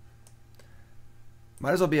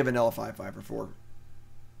 Might as well be a vanilla 5/5 for 4.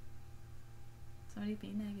 Somebody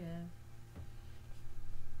be negative.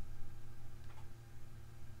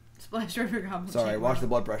 Splash River Goblin. Sorry, watch the Chainwhirlers.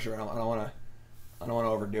 blood pressure. I don't want to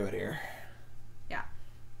overdo it here. Yeah.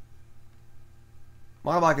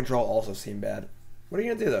 Mono Black Control also seemed bad. What are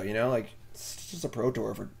you gonna do though? You know, like it's just a pro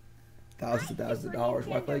tour for thousands of dollars.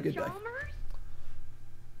 Why play a good deck?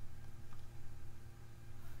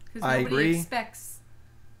 Because I nobody agree. expects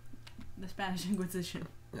the Spanish Inquisition.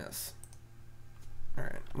 Yes. All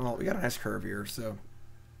right. Well, we got a nice curve here, so.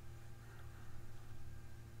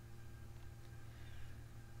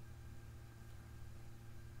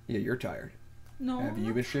 Yeah, you're tired. No. Have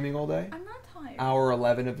you been streaming all day? I'm not tired. Hour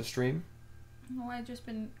 11 of the stream. No, I've just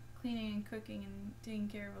been cleaning and cooking and taking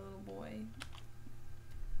care of a little boy.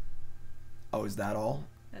 Oh, is that all?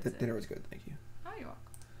 That's The it. dinner was good, thank you. Oh, you're welcome.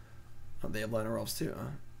 Oh, they have Llanowar Elves too, huh?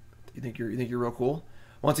 You think you're real cool?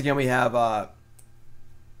 Once again, we have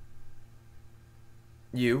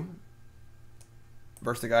you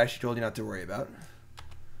versus the guy she told you not to worry about.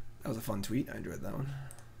 That was a fun tweet. I enjoyed that one.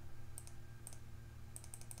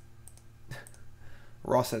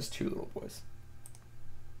 Ross has 2 little boys.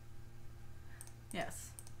 Yes.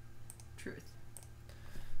 Truth.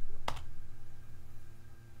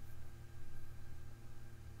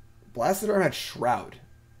 Blastoderm had Shroud.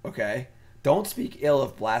 Okay? Don't speak ill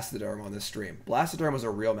of Blastoderm on this stream. Blastoderm was a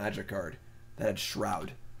real magic card that had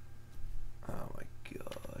Shroud. Oh my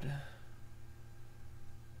god.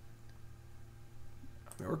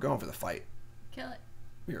 I mean, we're going for the fight. Kill it.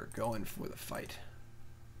 We are going for the fight.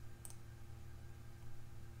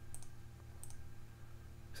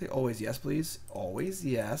 Say always yes, please. Always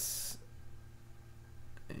yes.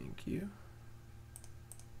 Thank you.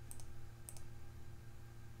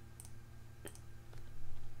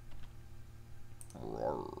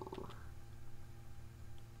 Roar.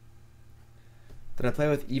 Did I play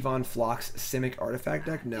with Yvonne Flock's Simic Artifact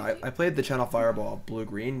deck? No, I played the Channel Fireball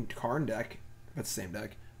Blue-Green Karn deck. That's the same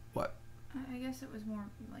deck. What? I guess it was more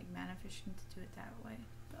like mana efficient to do it that way.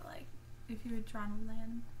 But like, if you had drawn a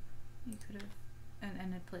land, you could have,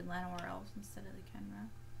 and had played Llanowar Elves instead of the Khenra,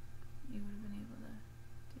 you would have been able to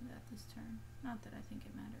do that this turn. Not that I think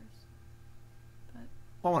it matters, but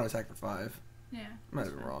I want to attack for 5. yeah. Might have that's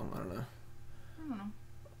been fine. wrong. I don't know. I don't know.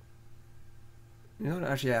 You don't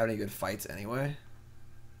actually have any good fights anyway.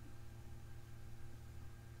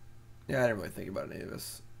 Yeah, I didn't really think about any of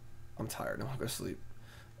this. I'm tired. I want to go to sleep.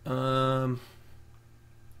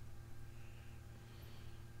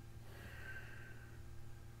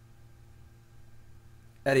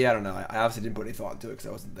 Eddie, I don't know. I obviously didn't put any thought into it because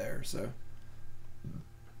I wasn't there. So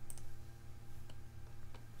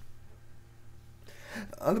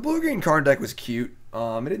The blue-green card deck was cute.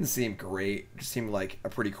 It didn't seem great. It just seemed like a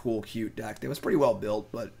pretty cool, cute deck. It was pretty well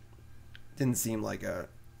built, but didn't seem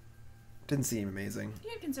amazing.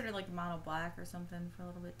 You could consider like mono black or something for a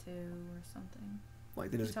little bit too, or something.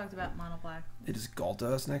 Like they We just talked about mono black. they just Ghalta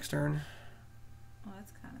us next turn. Oh,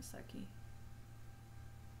 that's kind of sucky.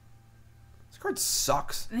 This card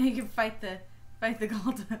sucks. And then you can fight the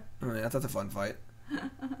Ghalta. Oh, yeah, that's a fun fight.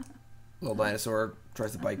 Little dinosaur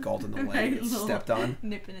tries to bite Ghalta in the leg. Right, Gets little stepped on.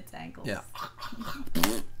 Nip in its ankles. Yeah.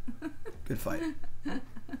 Good fight.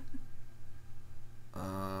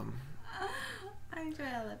 I enjoy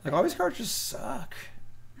all that. Like all these cards just suck.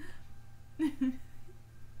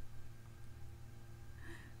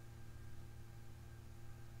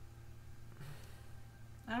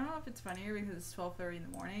 I don't know if it's funnier because it's 12:30 in the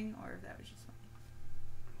morning or if that was just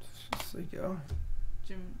funny. Just like go.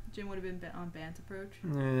 Jim would have been on Bant's approach.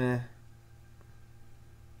 Eh.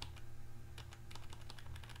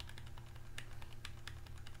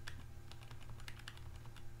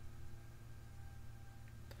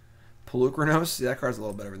 Pelucranos? Yeah, that card's a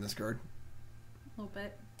little better than this card. A little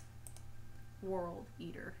bit. World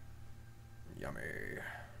Eater, Yummy.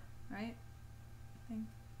 right? I think.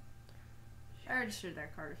 I registered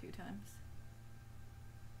that card a few times.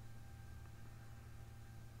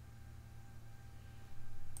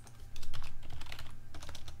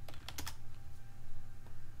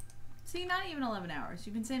 See, not even 11 hours.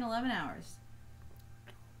 You've been saying 11 hours.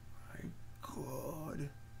 My God.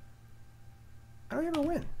 I don't even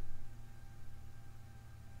win.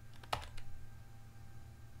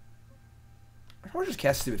 I want to just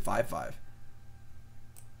cast stupid 5/5.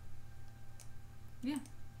 Yeah.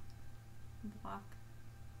 Block.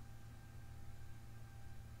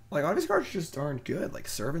 Like, all these cards just aren't good. Like,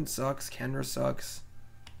 Servant sucks. Khenra sucks.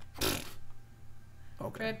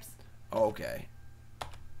 Okay. Trips. Okay.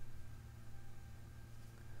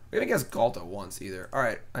 We haven't guessed Ghalta once either.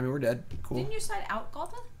 Alright. I mean, we're dead. Cool. Didn't you side out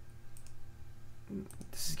Ghalta?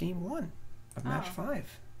 This is game 1 of match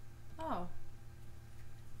 5. Oh.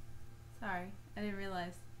 Sorry. I didn't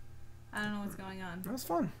realize. I don't know what's going on. That was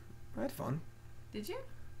fun. I had fun. Did you?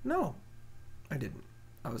 No. I didn't.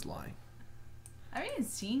 I was lying. I haven't even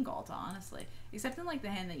seen Ghalta, honestly. Except in like the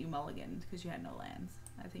hand that you mulliganed because you had no lands.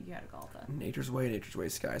 I think you had a Ghalta. Nature's Way,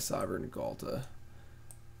 Skysovereign, Ghalta.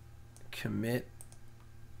 Commit.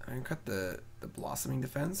 I can cut the Blossoming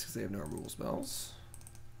Defense because they have no rule spells.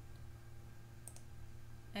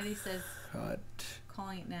 Eddie says, Cut.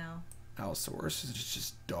 calling it now. Allosaurus is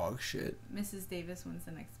just dog shit. Mrs. Davis wins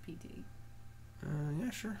the next PT. Yeah,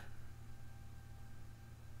 sure.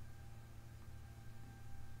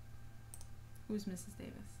 Who's Mrs.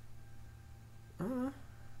 Davis?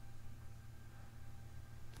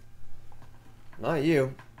 Not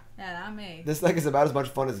you. Yeah, not me. This deck is about as much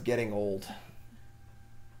fun as getting old.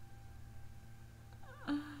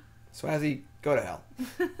 Swazzy, go to hell.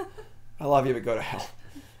 I love you, but go to hell.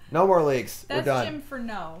 No more leagues. That's We're done. Jim for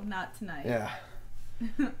no, not tonight. Yeah.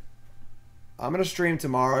 I'm gonna stream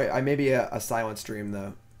tomorrow. I may be a silent stream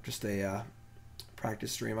though, just a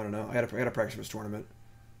practice stream. I don't know. I gotta practice for this tournament.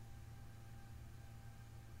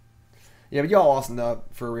 Yeah, but y'all awesome though,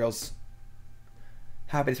 for reals.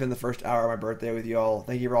 Happy to spend the first hour of my birthday with y'all.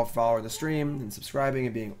 Thank you all for following the stream and subscribing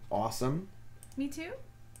and being awesome. Me too?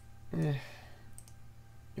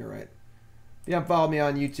 You're right. If you haven't followed me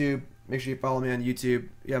on YouTube, make sure you follow me on YouTube.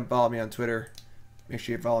 If you haven't followed me on Twitter, make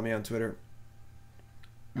sure you follow me on Twitter.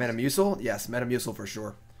 Metamucil? Yes, Metamucil for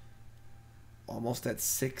sure. Almost at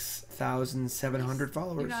 6,700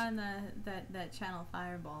 followers. You got in that Channel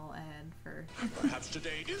Fireball ad for Perhaps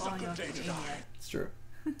today is a falling good off day the to game die. yet. It's true.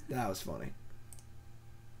 That was funny.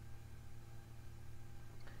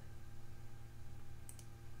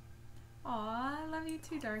 Aw, I love you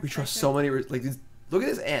too, Dark. We trust so many. Like, look at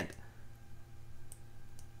this end.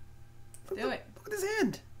 Do it. Look at this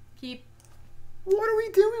end. Keep What are we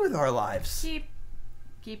doing with our lives?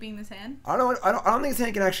 keeping this hand. I don't think this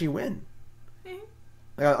hand can actually win.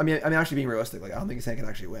 Like, I mean, actually being realistic. Like, I don't think this hand can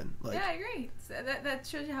actually win. Like, Yeah, I agree. So that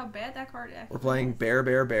shows you how bad that card actually we're playing bear,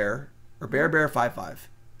 bear, bear, or bear, bear, 5/5.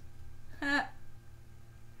 is.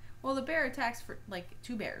 Well, the bear attacks for like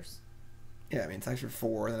 2 bears. Yeah, I mean, it's actually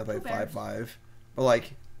 4, and then I play Two bears. 5/5. But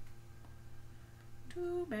like,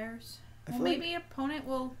 2 bears. I Well, feel like- maybe opponent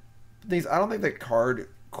will. things. I don't think the card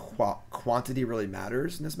quantity really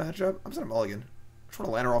matters in this matchup. I'm just gonna mulligan. I just want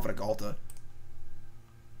to land her off at a Ghalta.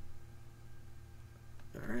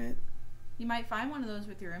 All right. You might find one of those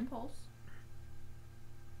with your impulse.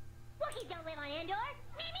 Wookiees don't live on Endor.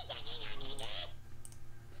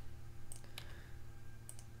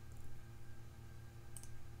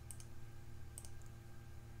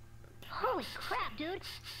 Holy Holy crap, dude.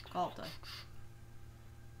 Ghalta.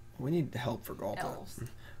 We need help for Ghalta. Elves.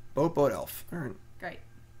 Boat elf. Alright. Great.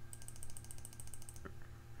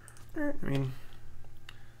 Alright, I mean...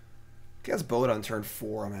 Guess boat on turn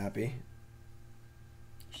 4, I'm happy.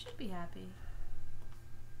 You should be happy.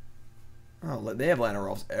 Oh, they have Llanowar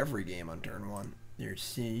Elves every game on turn 1. They're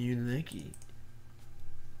so lucky.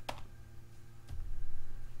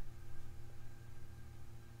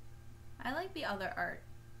 I like the other art.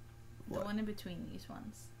 The What? one in between these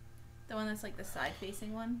ones. The one that's like the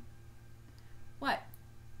side-facing one. What?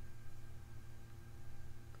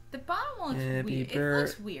 The bottom one looks Happy weird. It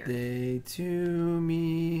looks weird. birthday to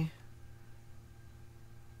me.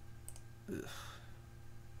 Ugh. You're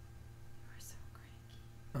so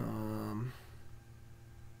cranky.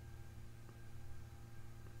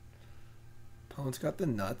 Opponent's got the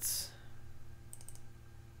nuts.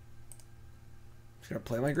 Just gonna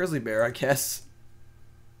play my grizzly bear, I guess.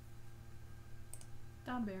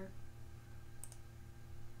 Dom Bear.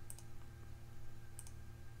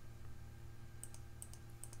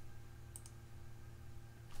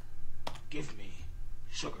 Give me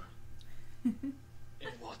sugar and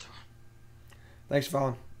water. Thanks for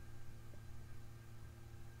following.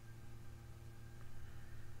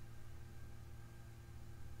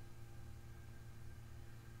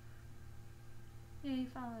 Yeah, he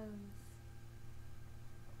follows.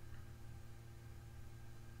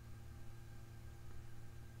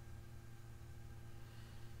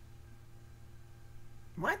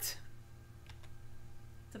 What?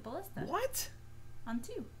 It's a ballista. What? On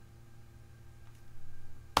 2.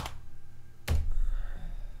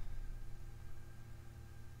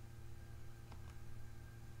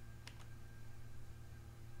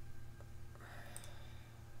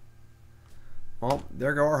 Well,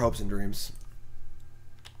 there go our hopes and dreams.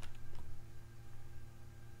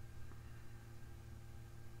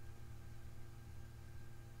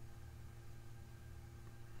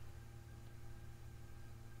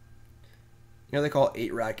 You know they call it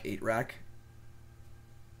 8-rack 8-rack?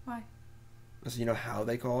 Why? So you know how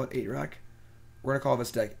they call it 8-rack? We're gonna call this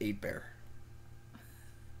deck 8-bear.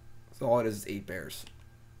 So all it is 8 bears.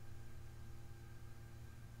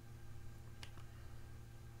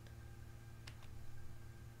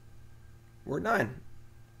 Word 9.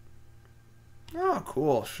 Oh,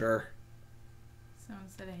 cool, sure. So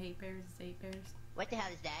instead of 8 bears, it's 8 bears. What the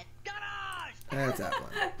hell is that? Garage! That's that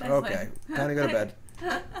one. Nice Okay, one. time to go to bed.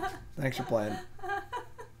 Thanks for playing.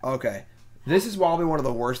 Okay, this is probably one of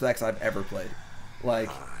the worst decks I've ever played. Like,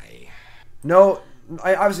 no,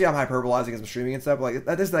 obviously I'm hyperbolizing because I'm streaming and stuff, but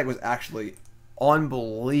like, this deck was actually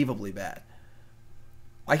unbelievably bad.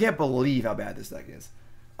 I can't believe how bad this deck is.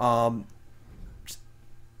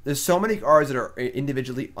 There's so many cards that are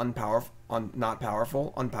individually unpowerful, not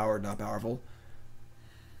powerful, unpowered, not powerful.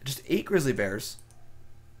 Just 8 grizzly bears.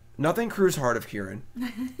 Nothing Crew's Heart of Kiran.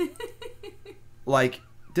 Like,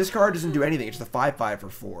 this card doesn't do anything. It's just a 5/5 for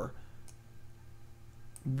 4.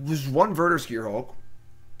 There's 1 Verdurous Gearhulk.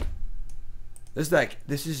 This deck,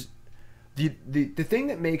 this is... The thing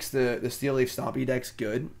that makes the Steel Leaf Stompy decks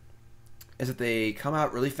good is that they come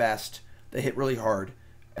out really fast, they hit really hard,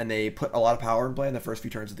 and they put a lot of power in play in the first few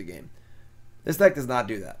turns of the game. This deck does not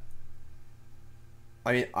do that.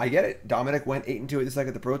 I mean, I get it. Dominik went 8-2 with this deck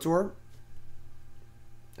at the Pro Tour.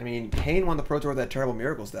 I mean, Kane won the Pro Tour with that terrible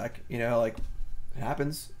Miracles deck. You know, like, it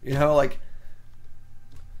happens. You know, like...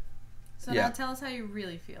 So yeah. now tell us how you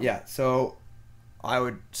really feel. Yeah, so I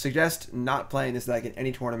would suggest not playing this deck in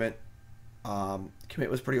any tournament. Commit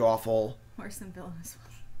was pretty awful. Worse than Villainous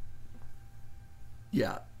one.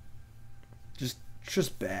 Yeah.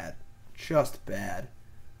 Just bad. Just bad.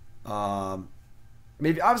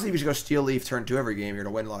 Maybe obviously if you should go Steel Leaf turn 2 every game, you're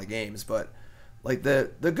gonna win a lot of games, but like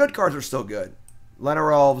the good cards are still good.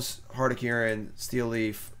 Llanowar Elves, Heart of Kiran, Steel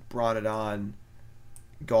Leaf, Brontodon,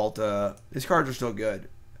 Ghalta, these cards are still good.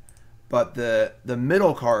 But the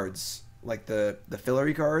middle cards, like the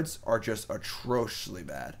fillery cards, are just atrociously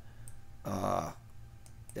bad.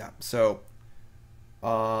 Yeah, so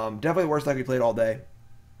definitely the worst deck we played all day.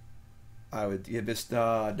 I would give this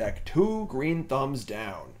deck 2 green thumbs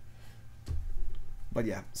down. But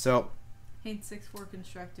yeah, so... Hate 6-4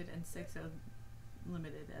 constructed and 6-0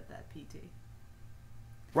 limited at that PT.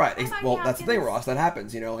 Right, Oh my well, God, that's the thing, goodness. Ross. That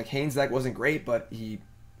happens, you know. Like, Haynes' deck wasn't great, but he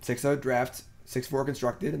 6-0 draft, 6-4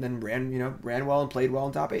 constructed, and then ran well and played well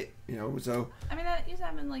in top 8, you know, so... I mean, that used to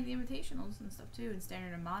happen in, like, the Invitationals and stuff, too, in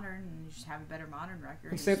Standard and Modern, and you just have a better Modern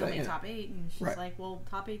record. Same You still thing, make yeah. top 8, and it's just Right. like, well,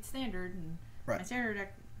 top 8 Standard, and Right. my Standard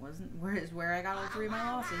deck wasn't where I got all 3 of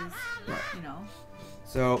my losses, Right. you know.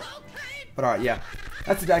 So, but alright, yeah.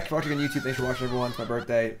 That's the deck. If you're watching on YouTube, thanks for watching, everyone. It's my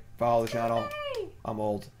birthday. Follow the channel. I'm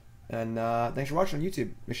old. And thanks for watching on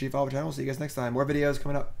YouTube. Make sure you follow the channel. See you guys next time. More videos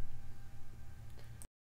coming up.